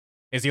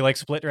 Is he like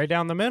split right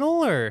down the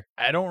middle, or?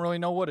 I don't really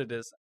know what it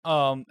is.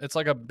 It's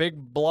like a big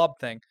blob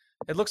thing.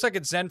 It looks like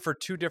it's Zen for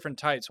two different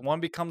types. One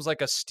becomes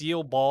like a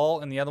steel ball,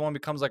 and the other one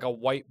becomes like a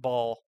white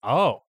ball.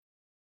 Oh,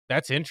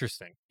 that's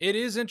interesting. It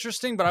is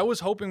interesting, but I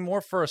was hoping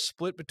more for a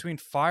split between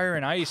fire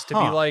and ice to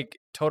be like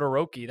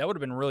Todoroki. That would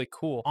have been really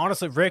cool.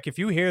 Honestly, Rick, if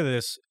you hear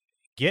this,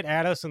 get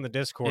at us in the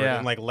Discord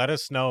and like let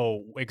us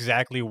know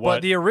exactly what.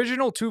 But the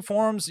original two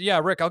forms,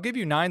 Rick, I'll give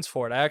you 9s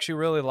for it. I actually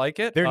really like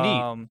it. They're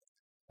neat.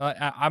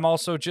 I'm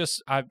also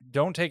I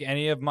don't take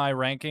any of my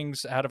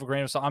rankings out of a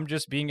grain of salt. I'm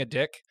just being a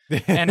dick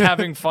and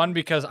having fun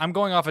because I'm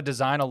going off a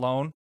design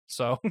alone.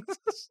 So,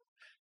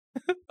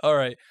 all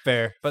right.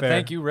 Fair.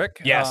 Thank you,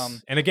 Rick. Yes.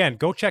 And again,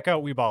 go check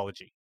out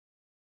Weebology.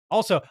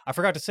 Also, I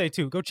forgot to say,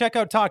 too, go check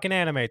out Talkin'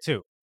 Anime,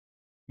 too.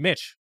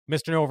 Mitch,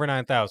 Mr. Over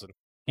 9000.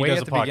 He does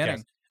at a the podcast.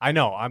 Beginning. I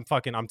know. I'm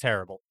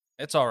terrible.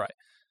 It's all right.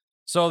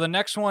 So the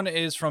next one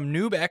is from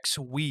Noob X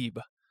Weeb.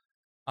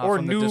 Or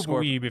Noob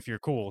Weeb if you're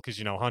cool, because,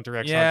 Hunter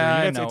X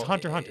Hunter. Hunter. It's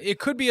Hunter Hunter. It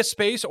could be a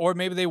space, or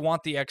maybe they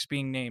want the X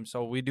being named,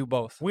 so we do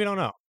both. We don't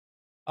know.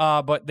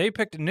 But they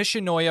picked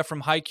Nishinoya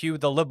from Haikyuu,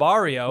 the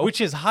Libario.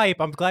 Which is hype.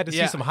 I'm glad to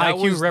see some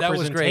Haikyuu representation. That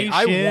was great.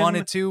 I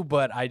wanted to,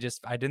 but I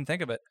didn't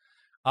think of it.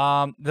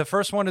 The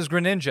first one is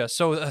Greninja.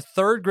 So a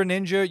third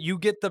Greninja,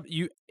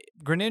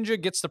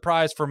 Greninja gets the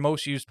prize for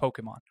most used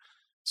Pokemon.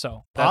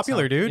 So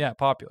popular, dude. Yeah,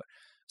 popular.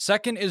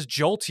 Second is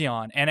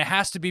Jolteon, and it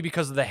has to be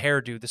because of the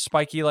hairdo, the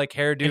spiky like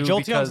hairdo. And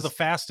Jolteon's the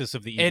fastest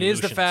of the evolutions.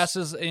 It is the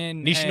fastest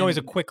in. Nishinoya is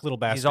a quick little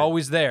bastard. He's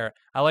always there.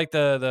 I like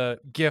the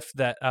gif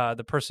that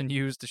the person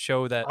used to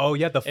show that. Oh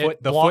yeah, the foot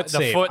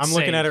save. I'm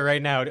looking at it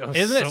right now.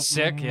 Isn't it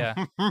sick?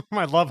 Yeah.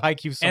 I love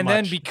Haikyuu so much. And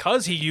then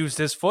because he used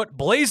his foot,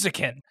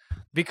 Blaziken,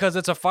 because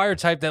it's a fire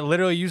type that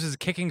literally uses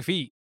kicking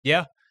feet.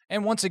 Yeah.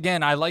 And once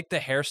again, I like the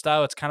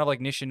hairstyle. It's kind of like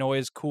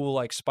Nishinoya's cool,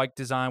 like spike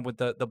design with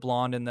the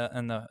blonde in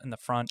the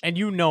front.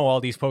 And all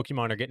these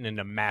Pokemon are getting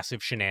into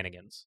massive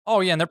shenanigans.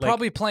 Oh yeah, and they're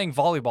probably playing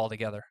volleyball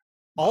together.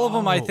 All of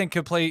them, I think,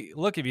 could play.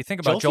 Look, if you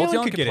think about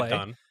Jolteon could get play. It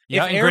done.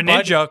 Yeah, and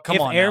Greninja, come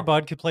on. If Air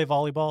Bud could play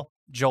volleyball,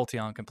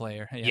 Jolteon can play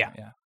her. Yeah,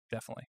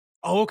 definitely.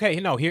 Oh, okay.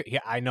 No, here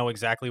I know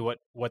exactly what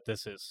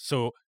this is.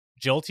 So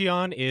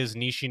Jolteon is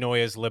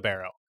Nishinoya's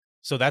Libero.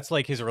 So that's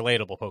like his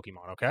relatable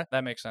Pokemon, okay?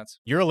 That makes sense.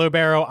 You're a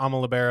Libero, I'm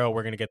a Libero,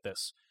 we're going to get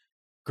this.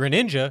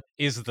 Greninja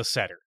is the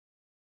setter.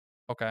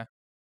 Okay.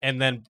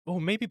 And then,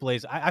 maybe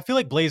I feel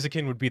like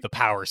Blaziken would be the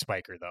power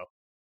spiker, though.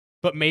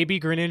 But maybe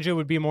Greninja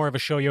would be more of a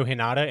Shoyo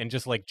Hinata and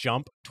just, like,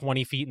 jump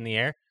 20 feet in the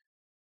air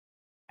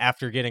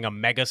after getting a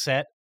mega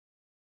set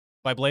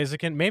by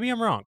Blaziken. Maybe I'm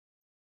wrong.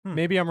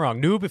 Maybe I'm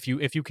wrong. Noob,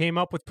 if you came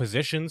up with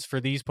positions for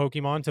these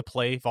Pokemon to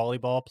play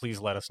volleyball, please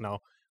let us know.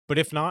 But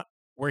if not,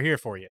 we're here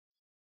for you.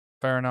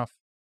 Fair enough.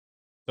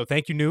 So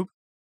thank you, Noob.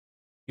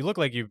 You look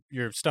like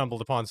you're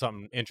stumbled upon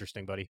something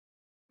interesting, buddy.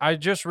 I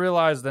just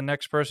realized the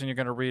next person you're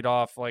going to read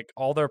off, like,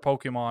 all their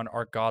Pokemon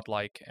are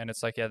godlike. And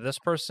it's like, yeah, this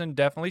person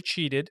definitely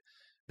cheated.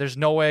 There's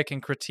no way I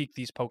can critique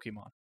these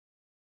Pokemon.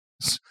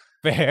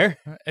 Fair.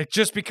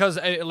 Just because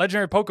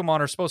legendary Pokemon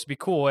are supposed to be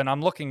cool, and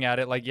I'm looking at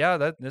it like,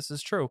 yeah, this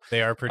is true.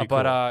 They are pretty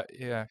cool. But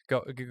yeah,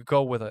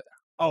 go with it.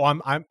 Oh,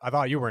 I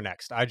thought you were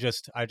next. I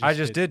just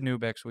did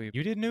Noob X Weeb.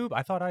 You did Noob?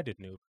 I thought I did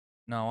Noob.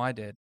 No, I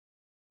did.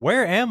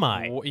 Where am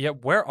I?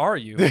 Where are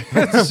you?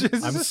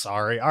 I'm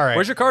sorry. All right.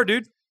 Where's your car,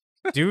 dude?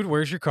 Dude,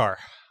 where's your car?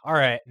 All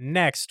right.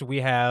 Next,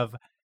 we have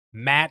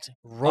Matt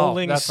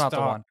Rolling that's not the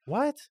one.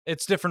 What?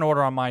 It's different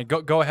order on mine.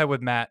 Go ahead with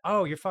Matt.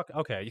 Oh, you're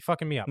okay. You're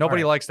fucking me up.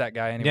 Nobody likes that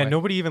guy anyway. Yeah,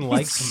 nobody even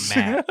likes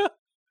Matt.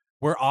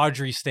 We're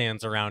Audrey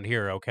stands around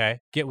here, okay?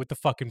 Get with the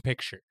fucking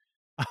picture.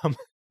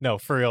 No,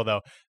 for real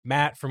though.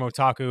 Matt from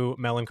Otaku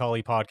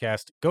Melancholy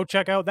Podcast. Go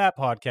check out that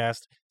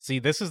podcast. See,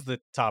 this is the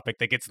topic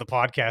that gets the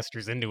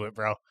podcasters into it,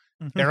 bro.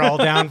 They're all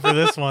down for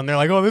this one. They're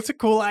like, oh, that's a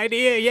cool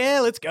idea.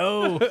 Yeah, let's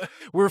go.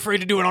 We're afraid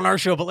to do it on our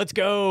show, but let's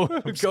go.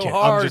 Go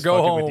hard, I'm just go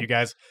fucking home. with you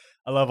guys.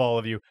 I love all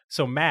of you.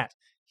 So Matt,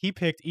 he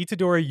picked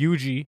Itadori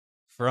Yuji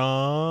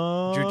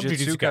from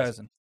Jujutsu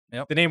Kaisen.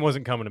 Yep. The name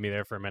wasn't coming to me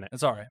there for a minute.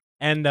 It's all right.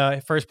 And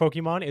first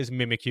Pokemon is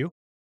Mimikyu.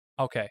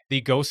 Okay.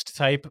 The ghost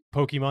type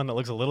Pokemon that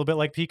looks a little bit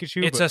like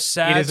Pikachu. It's a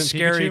sad,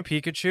 scary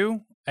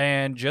Pikachu.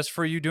 And just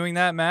for you doing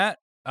that, Matt,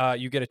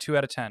 you get a 2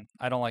 out of 10.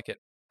 I don't like it.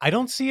 I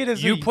don't see it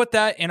as you put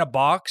that in a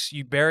box,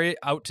 you bury it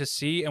out to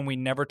sea, and we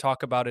never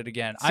talk about it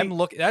again.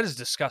 That is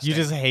disgusting. You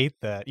just hate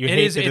that.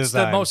 It's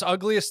the most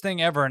ugliest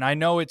thing ever, and I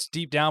know it's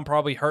deep down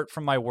probably hurt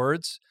from my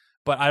words,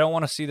 but I don't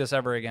want to see this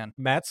ever again.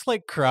 Matt's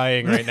like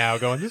crying right now,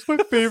 going, "This is my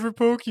favorite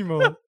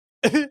Pokemon."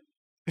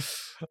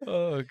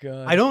 Oh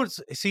god. I don't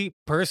see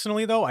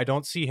personally though. I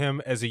don't see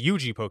him as a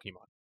Yuji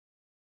Pokemon.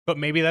 But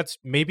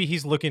maybe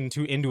he's looking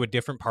into a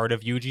different part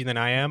of Yuji than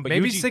I am. But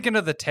Maybe Yuji, he's thinking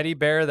of the teddy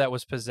bear that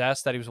was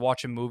possessed that he was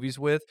watching movies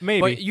with.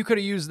 maybe But you could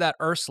have used that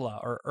Ursula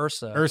or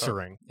Ursa.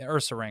 Ursaring.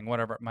 Ursaring,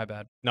 whatever. My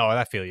bad. No,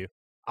 I feel you.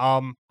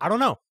 I don't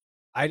know.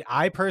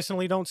 I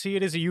personally don't see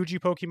it as a Yuji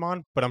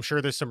Pokemon, but I'm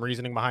sure there's some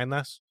reasoning behind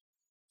this.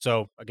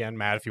 So again,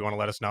 Matt, if you want to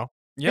let us know,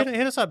 Yep.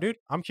 hit us up, dude.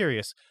 I'm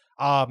curious.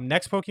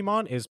 Next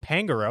Pokemon is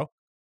Pangoro.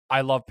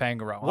 I love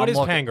Pangoro. What is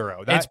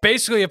Pangoro? It's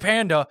basically a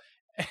panda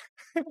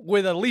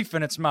with a leaf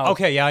in its mouth.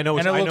 Okay, yeah, I know.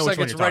 And it looks which like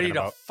one it's you're ready talking to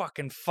about.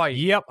 fucking fight.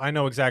 Yep, I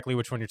know exactly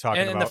which one you're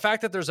talking And about. the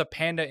fact that there's a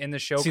panda in the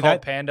show See, called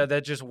that- Panda,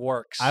 that just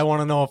works. I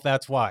want to know if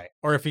that's why,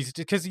 or if he's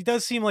because he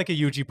does seem like a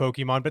Yuji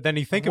Pokemon, but then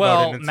you think about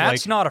well, it, and it's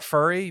Matt's like not a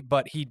furry,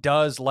 but he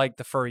does like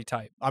the furry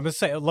type. I'm gonna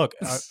say, look,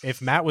 if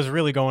Matt was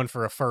really going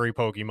for a furry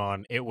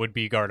Pokemon, it would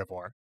be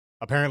Gardevoir.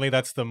 Apparently,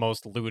 that's the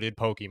most looted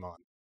Pokemon.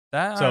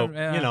 That, So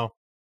yeah.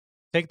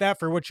 take that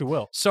for what you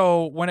will.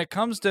 So when it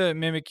comes to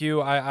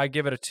Mimikyu, I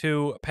give it a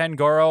 2.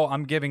 Pangoro,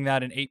 I'm giving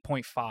that an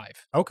 8.5.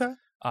 Okay,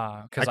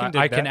 Because I can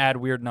dig I can that. add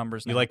weird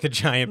numbers now. you like the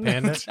giant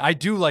panda, I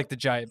do like the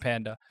giant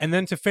panda. and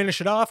then to finish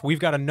it off, we've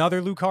got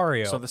another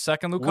Lucario. So the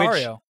second Which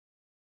Lucario.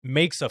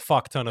 makes a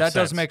fuck ton of That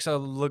sense. does make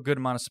a good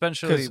amount,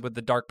 especially 'Cause- with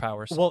the dark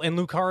powers. Well, and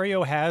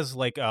Lucario has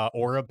like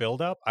aura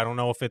buildup. I don't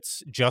know if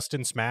it's just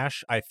in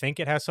Smash. I think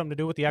it has something to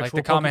do with the like actual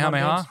the Pokemon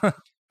Kamehameha. games.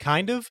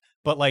 Kind of,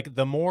 but like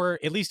the more,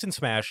 at least in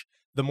Smash,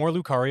 the more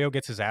Lucario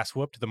gets his ass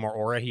whooped, the more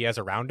aura he has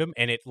around him,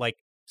 and it like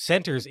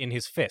centers in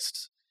his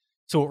fists.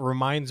 So it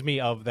reminds me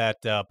of that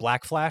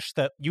Black Flash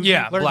that you learned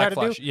how Black to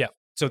Flash. do. Yeah,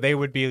 So they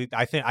would be.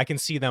 I think I can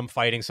see them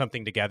fighting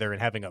something together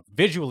and having a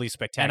visually and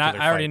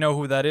spectacular. I already fight. know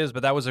who that is,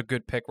 but that was a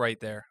good pick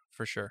right there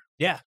for sure.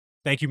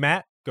 Thank you,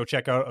 Matt. Go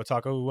check out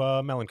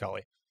Otaku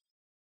Melancholy.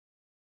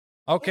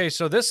 Okay,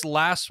 so this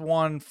last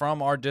one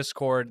from our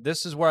Discord,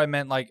 this is where I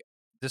meant like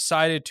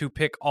decided to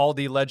pick all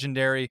the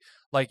legendary.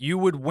 Like you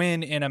would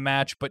win in a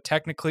match, but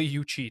technically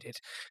you cheated.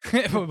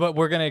 But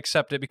we're gonna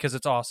accept it because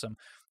it's awesome.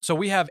 So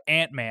we have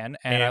Ant-Man,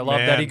 and I love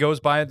that he Ant-Man. goes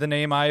by the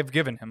name I have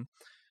given him.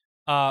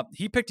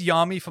 He picked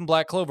Yami from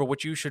Black Clover,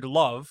 which you should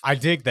love. I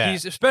dig that.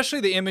 He's especially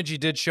the image he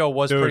did show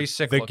was Dude, pretty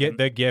sick the looking.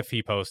 the GIF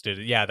he posted.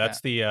 Yeah,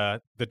 that's the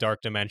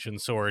Dark Dimension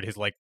sword. His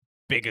like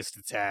biggest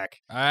attack.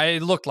 I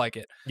looked like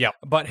it. Yep.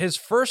 But his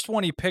first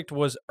one he picked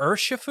was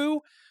Urshifu,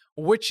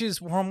 which is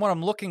from what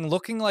I'm looking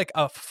like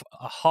a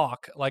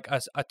hawk, like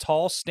a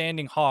tall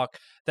standing hawk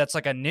that's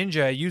like a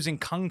ninja using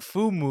kung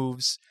fu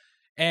moves,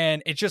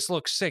 and it just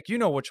looks sick. You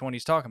know which one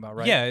he's talking about,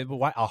 right? Yeah,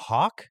 what, a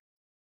hawk?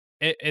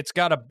 It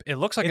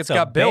looks like it's a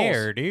got bills.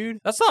 bear, dude.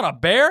 That's not a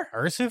bear.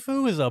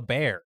 Urshifu is a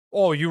bear.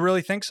 Oh, you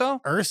really think so?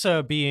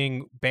 Ursa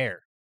being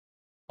bear.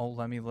 Oh,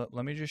 let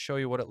me just show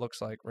you what it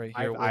looks like right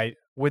here. I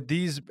With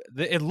these,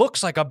 it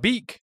looks like a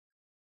beak.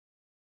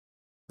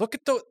 Look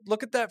at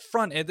that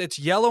front. It's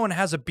yellow and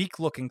has a beak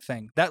looking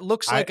thing. That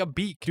looks like a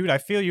beak. dude, I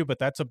feel you, but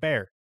that's a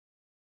bear.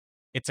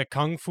 It's a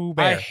kung fu I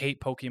bear. hate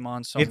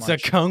Pokemon so It's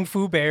much. a kung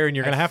fu bear, and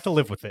you're gonna have to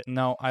live with it.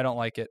 No, I don't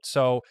like it.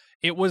 So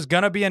it was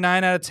gonna be a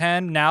 9 out of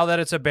 10. Now that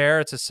it's a bear,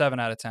 it's a 7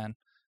 out of 10.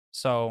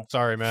 So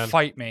Sorry, man.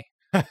 fight me.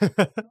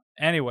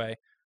 Anyway,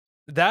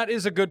 that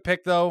is a good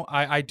pick though.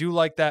 I do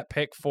like that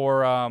pick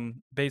for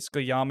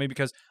basically Yami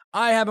because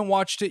I haven't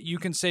watched it. You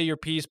can say your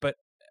piece, but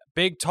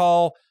big,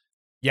 tall,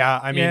 Yeah,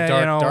 I mean,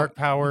 Yeah, dark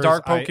powers.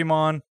 dark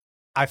Pokemon.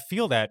 I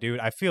feel that,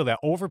 dude. I feel that.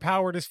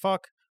 Overpowered as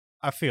fuck.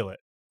 I feel it.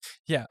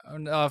 Yeah.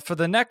 For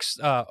the next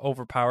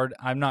overpowered,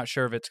 I'm not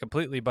sure if it's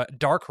completely, but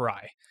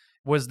Darkrai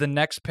was the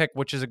next pick,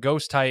 which is a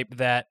ghost type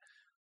that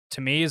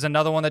to me is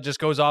another one that just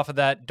goes off of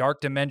that dark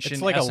dimension.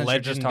 It's like a essence you're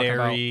just talking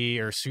about. legendary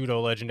or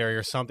pseudo legendary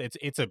or something.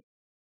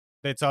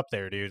 It's up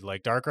there, dude.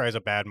 Like Darkrai is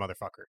a bad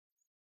motherfucker.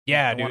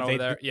 Yeah, The one dude. over They,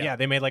 there? yeah. Yeah.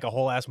 they made like a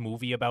whole ass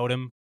movie about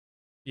him.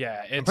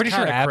 Yeah, it's I'm pretty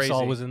sure kinda Absol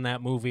crazy. was in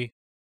that movie.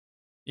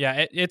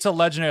 Yeah, it's a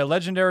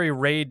legendary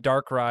raid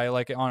Darkrai.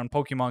 Like on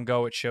Pokemon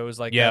Go, it shows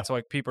like Yeah. that's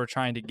like people are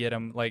trying to get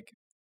him. Like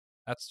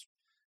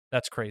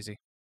that's crazy.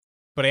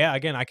 But yeah,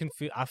 again,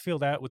 I feel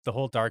that with the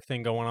whole dark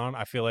thing going on.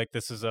 I feel like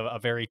this is a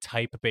very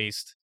type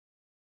based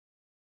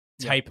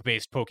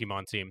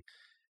Pokemon team.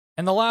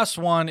 And the last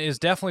one is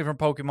definitely from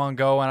Pokemon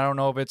Go, and I don't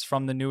know if it's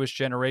from the newest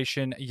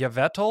generation.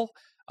 Yveltal,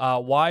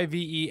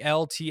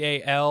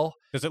 Yveltal.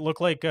 Does it look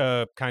like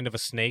a kind of a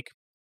snake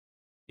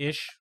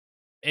ish?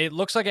 It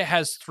looks like it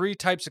has 3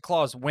 types of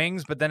claws,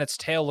 wings, but then its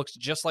tail looks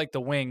just like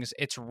the wings.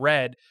 It's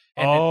red,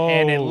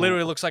 and it Oh.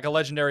 literally looks like a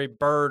legendary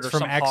bird or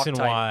From some X hawk and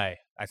type. Y.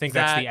 I think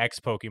that's the X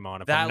Pokemon,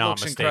 if That I'm not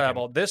looks mistaken.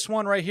 incredible. This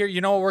one right here, you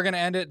know what we're going to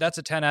end it? That's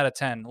a 10 out of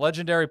 10.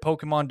 Legendary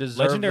Pokemon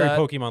deserve Legendary that.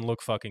 Pokemon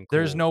look fucking cool.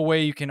 There's no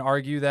way you can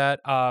argue that.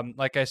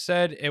 Like I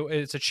said,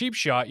 it's a cheap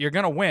shot. You're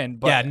going to win,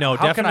 but yeah, no,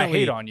 how definitely. can I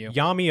hate on you?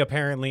 Yami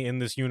apparently in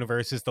this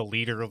universe is the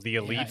leader of the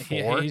Elite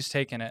Yeah, Four. he's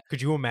taking it.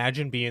 Could you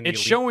imagine being the It's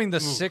Elite? showing the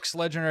Oof. 6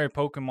 legendary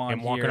Pokemon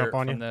And walking here up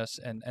on from you? this,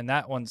 and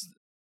that one's,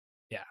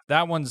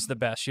 that one's the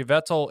best.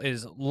 Yveltal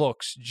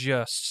looks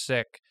just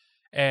sick,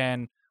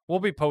 and we'll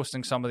be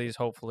posting some of these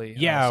hopefully.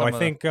 Yeah, some I of the-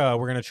 think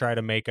we're gonna try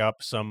to make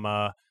up some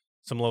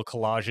some little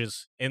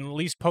collages, and at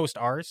least post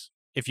ours.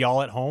 If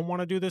y'all at home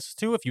want to do this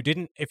too,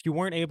 if you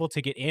weren't able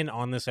to get in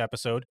on this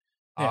episode,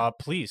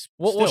 please.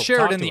 We'll share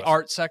talk it in to the us.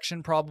 art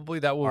section probably.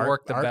 That will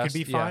work the art best.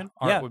 could be fine.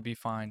 Art Yeah. would be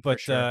fine. But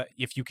for sure.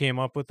 if you came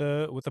up with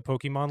a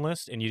Pokemon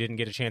list and you didn't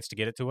get a chance to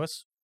get it to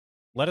us,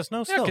 let us know.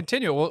 Yeah, Still,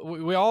 continue.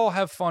 We all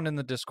have fun in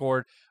the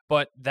Discord,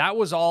 but that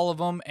was all of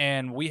them,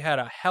 and we had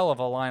a hell of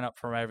a lineup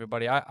from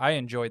everybody. I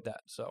enjoyed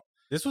that. So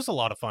this was a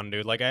lot of fun,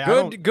 dude. Like,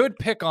 good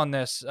pick on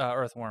this,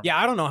 Earthworm. Yeah,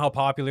 I don't know how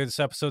popular this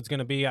episode's going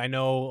to be. I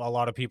know a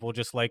lot of people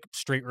just like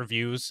straight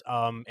reviews,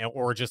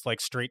 or just like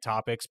straight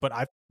topics.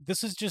 But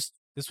this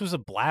was a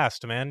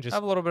blast, man. Just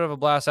have a little bit of a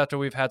blast after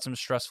we've had some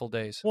stressful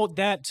days. Well,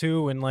 that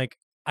too, and like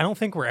I don't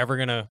think we're ever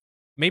gonna.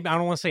 Maybe I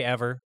don't want to say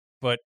ever,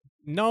 but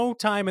no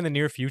time in the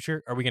near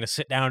future are we gonna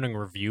sit down and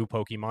review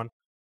Pokemon.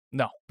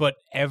 No, but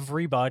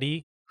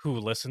everybody who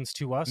listens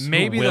to us,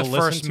 maybe the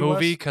first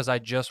movie, because I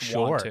just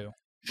want to.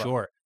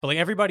 Sure. But like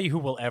everybody who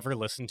will ever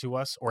listen to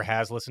us or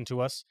has listened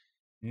to us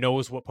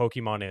knows what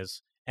Pokemon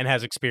is and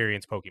has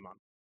experienced Pokemon.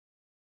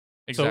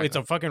 Exactly. So it's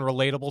a fucking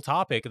relatable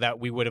topic that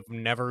we would have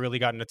never really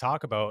gotten to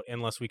talk about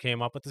unless we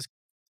came up with this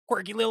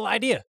quirky little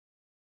idea.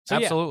 So,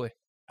 absolutely.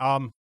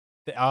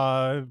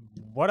 Yeah.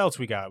 What else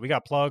we got? We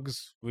got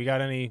plugs. We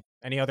got any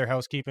other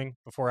housekeeping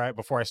before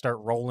I start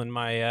rolling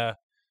my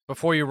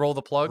before you roll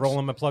the plugs?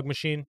 Rolling my plug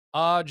machine.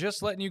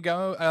 Just letting you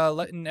go,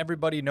 letting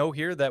everybody know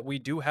here that we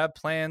do have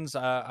plans.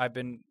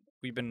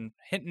 We've been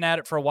hinting at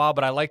it for a while,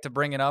 but I like to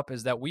bring it up,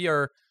 is that we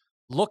are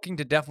looking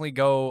to definitely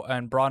go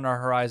and broaden our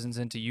horizons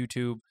into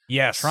YouTube.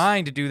 Yes.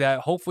 Trying to do that.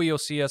 Hopefully you'll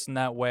see us in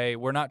that way.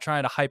 We're not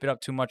trying to hype it up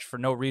too much for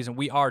no reason.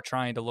 We are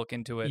trying to look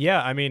into it. Yeah,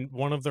 I mean,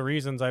 one of the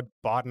reasons I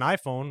bought an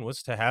iPhone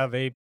was to have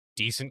a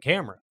decent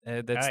camera.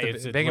 That's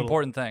the big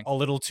important thing. A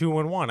little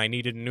 2-in-1. I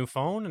needed a new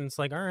phone, and it's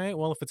like, all right,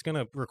 well, if it's going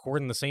to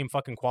record in the same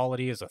fucking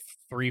quality as a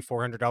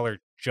 $300-$400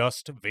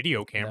 just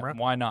video camera,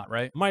 why not,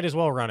 right? Might as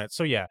well run it.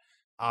 So yeah,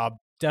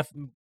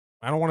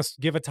 I don't want to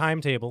give a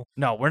timetable.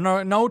 No, we're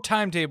no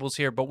timetables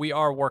here, but we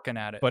are working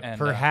at it. But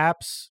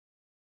perhaps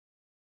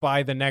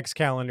by the next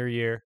calendar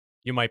year,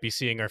 you might be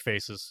seeing our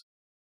faces.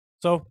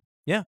 So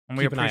yeah, and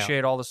we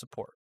appreciate all the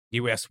support.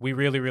 Yes, we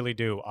really, really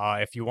do.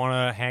 If you want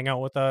to hang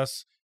out with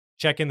us,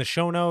 check in the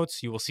show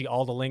notes. You will see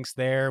all the links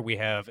there. We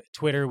have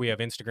Twitter, we have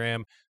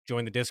Instagram.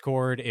 Join the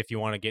Discord if you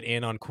want to get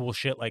in on cool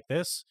shit like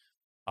this.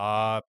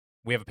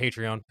 We have a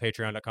Patreon,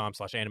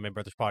 patreon.com/Anime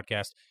Brothers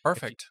Podcast.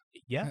 Perfect.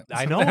 Yeah,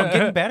 I know. I'm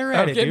getting better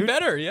at it, getting dude.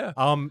 better, yeah.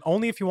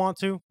 Only if you want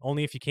to,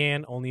 only if you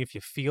can, only if you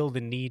feel the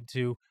need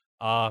to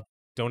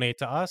donate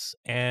to us,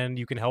 and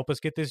you can help us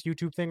get this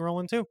YouTube thing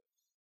rolling too.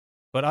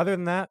 But other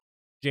than that,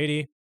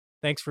 JD,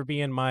 thanks for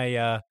being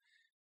my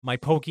my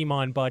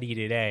Pokemon buddy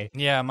today.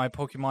 Yeah, my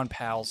Pokemon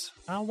pals.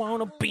 I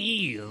wanna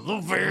be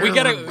the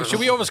very. Should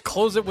we always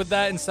close it with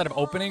that instead of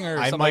opening or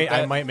something like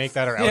that? I might make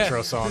that our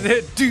outro song. Yeah.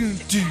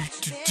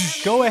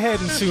 Go ahead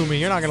and sue me.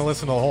 You're not gonna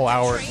listen to the whole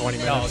hour and 20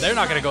 minutes. No, they're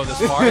not gonna go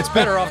this far. It's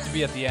better off to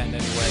be at the end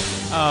anyway.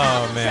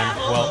 Oh man.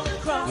 Well,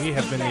 we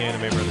have been the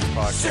Anime Brothers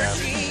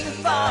Podcast.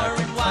 And, time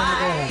to go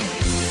home.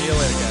 See you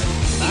later,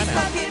 guys. Bye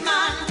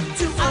now.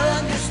 To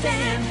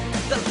understand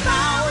the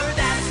power